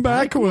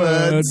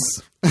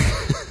 Backwards.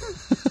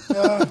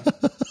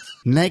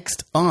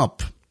 Next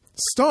up,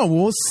 Star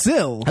Wars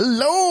Sill.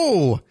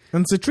 hello.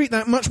 And to treat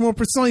that much more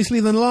precisely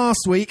than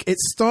last week,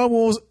 it's Star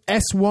Wars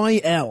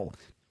SYL.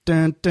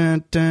 Dun,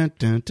 dun, dun,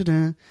 dun, dun,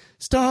 dun.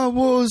 Star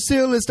Wars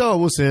Sill is Star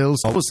Wars Sill.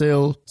 Star Wars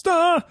Sill.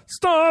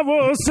 Star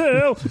Wars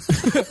Sill.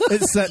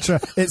 Etc.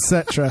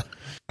 etc.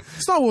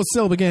 Star Wars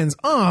Sill begins.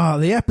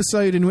 The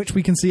episode in which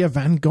we can see a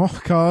Van Gogh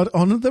card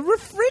on the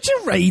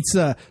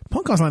refrigerator.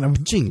 Podcast line, I'm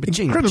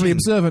incredibly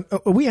observant.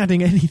 Are we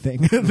adding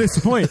anything at this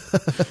point?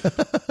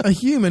 A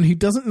human who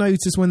doesn't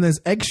notice when there's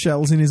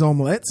eggshells in his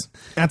omelette.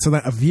 Add to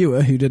that a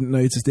viewer who didn't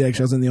notice the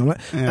eggshells in the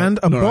omelette. Yeah, and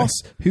a boss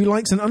who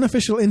likes an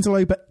unofficial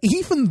interloper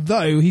even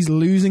though he's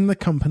losing the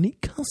company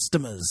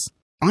customers.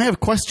 I have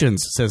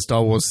questions, says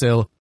Star Wars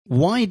Sill.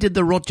 Why did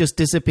the rot just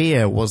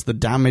disappear? Was the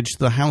damage to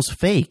the house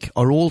fake?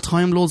 Are all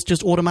Time Lords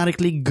just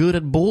automatically good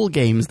at ball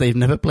games they've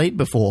never played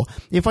before?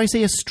 If I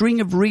say a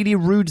string of really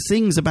rude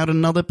things about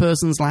another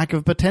person's lack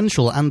of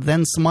potential and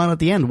then smile at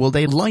the end, will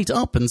they light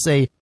up and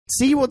say,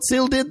 see what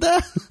Sill did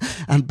there?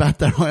 And bat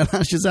their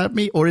eyelashes at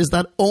me? Or is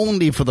that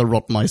only for the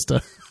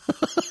Rotmeister?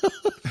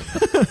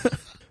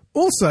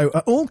 Also,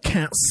 are all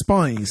cats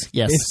spies?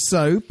 Yes. If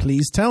so,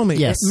 please tell me.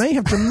 Yes. It may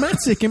have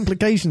dramatic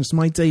implications to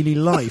my daily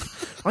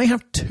life. I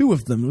have 2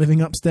 of them living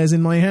upstairs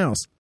in my house.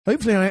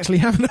 Hopefully I actually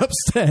have an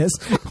upstairs,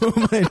 or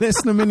my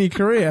listener mini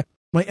career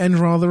might end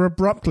rather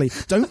abruptly.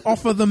 Don't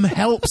offer them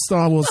help,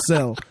 Star Wars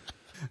Sill.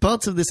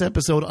 Parts of this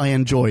episode I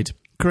enjoyed.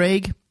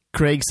 Craig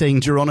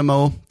saying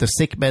Geronimo, the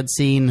sickbed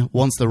scene,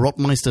 once the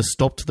Rotmeister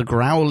stopped the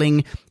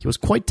growling. He was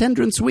quite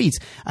tender and sweet,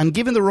 and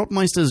given the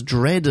Rotmeister's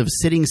dread of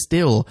sitting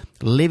still,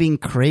 living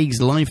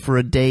Craig's life for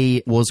a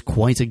day was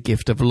quite a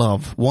gift of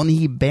love, one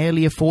he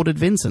barely afforded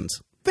Vincent.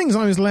 Things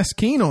I was less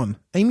keen on.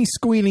 Amy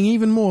squealing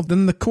even more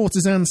than the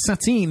courtesan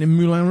Satine in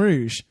Moulin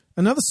Rouge.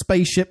 Another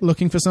spaceship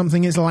looking for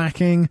something is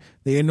lacking.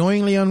 The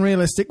annoyingly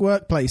unrealistic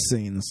workplace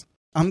scenes.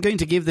 I'm going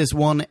to give this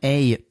one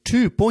a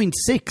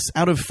 2.6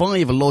 out of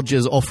 5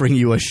 lodgers offering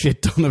you a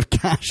shit ton of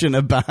cash in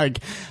a bag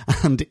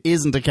and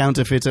isn't a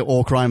counterfeiter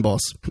or crime boss.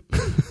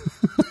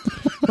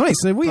 Right,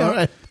 so we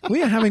are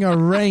having a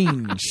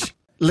range.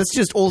 Let's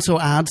just also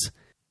add,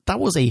 that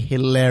was a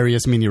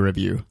hilarious mini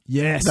review.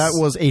 Yes. That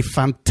was a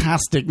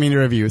fantastic mini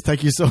review.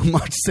 Thank you so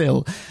much,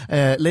 Sill.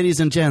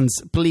 Ladies and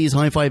gents, please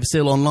high five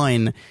Sill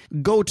online.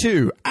 Go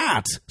to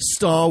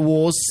 @Star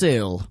Wars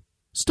Sill.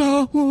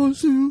 Star Wars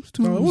Sill,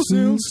 Star Wars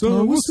Sill,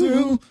 Star Wars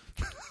Sill.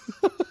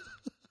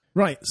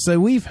 Right, so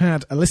we've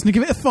had a listener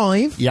give it a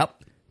 5.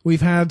 Yep.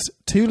 We've had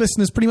 2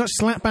 listeners pretty much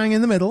slap bang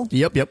in the middle.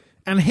 Yep.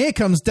 And here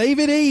comes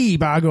David E.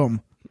 Bagum.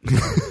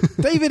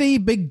 David E.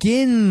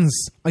 begins.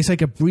 I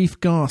take a brief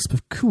gasp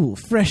of cool,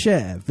 fresh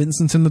air,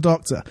 Vincent and the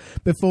Doctor,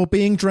 before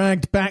being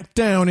dragged back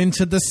down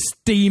into the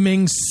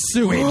steaming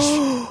sewage.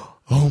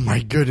 Oh my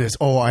goodness.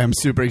 Oh, I am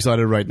super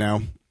excited right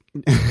now.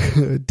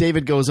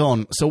 David goes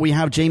on. So we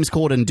have James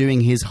Corden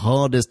doing his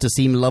hardest to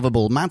seem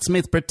lovable, Matt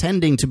Smith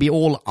pretending to be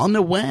all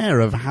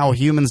unaware of how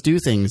humans do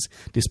things,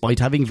 despite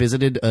having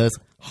visited Earth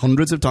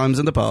hundreds of times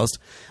in the past,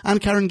 and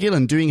Karen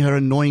Gillan doing her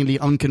annoyingly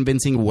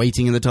unconvincing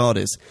waiting in the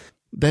TARDIS.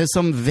 There's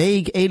some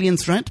vague alien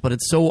threat, but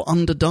it's so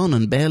underdone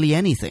and barely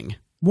anything.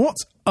 What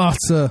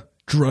utter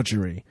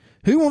drudgery.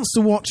 Who wants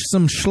to watch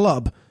some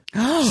schlub?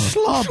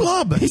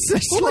 Schlub. He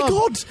said Oh my schlub.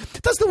 god,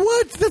 that's the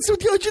word. That's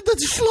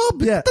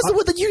schlub. Yeah, that's the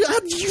word that you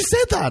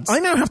said that. I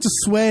now have to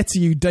swear to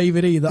you,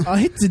 David E., that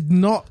I did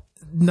not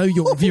know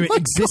your view my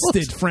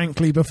existed,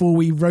 frankly, before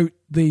we wrote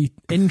the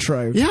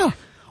intro. Yeah.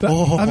 But,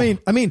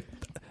 I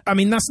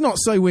mean, that's not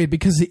so weird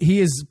because he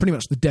is pretty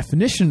much the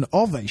definition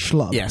of a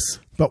schlub. Yes.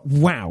 But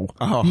wow.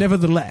 Oh.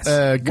 Nevertheless.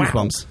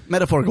 Goosebumps. Wow.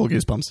 Metaphorical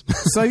goosebumps.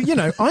 So,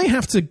 I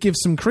have to give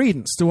some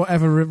credence to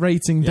whatever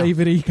rating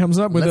David E. comes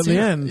up with at the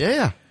end.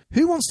 Yeah.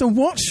 Who wants to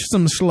watch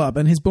some schlub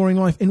and his boring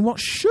life in what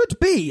should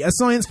be a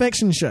science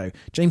fiction show?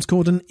 James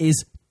Corden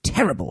is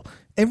terrible.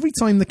 Every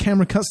time the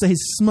camera cuts to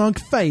his smug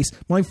face,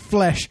 my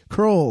flesh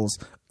crawls.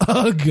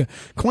 Ugh.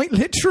 Quite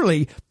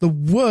literally, the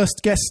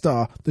worst guest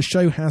star the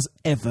show has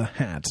ever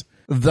had.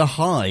 The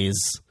highs.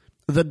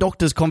 The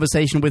Doctor's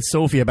conversation with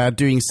Sophie about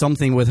doing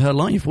something with her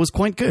life was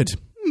quite good.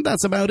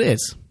 That's about it.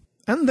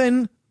 And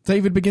then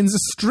David begins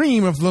a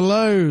stream of the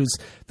lows.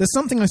 There's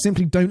something I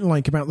simply don't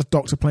like about the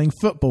Doctor playing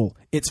football.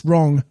 It's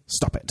wrong.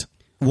 Stop it.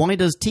 Why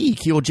does tea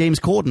cure James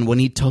Corden when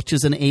he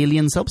touches an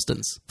alien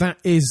substance? That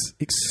is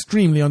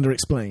extremely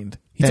underexplained.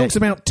 He talks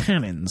about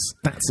tannins.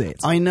 That's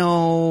it. I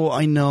know.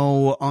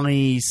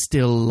 I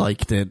still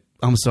liked it.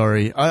 I'm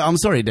sorry. I'm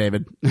sorry,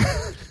 David.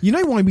 You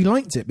know why we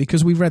liked it?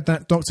 Because we read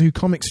that Doctor Who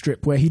comic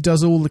strip where he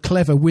does all the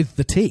clever with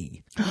the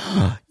tea.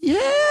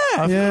 Yeah,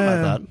 I forgot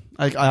about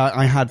that.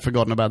 I had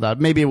forgotten about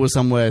that. Maybe it was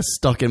somewhere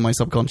stuck in my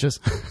subconscious.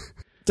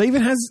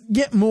 David has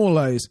yet more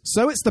lows.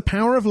 So it's the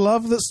power of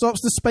love that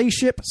stops the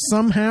spaceship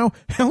somehow.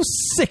 How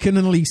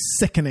sickeningly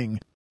sickening.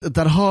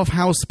 That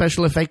half-house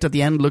special effect at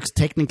the end looks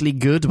technically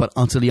good, but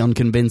utterly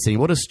unconvincing.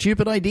 What a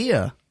stupid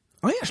idea.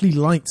 I actually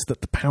liked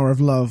that the power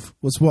of love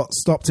was what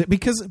stopped it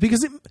because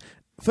it,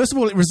 first of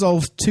all, it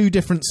resolved two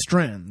different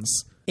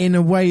strands in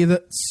a way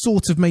that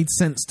sort of made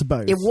sense to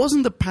both. It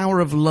wasn't the power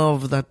of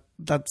love that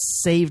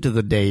saved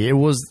the day. It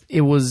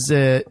was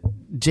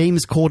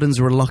James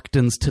Corden's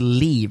reluctance to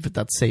leave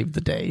that saved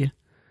the day.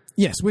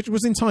 Yes, which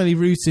was entirely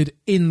rooted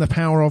in the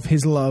power of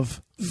his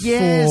love for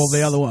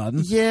the other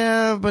one.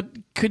 Yeah, but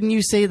couldn't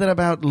you say that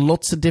about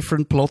lots of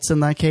different plots in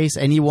that case?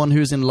 Anyone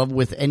who's in love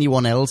with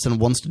anyone else and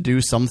wants to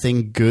do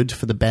something good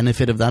for the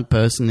benefit of that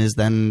person is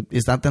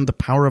that then the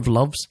power of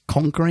love's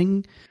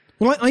conquering?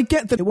 Well, I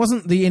get that it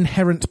wasn't the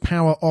inherent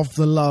power of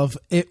the love,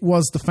 it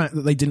was the fact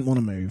that they didn't want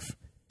to move.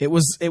 It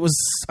was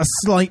a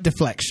slight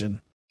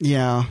deflection.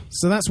 Yeah.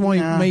 So that's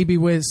why maybe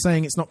we're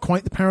saying it's not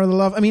quite the power of the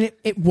love. I mean,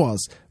 it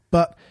was,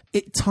 but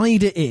it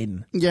tied it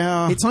in.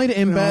 Yeah. It tied it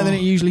in better than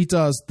it usually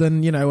does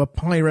than, a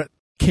pirate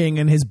king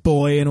and his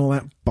boy and all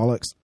that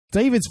bollocks.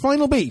 David's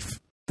final beef.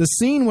 The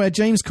scene where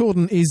James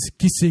Corden is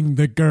kissing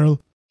the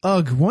girl.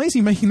 Ugh, why is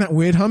he making that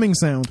weird humming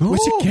sound? Which,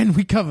 again,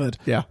 we covered.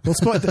 Yeah. We'll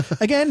spot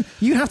it. Again,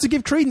 you have to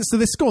give credence to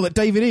this score that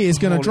David E. is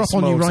going to drop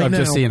on you right now.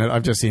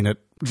 I've just seen it.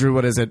 Drew,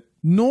 what is it?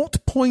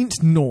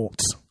 0.0.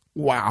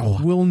 Wow.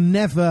 We'll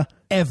never,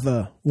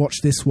 ever watch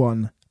this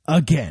one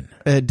again.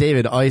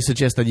 David, I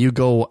suggest that you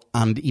go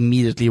and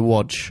immediately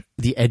watch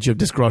The Edge of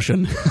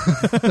Discretion.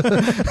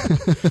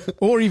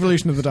 Or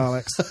Evolution of the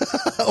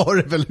Daleks. Or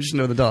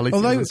Evolution of the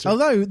Daleks.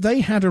 Although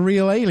they had a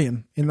real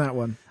alien in that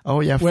one. Oh,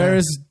 yeah.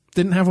 Whereas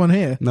didn't have one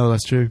here. No,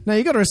 that's true. Now,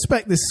 you got to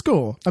respect this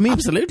score. I mean,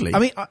 absolutely. I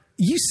mean,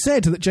 you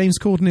said that James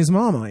Corden is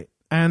Marmite.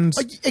 And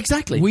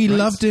exactly. We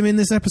loved him in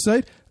this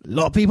episode. A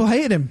lot of people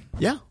hated him.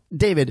 Yeah.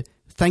 David,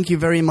 thank you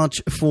very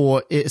much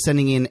for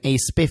sending in a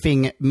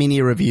spiffing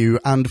mini review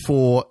and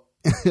for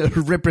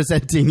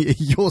representing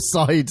your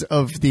side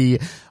of the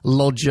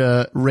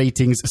Lodger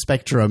ratings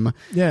spectrum.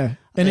 Yeah.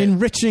 And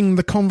enriching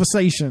the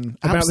conversation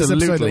about this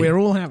episode that we're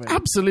all having.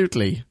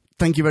 Absolutely.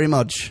 Thank you very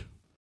much.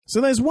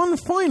 So there's one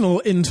final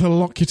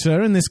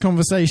interlocutor in this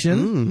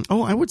conversation.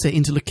 Oh, I would say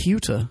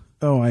interlocutor.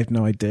 Oh, I have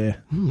no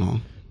idea.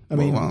 Oh. I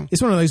mean,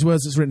 it's one of those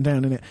words that's written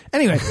down in it.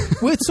 Anyway,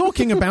 we're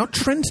talking about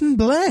Trenton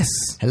Bless.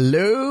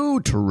 Hello,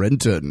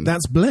 Trenton.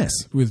 That's Bless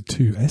with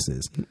 2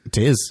 S's. It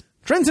is.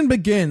 Trenton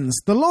begins.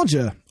 The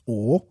Lodger,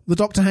 or the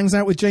Doctor hangs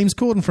out with James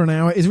Corden for an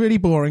hour, is really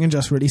boring and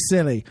just really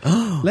silly.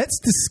 Let's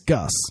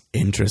discuss.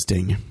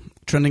 Interesting.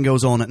 Trenton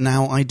goes on.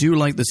 Now, I do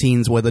like the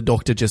scenes where the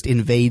Doctor just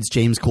invades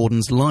James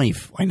Corden's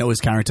life. I know his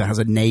character has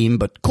a name,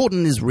 but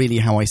Corden is really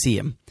how I see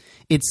him.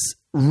 It's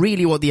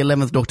really what the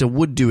 11th Doctor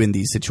would do in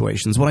these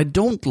situations. What I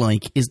don't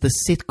like is the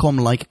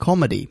sitcom-like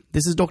comedy.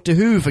 This is Doctor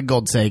Who, for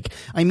God's sake.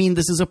 I mean,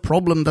 this is a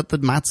problem that the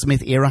Matt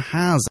Smith era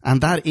has,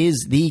 and that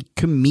is the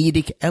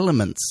comedic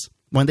elements.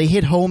 When they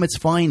hit home, it's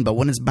fine, but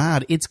when it's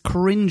bad, it's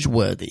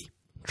cringeworthy.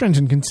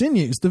 Trenton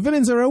continues. The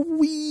villains are a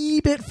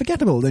wee bit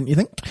forgettable, don't you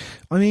think?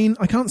 I mean,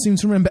 I can't seem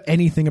to remember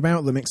anything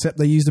about them except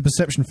they used a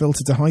perception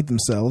filter to hide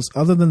themselves.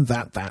 Other than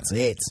that, that's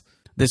it.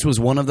 This was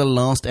one of the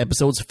last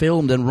episodes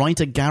filmed, and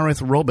writer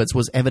Gareth Roberts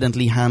was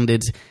evidently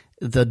handed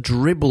the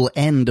dribble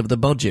end of the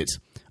budget.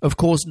 Of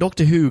course,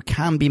 Doctor Who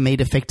can be made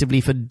effectively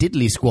for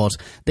diddly squat.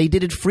 They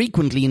did it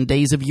frequently in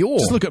days of yore.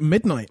 Just look at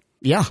Midnight.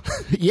 Yeah.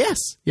 Yes.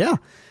 Yeah.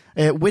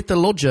 With the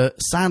Lodger,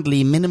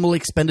 sadly, minimal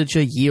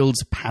expenditure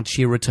yields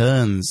patchy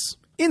returns.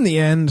 In the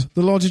end,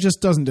 the Lodger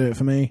just doesn't do it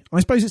for me. I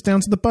suppose it's down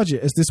to the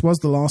budget, as this was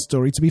the last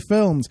story to be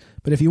filmed.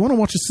 But if you want to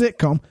watch a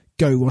sitcom,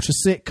 go watch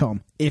a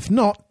sitcom. If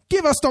not,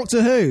 give us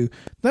Doctor Who.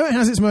 Though it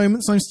has its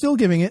moments, I'm still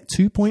giving it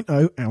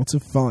 2.0 out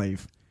of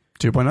 5.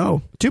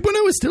 2.0.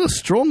 2.0 is still a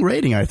strong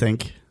rating, I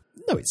think.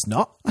 No, it's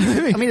not.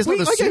 I mean, it's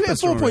not I gave it a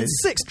 4.6.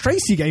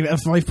 Tracy gave it a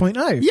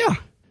 5.0. Yeah.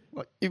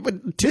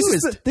 But 2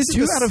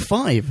 out of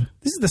 5.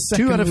 This is the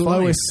second 2 out of 5.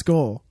 lowest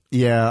score.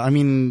 Yeah, I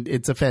mean,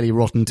 it's a fairly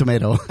rotten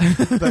tomato.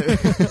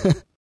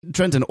 But,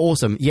 Trenton,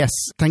 awesome. Yes,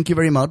 thank you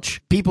very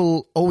much.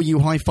 People owe you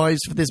high fives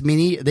for this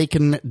mini. They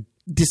can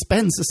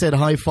dispense said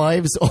high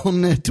fives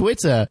on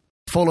Twitter.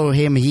 Follow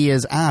him. He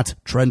is at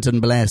Trenton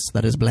Bless.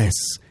 That is Bless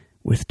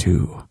with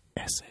 2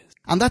 S's.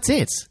 And that's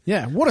it.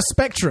 Yeah, what a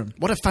spectrum.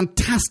 What a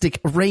fantastic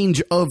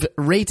range of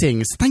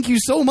ratings. Thank you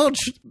so much,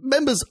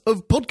 members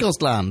of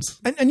Podcast Land.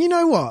 And you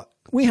know what?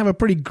 We have a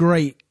pretty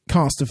great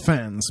cast of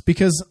fans,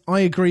 because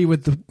I agree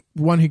with the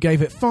one who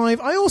gave it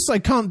 5. I also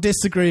can't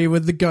disagree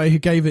with the guy who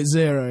gave it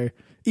 0,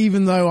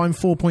 even though I'm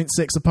 4.6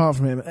 apart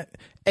from him.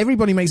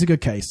 Everybody makes a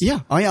good case.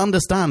 Yeah, I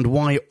understand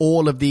why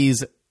all of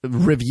these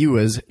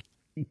reviewers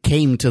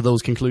came to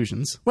those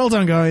conclusions. Well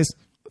done, guys.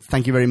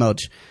 Thank you very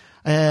much.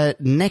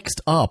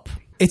 Next up.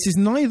 It is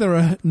neither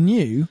a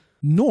new,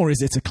 nor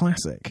is it a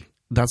classic.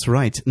 That's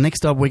right.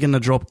 Next up, we're going to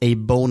drop a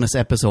bonus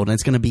episode, and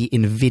it's going to be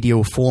in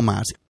video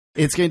format.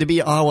 It's going to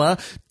be our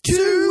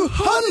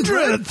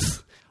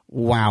 200th!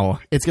 Wow.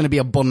 It's going to be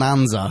a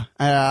bonanza.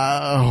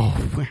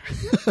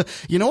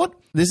 You know what?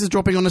 This is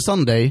dropping on a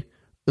Sunday.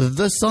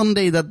 The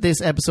Sunday that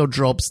this episode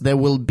drops, there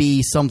will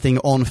be something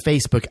on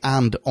Facebook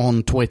and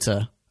on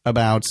Twitter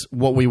about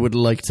what we would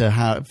like to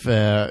have,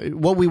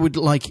 what we would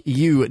like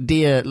you,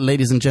 dear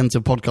ladies and gents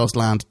of Podcast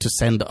Land, to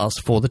send us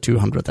for the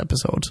 200th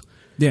episode.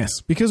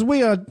 Yes, because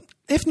we are,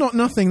 if not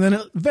nothing,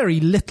 then very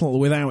little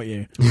without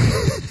you.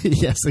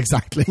 Yes,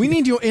 exactly. We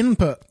need your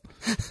input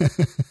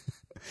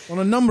on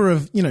a number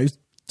of,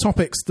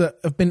 topics that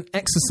have been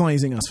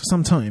exercising us for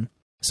some time.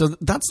 So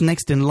that's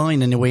next in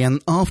line anyway,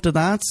 and after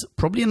that,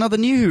 probably another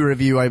New Who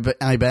review, I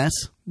bet.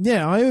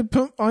 Yeah, I would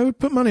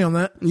put money on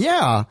that.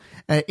 Yeah,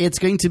 it's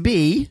going to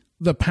be...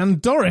 The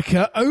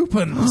Pandorica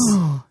Opens.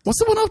 What's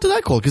the one after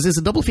that called? Because it's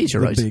a double feature,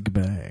 right? The Big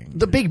Bang.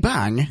 The Big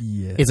Bang?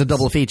 Yes. It's a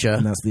double feature.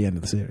 And that's the end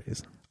of the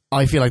series.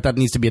 I feel like that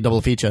needs to be a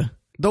double feature.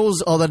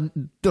 Those are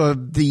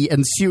the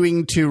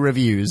ensuing 2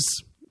 reviews.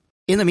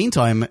 In the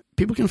meantime,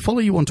 people can follow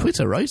you on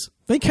Twitter, right?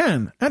 They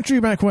can. At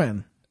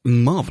DrewBackWhen.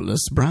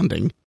 Marvellous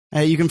branding.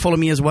 You can follow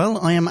me as well.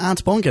 I am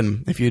at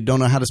Bonkin. If you don't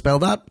know how to spell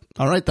that,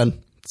 all right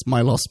then. It's my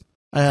loss.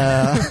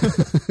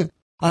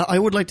 I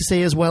would like to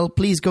say as well,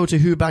 please go to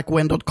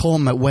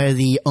whobackwhen.com where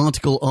the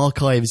article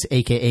archives,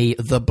 aka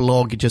the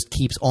blog, just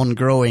keeps on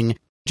growing.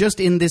 Just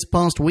in this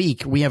past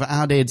week, we have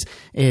added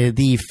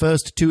the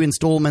first 2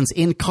 installments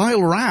in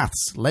Kyle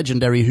Rath's,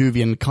 legendary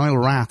Whovian Kyle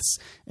Rath's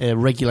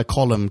regular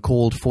column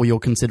called For Your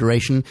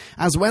Consideration,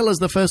 as well as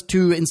the first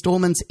 2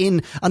 installments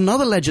in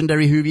another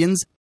legendary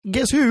Whovian's,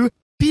 guess who?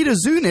 Peter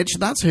Zunich,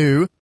 that's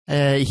who.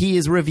 He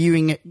is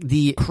reviewing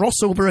the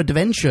Crossover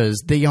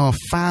Adventures. They are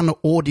fan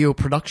audio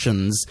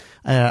productions,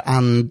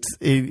 and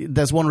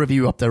there's one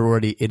review up there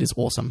already. It is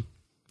awesome.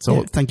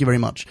 So thank you very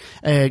much.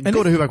 Go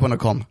to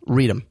whobackwhen.com,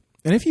 read them.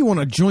 And if you want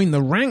to join the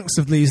ranks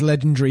of these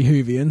legendary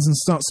Whovians and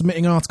start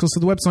submitting articles to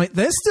the website,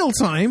 there's still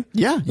time.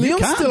 Yeah, you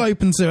Leon's can. still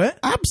open to it.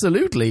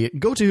 Absolutely.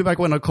 Go to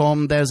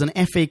whobackwhen.com. There's an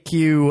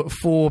FAQ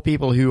for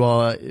people who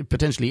are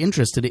potentially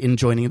interested in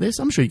joining this.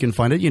 I'm sure you can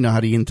find it. You know how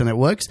the internet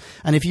works.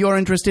 And if you are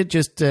interested,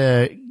 just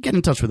get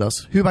in touch with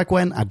us.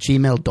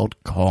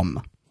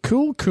 whobackwhen@gmail.com.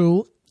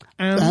 Cool.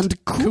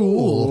 And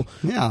cool.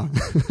 Yeah.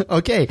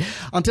 Okay.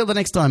 Until the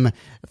next time,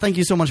 thank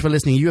you so much for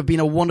listening. You have been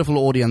a wonderful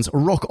audience.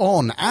 Rock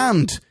on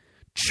and...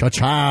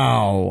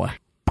 Ciao.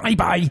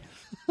 Bye-bye.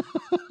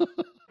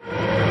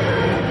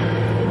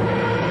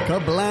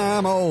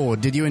 Kablamo!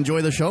 Did you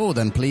enjoy the show?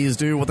 Then please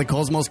do what the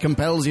cosmos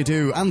compels you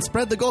to and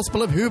spread the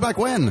gospel of Who Back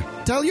When.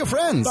 Tell your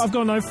friends. I've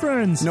got no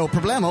friends. No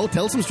problemo.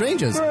 Tell some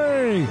strangers.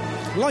 Hooray!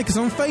 Like us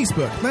on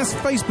Facebook. That's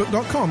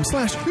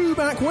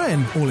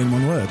facebook.com/whobackwhen. All in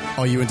one word.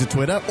 Are you into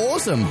Twitter?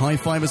 Awesome. High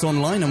five us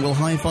online and we'll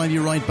high five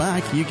you right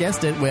back. You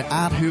guessed it. We're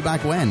at Who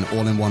Back When.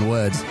 All in one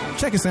word.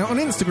 Check us out on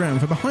Instagram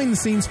for behind the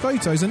scenes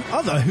photos and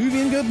other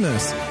Whovian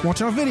goodness.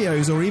 Watch our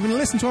videos or even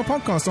listen to our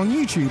podcast on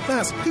YouTube.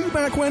 That's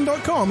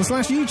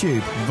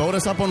whobackwhen.com/YouTube. Vote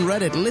us up on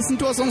Reddit, listen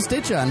to us on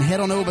Stitcher, and head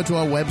on over to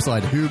our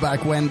website,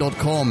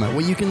 whobackwhen.com,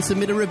 where you can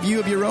submit a review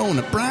of your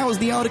own, browse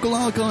the article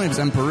archives,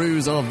 and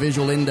peruse our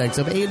visual index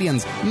of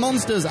aliens,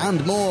 monsters,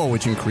 and more,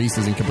 which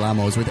increases in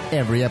kablamos with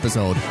every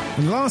episode.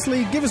 And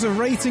lastly, give us a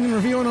rating and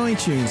review on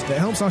iTunes. It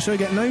helps our show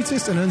get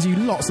noticed and earns you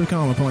lots of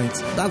karma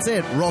points. That's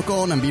it. Rock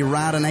on and be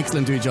rad and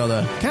excellent to each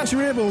other. Catch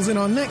your earballs in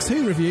our next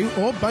Who review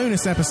or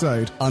bonus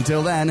episode.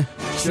 Until then,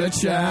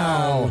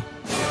 ciao.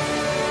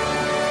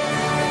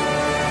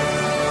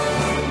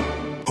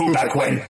 Who Back When?